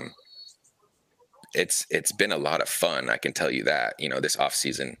 It's been a lot of fun. I can tell you that, this off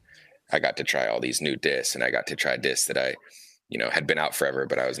season, I got to try all these new discs, and I got to try discs that I, had been out forever,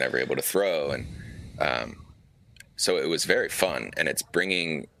 but I was never able to throw. And, so it was very fun, and it's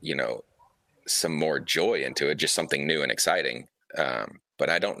bringing, some more joy into it, just something new and exciting. But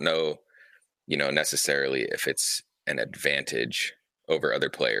I don't know, necessarily if it's an advantage over other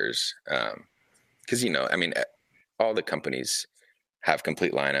players. Cause all the companies have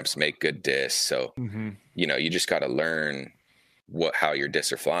complete lineups, make good discs. So, you just got to learn how your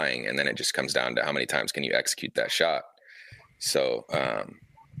discs are flying. And then it just comes down to how many times can you execute that shot. So,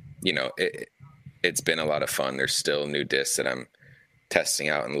 it's been a lot of fun. There's still new discs that I'm testing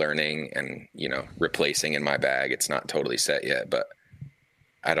out and learning and, replacing in my bag. It's not totally set yet, but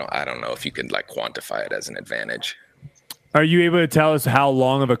I don't know if you could quantify it as an advantage. Are you able to tell us how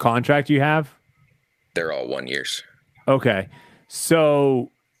long of a contract you have? They're all 1 years. Okay.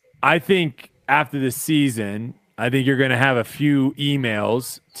 So I think after the season, I think you're going to have a few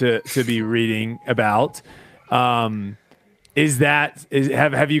emails to be reading about. Have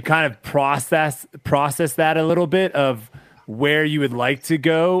you kind of processed that a little bit of where you would like to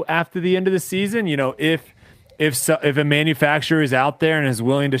go after the end of the season? If a manufacturer is out there and is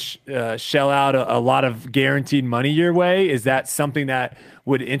willing to shell out a lot of guaranteed money your way, is that something that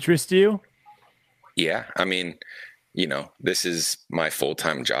would interest you? Yeah. This is my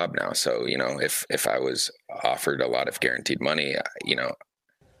full-time job now. So, if I was offered a lot of guaranteed money,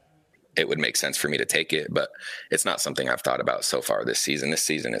 it would make sense for me to take it, but it's not something I've thought about so far this season. This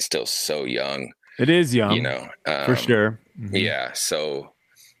season is still so young. It is young, for sure. Mm-hmm. Yeah. So,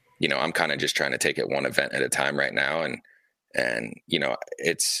 I'm kind of just trying to take it one event at a time right now. And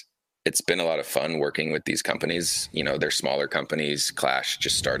it's been a lot of fun working with these companies. They're smaller companies. Clash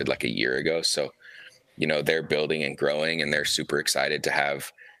just started a year ago. So, they're building and growing, and they're super excited to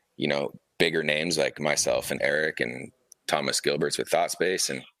have, bigger names like myself and Eric and Thomas Gilbert's with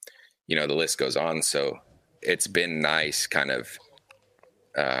ThoughtSpace, and, the list goes on. So it's been nice kind of,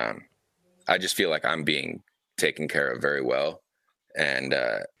 I just feel like I'm being taken care of very well. And,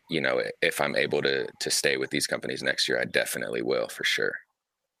 if I'm able to stay with these companies next year, I definitely will, for sure.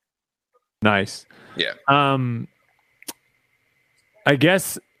 Nice. Yeah. I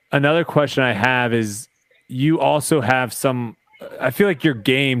guess another question I have is, you also have I feel like your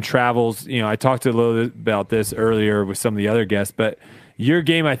game travels, I talked a little bit about this earlier with some of the other guests, but your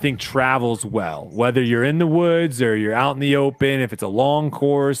game, I think, travels well, whether you're in the woods or you're out in the open, if it's a long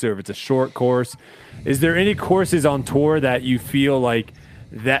course or if it's a short course. Is there any courses on tour that you feel like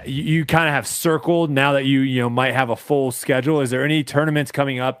that you kind of have circled now that you might have a full schedule? Is there any tournaments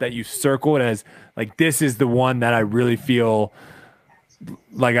coming up that you circled as this is the one that I really feel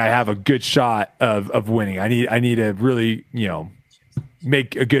like I have a good shot of winning? I need to really,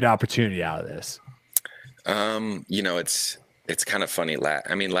 make a good opportunity out of this? It's kind of funny.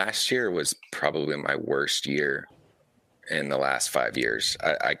 Last year was probably my worst year in the last 5 years.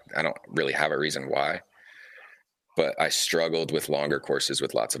 I don't really have a reason why, but I struggled with longer courses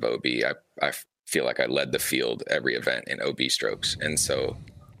with lots of OB. I feel like I led the field every event in OB strokes. And so,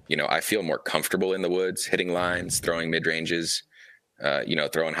 I feel more comfortable in the woods, hitting lines, throwing mid ranges,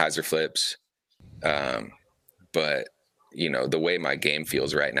 throwing hyzer flips. But the way my game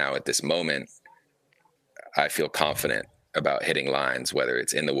feels right now at this moment, I feel confident about hitting lines, whether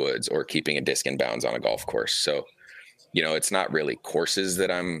it's in the woods or keeping a disc in bounds on a golf course. So, it's not really courses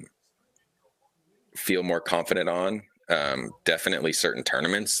that feel more confident on. Definitely certain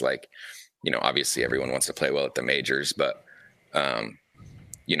tournaments, like, obviously everyone wants to play well at the majors, but,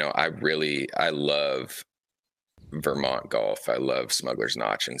 I love Vermont golf. I love Smuggler's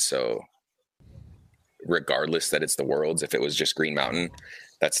Notch. And so regardless that it's the Worlds, if it was just Green Mountain,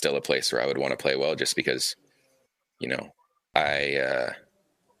 that's still a place where I would want to play well, just because,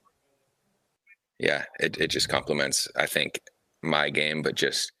 it just complements, I think, my game, but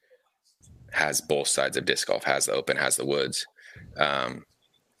just has both sides of disc golf, has the open, has the woods.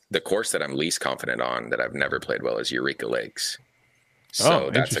 The course that I'm least confident on that I've never played well is Eureka Lakes. So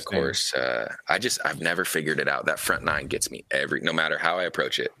that's a course. I've never figured it out. That front nine gets me no matter how I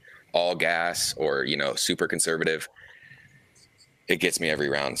approach it, all gas or, super conservative, it gets me every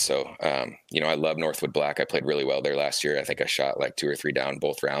round. So, I love Northwood Black. I played really well there last year. I think I shot like 2 or 3 down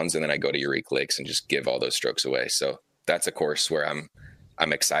both rounds, and then I go to Eureka Lakes and just give all those strokes away. So that's a course where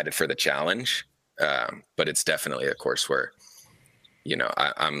I'm excited for the challenge. But it's definitely a course where,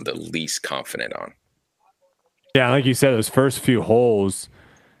 I'm the least confident on. Yeah, like you said, those first few holes,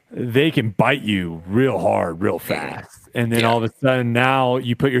 they can bite you real hard, real fast. And then all of a sudden now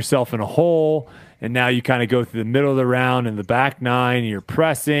you put yourself in a hole, and now you kind of go through the middle of the round and the back nine, and you're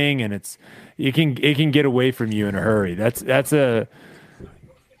pressing, and it can get away from you in a hurry. I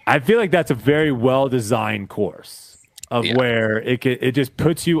feel like that's a very well designed course where it just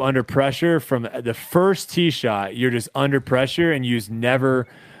puts you under pressure from the first tee shot. You're just under pressure, and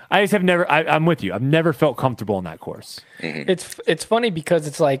I'm with you. I've never felt comfortable in that course. Mm-hmm. It's funny because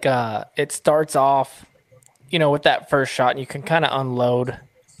it's like it starts off, with that first shot, and you can kind of unload.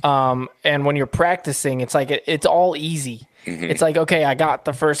 And when you're practicing, it's like it's all easy. Mm-hmm. It's like, okay, I got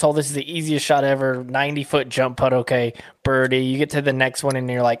the first hole. This is the easiest shot ever. 90-foot jump putt. Okay, birdie. You get to the next one, and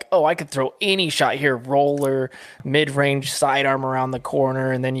you're like, oh, I could throw any shot here. Roller, mid-range, sidearm around the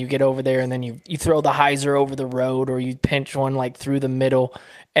corner, and then you get over there, and then you throw the hyzer over the road, or you pinch one like through the middle.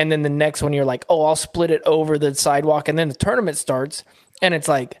 And then the next one, you're like, oh, I'll split it over the sidewalk. And then the tournament starts, and it's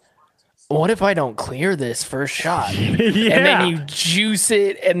like, what if I don't clear this first shot? And then you juice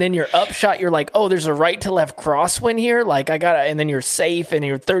it, and then your upshot, you're like, oh, there's a right to left crosswind here. Like, and then you're safe, and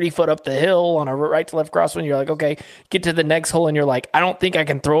you're 30 foot up the hill on a right to left crosswind. You're like, okay, get to the next hole, and you're like, I don't think I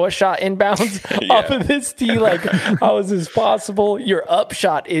can throw a shot inbounds off of this tee. Like, how is this possible? Your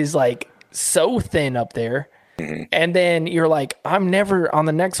upshot is like so thin up there. And then you're like, I'm never on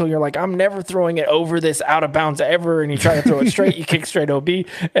the next hole. You're like, I'm never throwing it over this out of bounds ever. And you try to throw it straight, you kick straight OB, and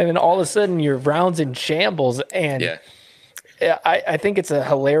then all of a sudden your round's in shambles. And I think it's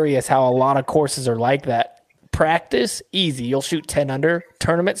hilarious how a lot of courses are like that. Practice easy, you'll shoot 10 under.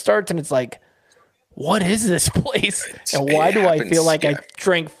 Tournament starts, and it's like, what is this place? And why do I feel like I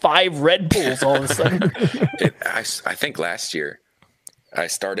drank 5 Red Bulls all of a sudden? I think last year, I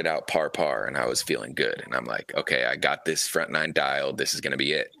started out par, and I was feeling good. And I'm like, okay, I got this front nine dialed. This is going to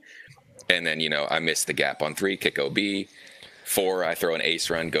be it. And then, I missed the gap on 3, kick OB. 4, I throw an ace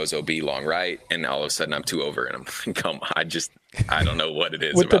run, goes OB long right. And all of a sudden I'm 2 over. And I'm like, come on, I don't know what it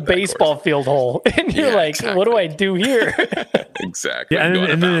is. With the baseball field hole. And you're like, exactly. What do I do here? Exactly. Yeah,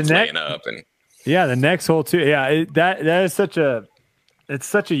 and then the next hole too. Yeah, that is it's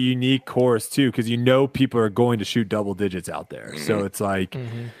such a unique course too, because people are going to shoot double digits out there. Mm-hmm. So it's like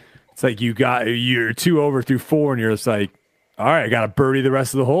you're 2 over through 4, and you're just like, all right, I got to birdie the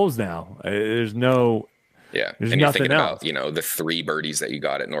rest of the holes now. There's no, there's and you're thinking else. About the 3 birdies that you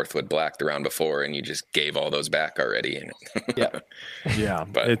got at Northwood Black the round before, and you just gave all those back already. And but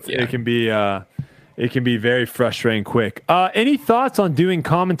it can be. It can be very frustrating quick. Any thoughts on doing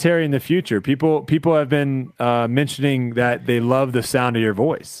commentary in the future? People have been mentioning that they love the sound of your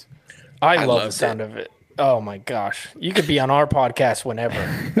voice. I love the sound of it. Oh my gosh. You could be on our podcast whenever.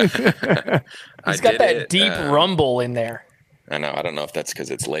 It's got that deep rumble in there. I know. I don't know if that's because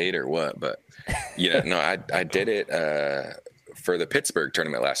it's late or what, but I did it for the Pittsburgh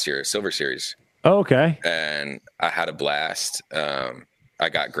tournament last year, Silver Series. Oh, okay. And I had a blast. I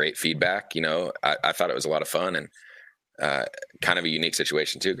got great feedback. I thought it was a lot of fun. And, kind of a unique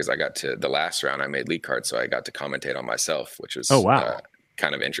situation too, because I got to the last round, I made lead card, so I got to commentate on myself, which was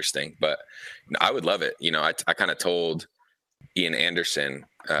kind of interesting. But I would love it. I kind of told Ian Anderson,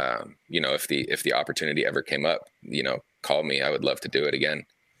 if the opportunity ever came up, call me. I would love to do it again.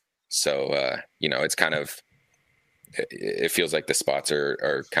 So it's kind of, it feels like the spots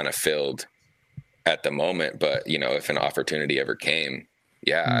are kind of filled at the moment. But if an opportunity ever came,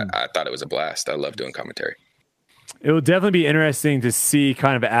 I thought it was a blast. I love doing commentary. It will definitely be interesting to see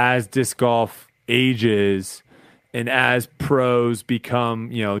kind of as disc golf ages and as pros become,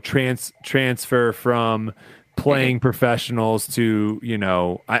 transfer from playing professionals to,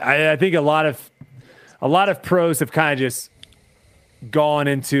 I think a lot of pros have kind of just gone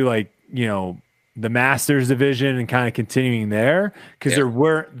into the Masters division and kind of continuing there because there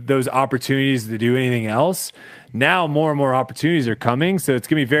weren't those opportunities to do anything else. Now more and more opportunities are coming. So it's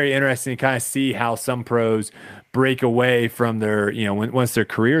going to be very interesting to kind of see how some pros break away from their, once their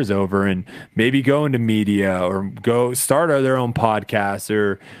career is over and maybe go into media or go start their own podcasts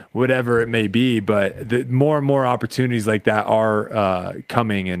or whatever it may be. But more and more opportunities like that are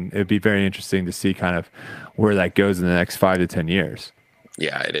coming, and it'd be very interesting to see kind of where that goes in the next 5 to 10 years.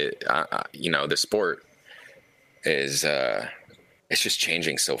 Yeah, it is. The sport is, it's just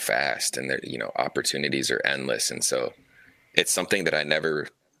changing so fast, and opportunities are endless. And so it's something that I never,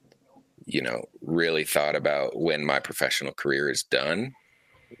 really thought about when my professional career is done,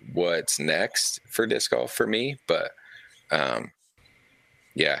 what's next for disc golf for me. But,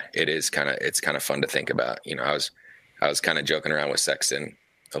 it's kind of fun to think about. I was kind of joking around with Sexton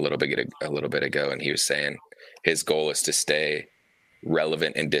a little bit ago, and he was saying his goal is to stay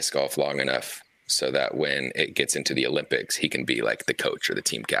relevant in disc golf long enough so that when it gets into the Olympics, he can be like the coach or the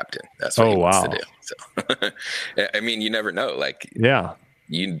team captain. That's what he wants to do. So, I mean, you never know.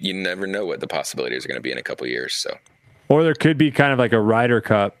 You never know what the possibilities are going to be in a couple of years. So, or there could be kind of like a Ryder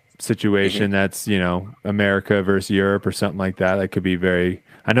Cup situation that's, America versus Europe or something like that. That could be very,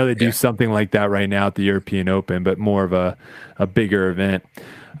 I know they do something like that right now at the European Open, but more of a bigger event.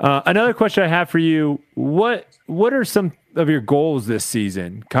 Another question I have for you, what are some of your goals this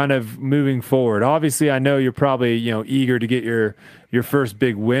season kind of moving forward? Obviously, I know you're probably, eager to get your first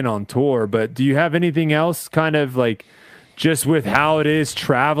big win on tour, but do you have anything else kind of like just with how it is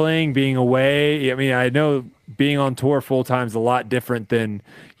traveling, being away? I mean, I know being on tour full time is a lot different than,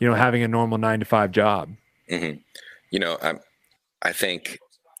 having a normal 9-to-5 job. Mm-hmm. I think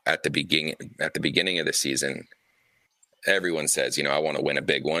at the beginning of the season, everyone says, I want to win a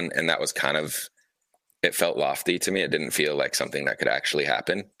big one. And that was kind of, it felt lofty to me. It didn't feel like something that could actually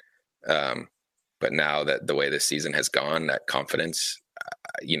happen. But now that the way this season has gone, that confidence,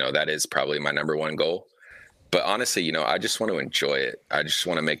 that is probably my number one goal. But honestly, I just want to enjoy it. I just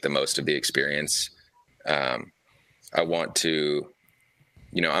want to make the most of the experience. I want to,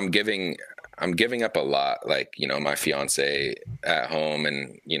 I'm giving up a lot, like, my fiance at home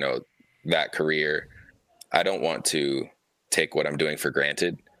and, that career. I don't want to take what I'm doing for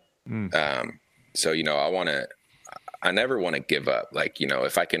granted. So, I never want to give up. Like,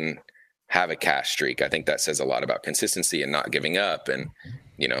 if I can have a cash streak, I think that says a lot about consistency and not giving up and,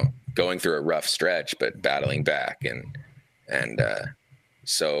 going through a rough stretch, but battling back.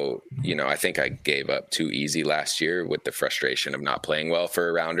 So, I think I gave up too easy last year with the frustration of not playing well for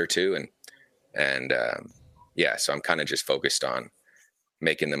a round or two. So I'm kind of just focused on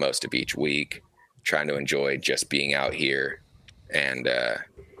making the most of each week, trying to enjoy just being out here and,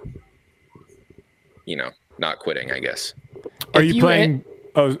 not quitting, I guess. Are you playing?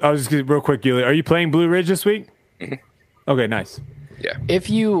 I was just real quick, Gilly. Are you playing Blue Ridge this week? Mm-hmm. Okay, nice. Yeah. If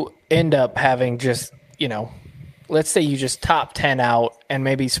you end up having just, let's say you just top 10 out and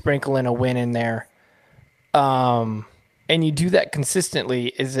maybe sprinkle in a win in there, and you do that consistently,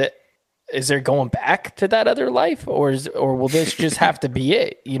 is there going back to that other life, or will this just have to be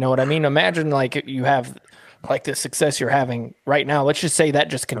it? You know what I mean? Imagine like you have like the success you're having right now. Let's just say that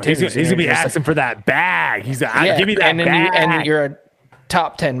just continues. He's gonna be asking for that bag. He's like, give me that bag. And you're a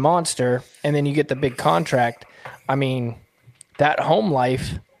top 10 monster, and then you get the big contract. I mean, that home life,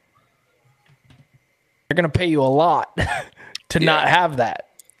 they're gonna pay you a lot to not have that.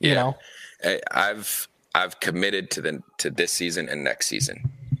 You know, I've committed to this season and next season.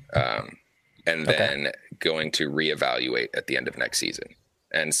 And then going to reevaluate at the end of next season.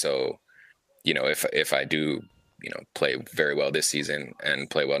 And so, if I do, play very well this season and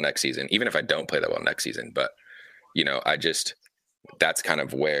play well next season, even if I don't play that well next season, but, that's kind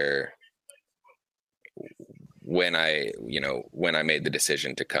of where, when I made the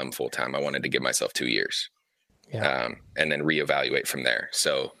decision to come full time, I wanted to give myself 2 years, and then reevaluate from there.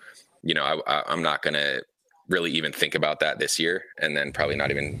 So, I'm not going to really even think about that this year, and then probably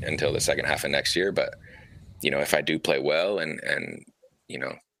not even until the second half of next year. But, if I do play well and,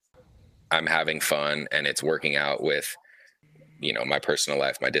 I'm having fun and it's working out with, my personal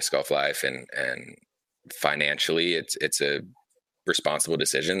life, my disc golf life, and financially it's a responsible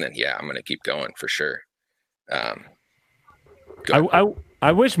decision, then yeah, I'm going to keep going for sure.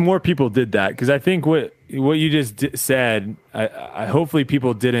 I wish more people did that, because I think what you just said, I hopefully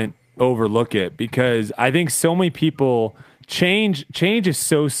people didn't overlook it, because I think so many people change is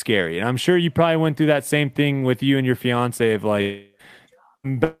so scary, and I'm sure you probably went through that same thing with you and your fiance of like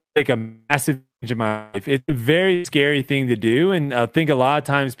a massive change in my life. It's a very scary thing to do, and I think a lot of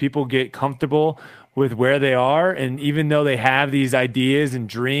times people get comfortable with where they are, and even though they have these ideas and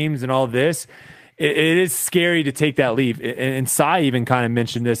dreams and all this, it is scary to take that leap. And Sai even kind of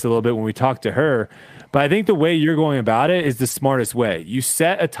mentioned this a little bit when we talked to her. But I think the way you're going about it is the smartest way. You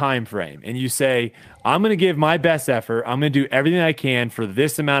set a time frame and you say, I'm going to give my best effort. I'm going to do everything I can for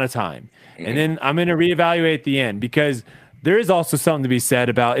this amount of time. And then I'm going to reevaluate at the end, because there is also something to be said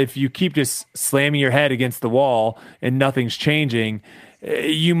about if you keep just slamming your head against the wall and nothing's changing,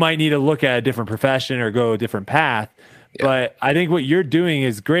 you might need to look at a different profession or go a different path. Yeah. But I think what you're doing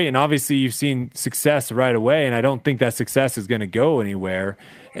is great. And obviously you've seen success right away. And I don't think that success is going to go anywhere.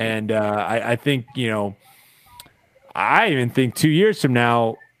 And I think, I even think 2 years from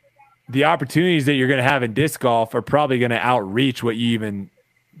now, the opportunities that you're going to have in disc golf are probably going to outreach what you even,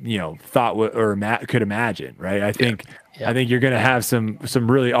 thought or could imagine. Right. I think you're going to have some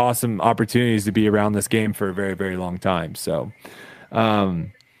really awesome opportunities to be around this game for a very, very long time. So,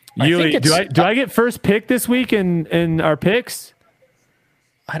 do I get first pick this week in our picks?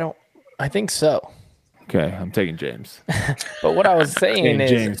 I think so. Okay, I'm taking James. But what I was saying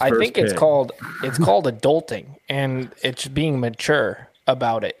is, I think it's called adulting, and it's being mature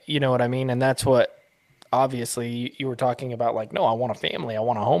about it. You know what I mean? And that's what, obviously, you were talking about. Like, no, I want a family, I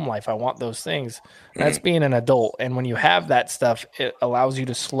want a home life, I want those things. That's being an adult. And when you have that stuff, it allows you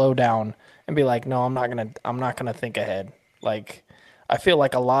to slow down and be like, no, I'm not gonna think ahead. Like, I feel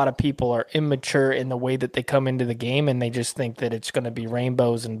like a lot of people are immature in the way that they come into the game, and they just think that it's going to be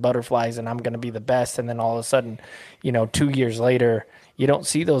rainbows and butterflies and I'm going to be the best. And then all of a sudden, 2 years later, you don't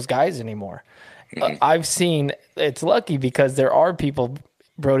see those guys anymore. I've seen, it's lucky because there are people,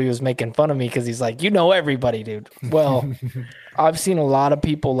 Brody was making fun of me because he's like, everybody, dude. Well, I've seen a lot of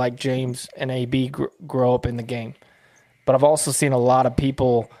people like James and AB grow up in the game, but I've also seen a lot of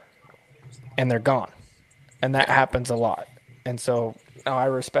people and they're gone. And that happens a lot. And so I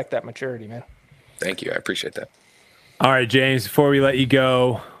respect that maturity, man. Thank you. I appreciate that. All right, James, before we let you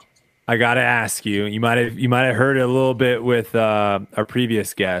go, I got to ask you, you might have heard it a little bit with our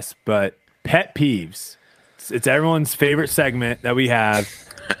previous guest, but pet peeves. It's everyone's favorite segment that we have.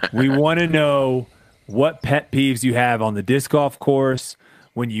 We want to know what pet peeves you have on the disc golf course,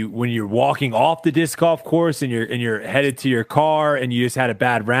 when you're walking off the disc golf course and you're headed to your car and you just had a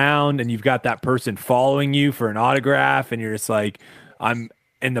bad round and you've got that person following you for an autograph and you're just like, I'm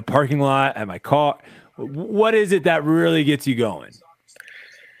in the parking lot at my car. What is it that really gets you going?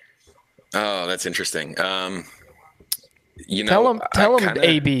 Oh, that's interesting. Tell him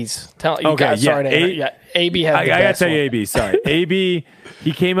AB's. AB has I gotta tell you AB. Sorry, AB.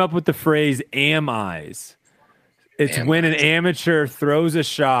 He came up with the phrase "am eyes." It's when an amateur throws a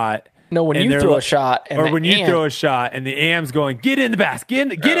shot. No, when you throw a shot, you throw a shot, and the am's going, get in the basket,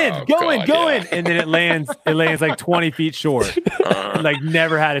 get in, go in, and then it lands like 20 feet short, like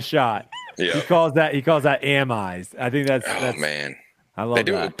never had a shot. Yeah. He calls that am eyes. I think that's man. I love they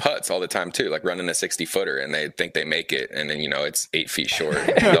do it with putts all the time too, like running a 60-footer, and they think they make it, and then it's 8 feet short.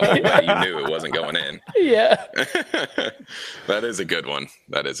 The whole way you knew it wasn't going in. Yeah, that is a good one.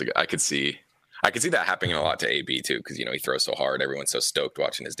 I could see that happening a lot to AB too, because he throws so hard. Everyone's so stoked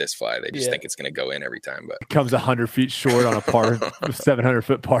watching his disc fly. They just think it's going to go in every time. But it comes 100 feet short on a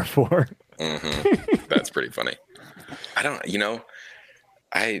 700-foot par 4. Mm-hmm. That's pretty funny. I don't.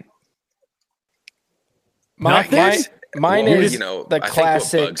 Mine is the classic. I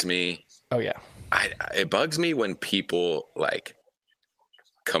think what bugs me. Oh yeah. It bugs me when people like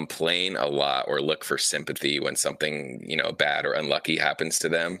complain a lot or look for sympathy when something bad or unlucky happens to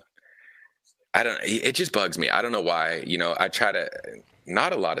them. It just bugs me. I don't know why. I try to.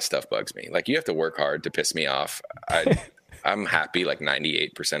 Not a lot of stuff bugs me. Like, you have to work hard to piss me off. I'm happy like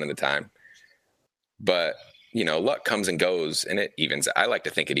 98% of the time. But luck comes and goes, and it evens. I like to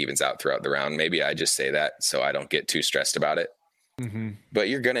think it evens out throughout the round. Maybe I just say that so I don't get too stressed about it. Mm-hmm. But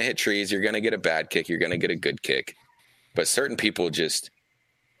you're gonna hit trees. You're gonna get a bad kick. You're gonna get a good kick. But certain people just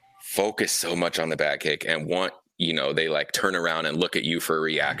focus so much on the bad kick and want they like turn around and look at you for a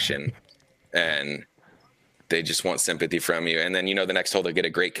reaction. And they just want sympathy from you. And then, you know, the next hole they'll get a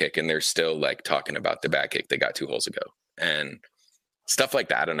great kick and they're still like talking about the bad kick they got 2 holes ago and stuff like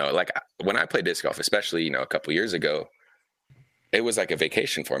that. I don't know. Like when I played disc golf, especially, you know, a couple years ago, it was like a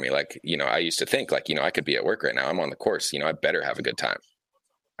vacation for me. Like, you know, I used to think like, you know, I could be at work right now. I'm on the course, you know, I better have a good time.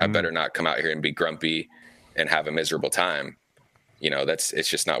 I better not come out here and be grumpy and have a miserable time. You know, it's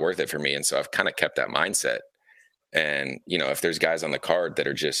just not worth it for me. And so I've kind of kept that mindset. And, you know, if there's guys on the card that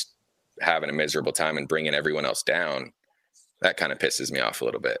are just having a miserable time and bringing everyone else down, that kind of pisses me off a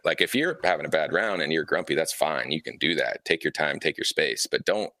little bit. Like if you're having a bad round and you're grumpy, that's fine. You can do that. Take your time, take your space, but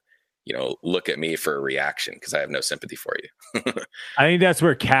don't, you know, look at me for a reaction because I have no sympathy for you. I think that's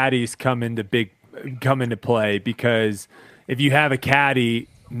where caddies come into play, because if you have a caddy,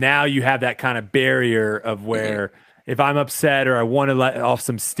 now you have that kind of barrier of where if I'm upset or I want to let off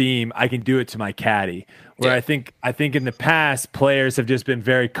some steam, I can do it to my caddy. Where I think in the past, players have just been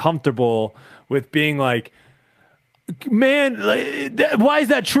very comfortable with being like, man, why is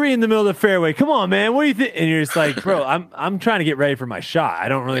that tree in the middle of the fairway? Come on, man. What do you think? And you're just like, bro, I'm trying to get ready for my shot. I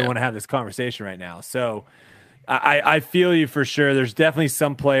don't really want to have this conversation right now. So I feel you for sure. There's definitely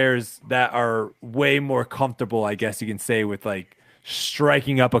some players that are way more comfortable, I guess you can say, with like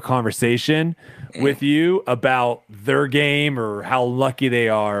striking up a conversation with you about their game or how lucky they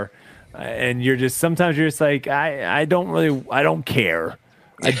are. And sometimes you're just like, I don't care.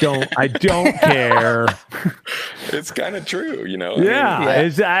 I don't care. It's kind of true, you know? Yeah.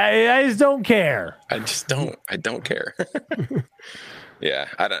 I just don't care. I don't care. Yeah.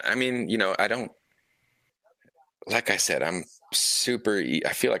 Like I said, I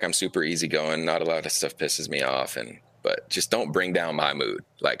feel like I'm super easygoing. Not a lot of stuff pisses me off, but just don't bring down my mood.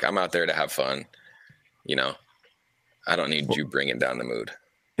 Like I'm out there to have fun, you know? I don't need you bringing down the mood.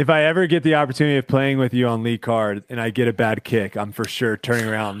 If I ever get the opportunity of playing with you on lead card and I get a bad kick, I'm for sure turning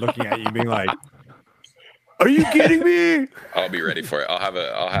around, looking at you, being like, "Are you kidding me?" I'll be ready for it. I'll have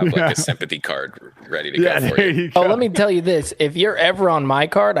like a sympathy card ready to go for you. Oh, let me tell you this: if you're ever on my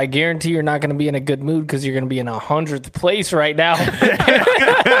card, I guarantee you're not going to be in a good mood because you're going to be in 100th place right now.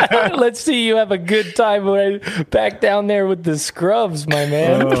 Let's see you have a good time back down there with the scrubs, my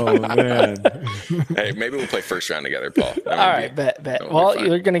man. Oh man! Hey, maybe we'll play first round together, Paul. All right, bet. Well,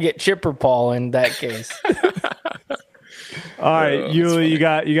 you're going to get chipper Paul in that case. All right, Yuli,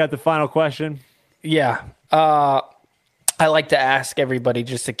 you got the final question. Yeah. I like to ask everybody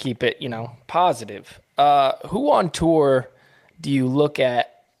just to keep it, you know, positive. Who on tour do you look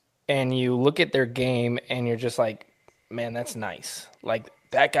at and you look at their game and you're just like, man, that's nice. Like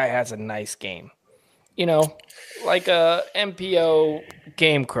that guy has a nice game, you know, like a MPO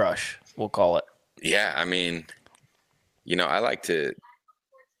game crush, we'll call it. Yeah. I mean, you know, I like to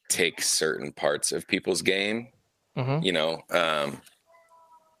take certain parts of people's game, you know,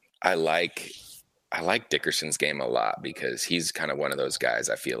 I like Dickerson's game a lot because he's kind of one of those guys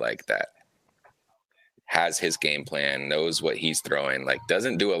I feel like that has his game plan, knows what he's throwing, like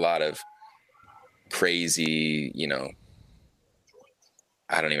doesn't do a lot of crazy, you know,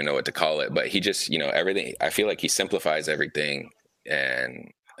 I don't even know what to call it, but he just, you know, everything. I feel like he simplifies everything and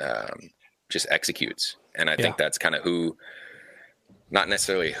just executes. And I think that's kind of not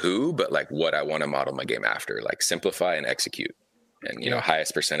necessarily but like what I want to model my game after, like simplify and execute and, you know,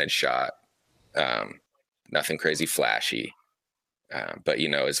 highest percentage shot. Nothing crazy flashy. But, you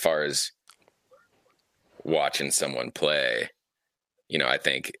know, as far as watching someone play, you know, I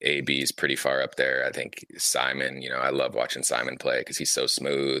think AB is pretty far up there. I think Simon, you know, I love watching Simon play because he's so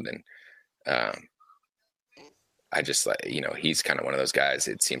smooth. And I just like, you know, he's kind of one of those guys.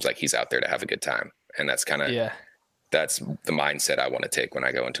 It seems like he's out there to have a good time. And that's kind of, that's the mindset I want to take when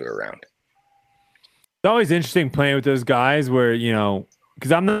I go into a round. It's always interesting playing with those guys where, you know,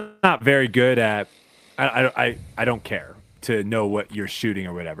 because I'm not very good at, I don't care to know what you're shooting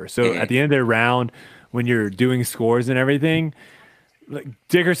or whatever. So at the end of the round, when you're doing scores and everything, like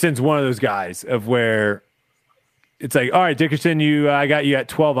Dickerson's one of those guys of where it's like, all right, Dickerson, I got you at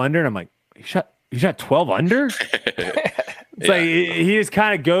 12 under. And I'm like, you shot 12 under? It's like he just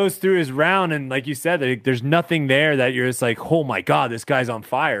kind of goes through his round. And like you said, there's nothing there that you're just like, oh my God, this guy's on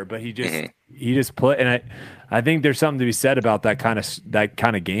fire. But he just play. And I think there's something to be said about that kind of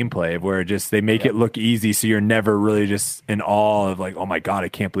gameplay where they make it look easy. So you're never really just in awe of like, oh my God, I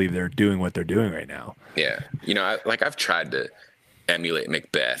can't believe they're doing what they're doing right now. Yeah. You know, I've tried to emulate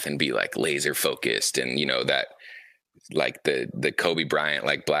Macbeth and be like laser focused and, you know, that like the Kobe Bryant,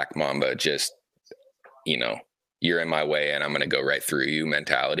 like Black Mamba, just, you know, you're in my way and I'm going to go right through you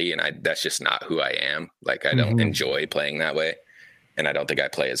mentality. And that's just not who I am. Like, I don't enjoy playing that way. And I don't think I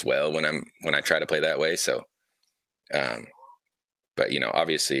play as well when I try to play that way. So, but you know,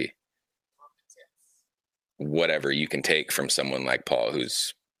 obviously whatever you can take from someone like Paul,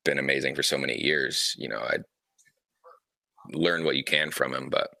 who's been amazing for so many years, I learn what you can from him.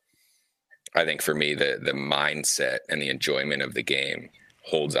 But I think for me, the mindset and the enjoyment of the game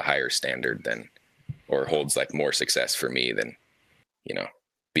holds a higher standard or holds like more success for me than,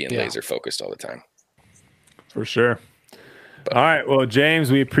 being laser focused all the time. For sure. All right. Well,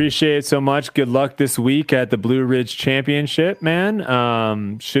 James, we appreciate it so much. Good luck this week at the Blue Ridge Championship,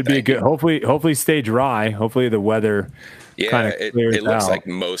 man. Should be good. Hopefully stay dry. Hopefully the weather kind of clears it looks out. like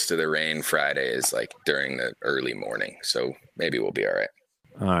most of the rain Friday is like during the early morning. So maybe we'll be all right.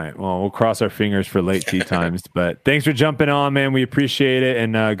 All right. Well, we'll cross our fingers for late tee times. But thanks for jumping on, man. We appreciate it.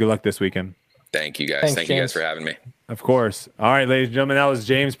 And good luck this weekend. Thank you, guys. Thanks, Thank you James. guys for having me. Of course. All right, ladies and gentlemen, that was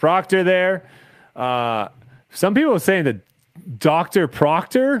James Proctor there. Some people are saying that Dr.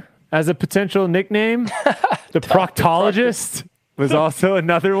 Proctor as a potential nickname. The proctologist was also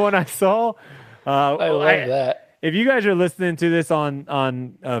another one I saw. I love that. If you guys are listening to this on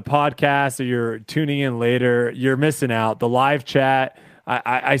a podcast or you're tuning in later, you're missing out. The live chat,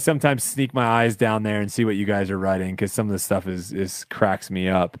 I sometimes sneak my eyes down there and see what you guys are writing because some of the stuff is cracks me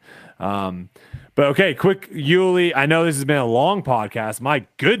up. But okay, quick, Yuli. I know this has been a long podcast. My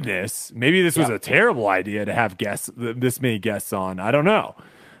goodness, maybe this was a terrible idea to have this many guests on. I don't know.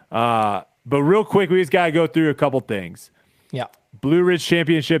 But real quick, we just got to go through a couple things. Yeah. Blue Ridge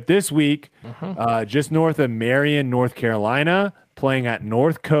Championship this week, just north of Marion, North Carolina, playing at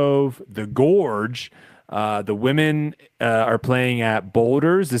North Cove, the Gorge. The women are playing at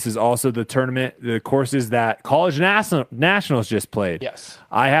Boulders. This is also the tournament, the courses that College Nationals just played. Yes.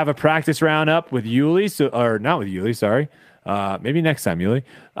 I have a practice round up with Yuli, or not with Yuli, sorry. Maybe next time, Yuli.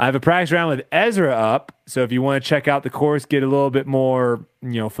 I have a practice round with Ezra up. So if you want to check out the course, get a little bit more,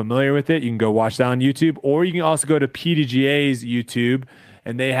 familiar with it, you can go watch that on YouTube, or you can also go to PDGA's YouTube,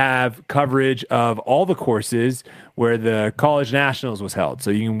 and they have coverage of all the courses where the College Nationals was held.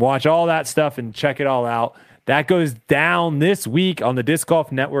 So you can watch all that stuff and check it all out. That goes down this week on the Disc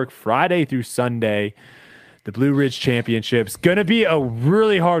Golf Network, Friday through Sunday. The Blue Ridge Championship's going to be a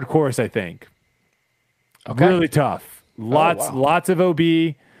really hard course, I think. Okay. Really tough. Lots of OB.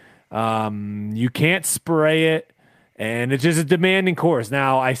 You can't spray it, and it's just a demanding course.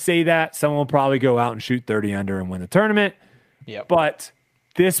 Now, I say that someone will probably go out and shoot 30 under and win the tournament. Yep. But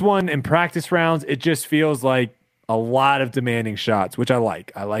this one in practice rounds, it just feels like a lot of demanding shots, which I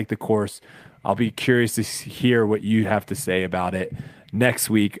like. I like the course. I'll be curious to hear what you have to say about it next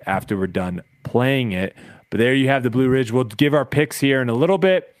week after we're done playing it. But there you have the Blue Ridge. We'll give our picks here in a little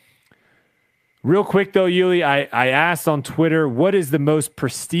bit. Real quick, though, Yuli, I asked on Twitter, what is the most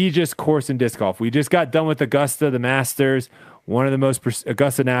prestigious course in disc golf? We just got done with Augusta, the Masters,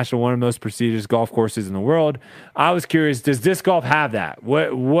 Augusta National, one of the most prestigious golf courses in the world. I was curious, does disc golf have that?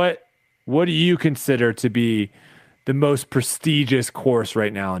 What do you consider to be the most prestigious course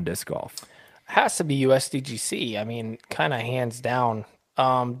right now in disc golf? Has to be USDGC. I mean, kind of hands down.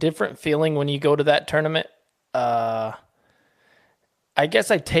 Different feeling when you go to that tournament. I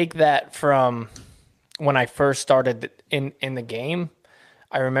guess I take that from when I first started in the game.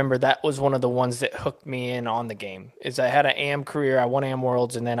 I remember that was one of the ones that hooked me in on the game. Is I had an AM career, I won AM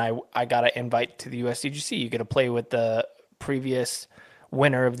Worlds, and then I got an invite to the USDGC. You get to play with the previous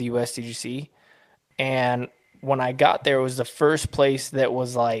winner of the USDGC. And when I got there, it was the first place that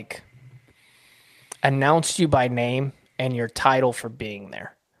was like announced you by name and your title for being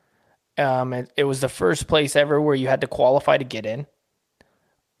there. It was the first place ever where you had to qualify to get in.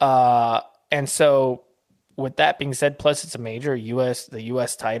 And so with that being said, plus it's a major the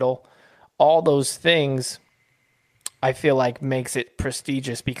US title, all those things I feel like makes it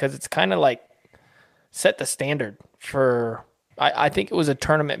prestigious because it's kind of like set the standard for, I think it was a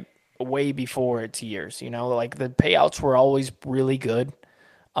tournament way before its years, like the payouts were always really good.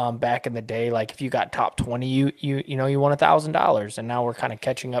 Back in the day, like if you got top 20, you won $1,000, and now we're kind of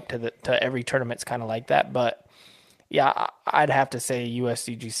catching up to every tournament's kind of like that. But yeah, I'd have to say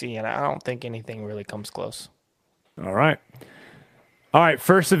USDGC, and I don't think anything really comes close. All right.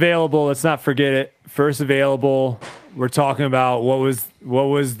 First available. Let's not forget it. First available. We're talking about what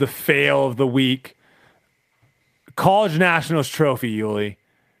was the fail of the week. College Nationals trophy, Yuli.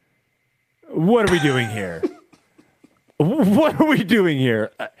 What are we doing here? What are we doing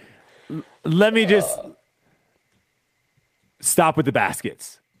here? Let me just stop with the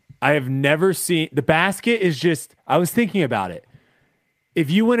baskets. I have never seen the basket is just, I was thinking about it. If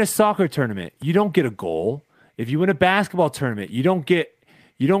you win a soccer tournament, you don't get a goal. If you win a basketball tournament, you don't get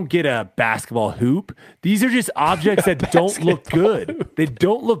a basketball hoop. These are just objects that don't look good. Hoop. They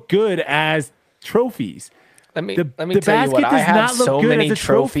don't look good as trophies. Let me tell you what, I have so many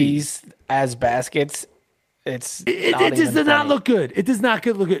trophies as baskets. It's It just does not look good. It does not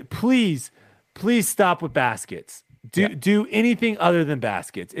look good. Please stop with baskets. Do anything other than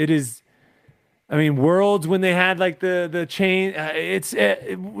baskets. It is. I mean, Worlds when they had like the chain.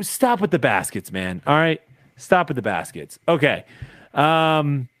 Stop with the baskets, man. All right, stop with the baskets. Okay,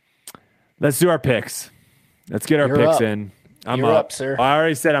 let's do our picks. Let's get our picks in. You're up, sir. I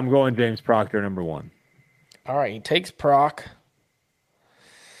already said I'm going James Proctor number 1. All right, he takes Proc.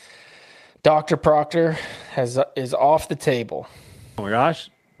 Dr. Proctor is off the table. Oh my gosh,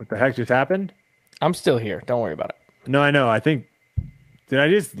 what the heck just happened? I'm still here. Don't worry about it. No, I know. I think. Did I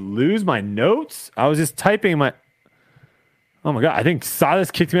just lose my notes? I was just typing my. Oh my god! I think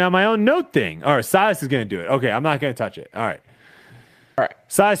Silas kicked me out of my own note thing. All right, Silas is going to do it. Okay, I'm not going to touch it. All right.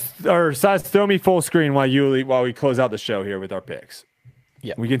 Silas, throw me full screen while we close out the show here with our picks.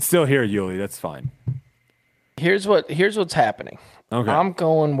 Yeah, we can still hear Yuli. That's fine. Here's what's happening. Okay, I'm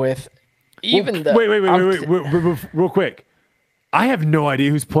going with wait, real quick. I have no idea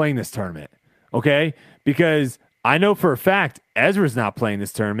who's playing this tournament. Okay, because I know for a fact Ezra's not playing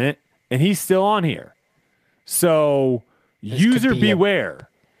this tournament, and he's still on here. So, user beware.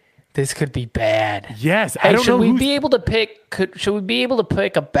 This could be bad. Yes, hey, I don't know. Should we be able to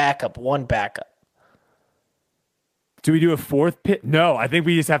pick a backup? One backup. Do we do a 4th pick? No, I think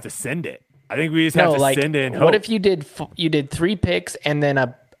we just have to send it. I think we just have to send it. And hope. What if you did 3 picks and then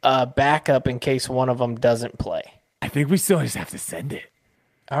a backup in case one of them doesn't play? I think we still just have to send it.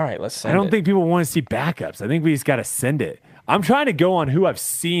 All right, let's send it. I don't think people want to see backups. I think we just got to send it. I'm trying to go on who I've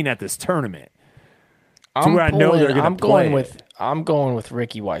seen at this tournament. I know they're going to play. I'm going with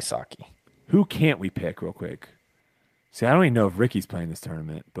Ricky Wysocki. Who can't we pick real quick? See, I don't even know if Ricky's playing this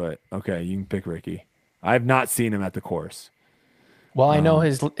tournament, but okay, you can pick Ricky. I have not seen him at the course. Well, I know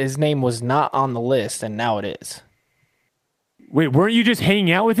his name was not on the list, and now it is. Wait, weren't you just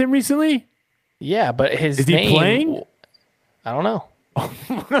hanging out with him recently? Yeah, but his is name... he playing? I don't know.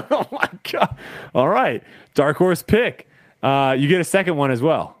 Oh my god! All right, dark horse pick. You get a second one as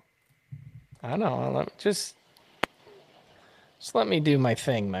well. I know. Just let me do my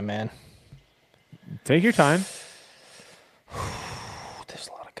thing, my man. Take your time. There's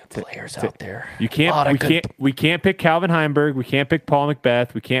a lot of good players out there. We can't pick Calvin Heimberg. We can't pick Paul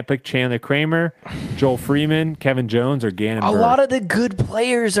Macbeth. We can't pick Chandler Kramer, Joel Freeman, Kevin Jones, or Gannon. A lot of the good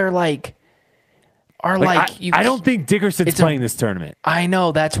players are like. I don't think Dickerson's playing this tournament. I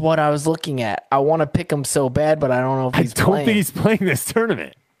know, that's what I was looking at. I want to pick him so bad, but I don't know if he's playing. I don't think he's playing this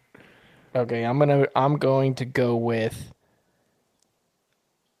tournament. Okay, I'm going to go with.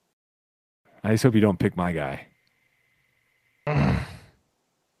 I just hope you don't pick my guy.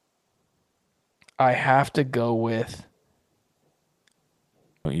 I have to go with.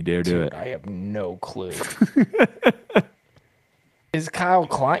 Don't you dare do it. I have no clue. Is Kyle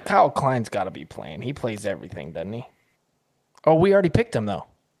Klein? Kyle Klein's got to be playing. He plays everything, doesn't he? Oh, we already picked him, though.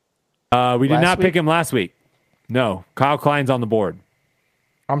 We did not pick him last week. No, Kyle Klein's on the board.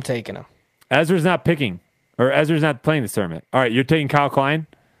 I'm taking him. Ezra's not picking, or Ezra's not playing this tournament. All right, you're taking Kyle Klein?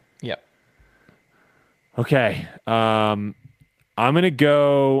 Yep. Okay. I'm going to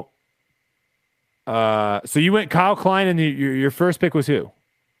go... so you went Kyle Klein, and your first pick was who?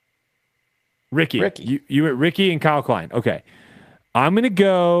 Ricky. You went Ricky and Kyle Klein. Okay. I'm going to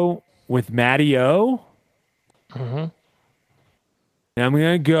go with Matty O. Mm-hmm. And I'm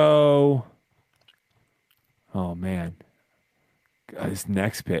going to go... Oh, man. God, this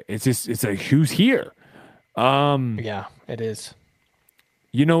next pick. It's like, who's here? Yeah, it is.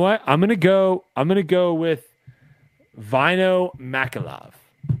 You know what? I'm going to go with Vino Makalov.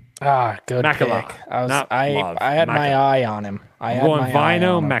 Ah, good Makalov. pick. I had my eye on him. I'm going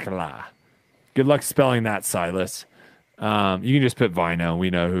Vino Makalov. Good luck spelling that, Silas. You can just put Vino.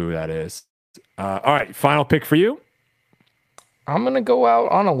 We know who that is. All right, final pick for you. I'm going to go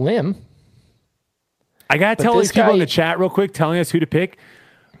out on a limb. I got to tell these people in the chat real quick, telling us who to pick.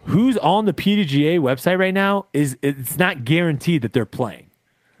 Who's on the PDGA website right now, it's not guaranteed that they're playing.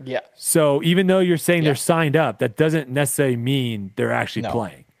 Yeah. So even though you're saying they're signed up, that doesn't necessarily mean they're actually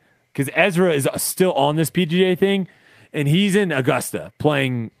playing. Because Ezra is still on this PGA thing, and he's in Augusta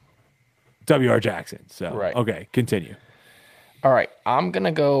playing W.R. Jackson. So, okay, continue. All right, I'm going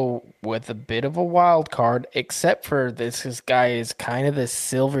to go with a bit of a wild card, except for this guy is kind of the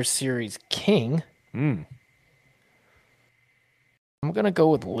Silver Series king. I'm going to go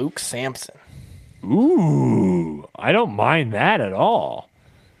with Luke Sampson. Ooh, I don't mind that at all.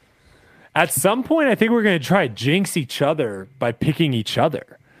 At some point, I think we're going to try to jinx each other by picking each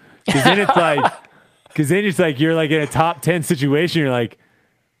other. Because then it's like, you're like in a top 10 situation. You're like,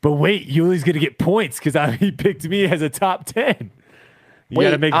 but wait, Yuli's going to get points because he picked me as a top 10. You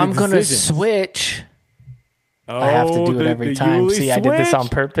got to make the I'm going to decisions. switch I have to do it every time. Yuli See, I did this on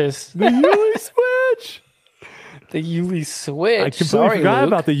purpose. The Yuli switch. The Yuli switch. I completely forgot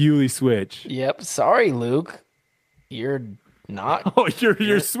about the Yuli switch. Yep. Sorry, Luke. You're not. Oh,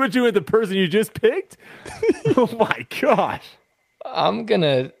 you're switching with the person you just picked? Oh my gosh. I'm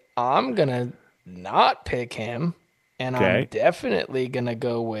gonna not pick him, and I'm definitely gonna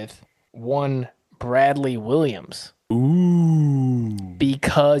go with one Bradley Williams. Ooh.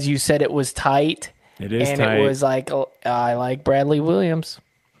 Because you said it was tight. It is and tight. It was like, I like Bradley Williams.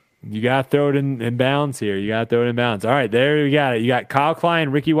 You got to throw it in bounds here. You got to throw it in bounds. All right, there you got it. You got Kyle Klein,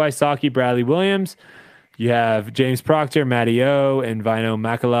 Ricky Wysocki, Bradley Williams. You have James Proctor, Matty O, and Vino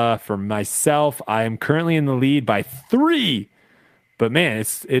Makala. For myself, I am currently in the lead by 3. But man,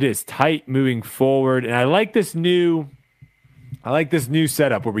 it is tight moving forward. And I like this new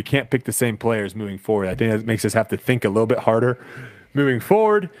setup where we can't pick the same players moving forward. I think that makes us have to think a little bit harder moving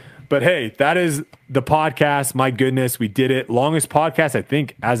forward. But hey, that is the podcast. My goodness, we did it. Longest podcast, I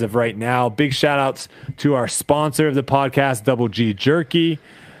think, as of right now. Big shout outs to our sponsor of the podcast, Double G Jerky.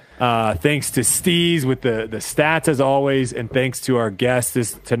 Thanks to Steez with the stats as always. And thanks to our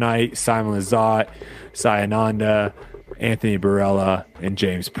guests tonight, Simon Lizotte, Ananda, Anthony Barela, and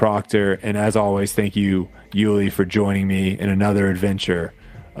James Proctor. And as always, thank you, Yuli, for joining me in another adventure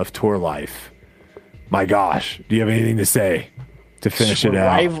of tour life. My gosh, do you have anything to say to finish it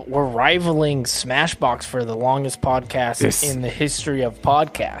out? We're rivaling Smashbox for the longest podcast in the history of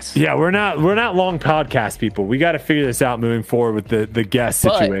podcasts. Yeah, we're not long podcast people. We got to figure this out moving forward with the guest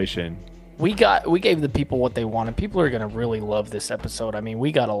situation. We gave the people what they wanted. People are going to really love this episode. I mean,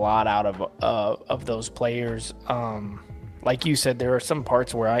 we got a lot out of those players. Like you said, there are some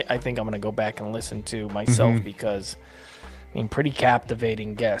parts where I think I'm going to go back and listen to myself because, I mean, pretty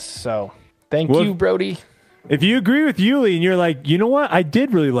captivating guests. So thank you, Brody. If you agree with Yuli and you're like, you know what, I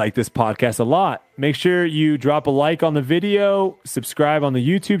did really like this podcast a lot, make sure you drop a like on the video, subscribe on the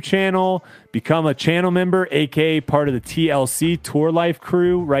YouTube channel, become a channel member, aka part of the TLC Tour Life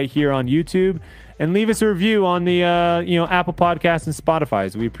crew right here on YouTube, and leave us a review on the Apple Podcasts and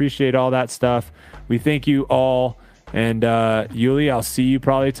Spotify. We appreciate all that stuff. We thank you all. And Yuli, I'll see you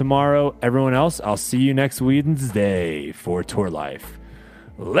probably tomorrow. Everyone else, I'll see you next Wednesday for Tour Life.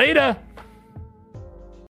 Later.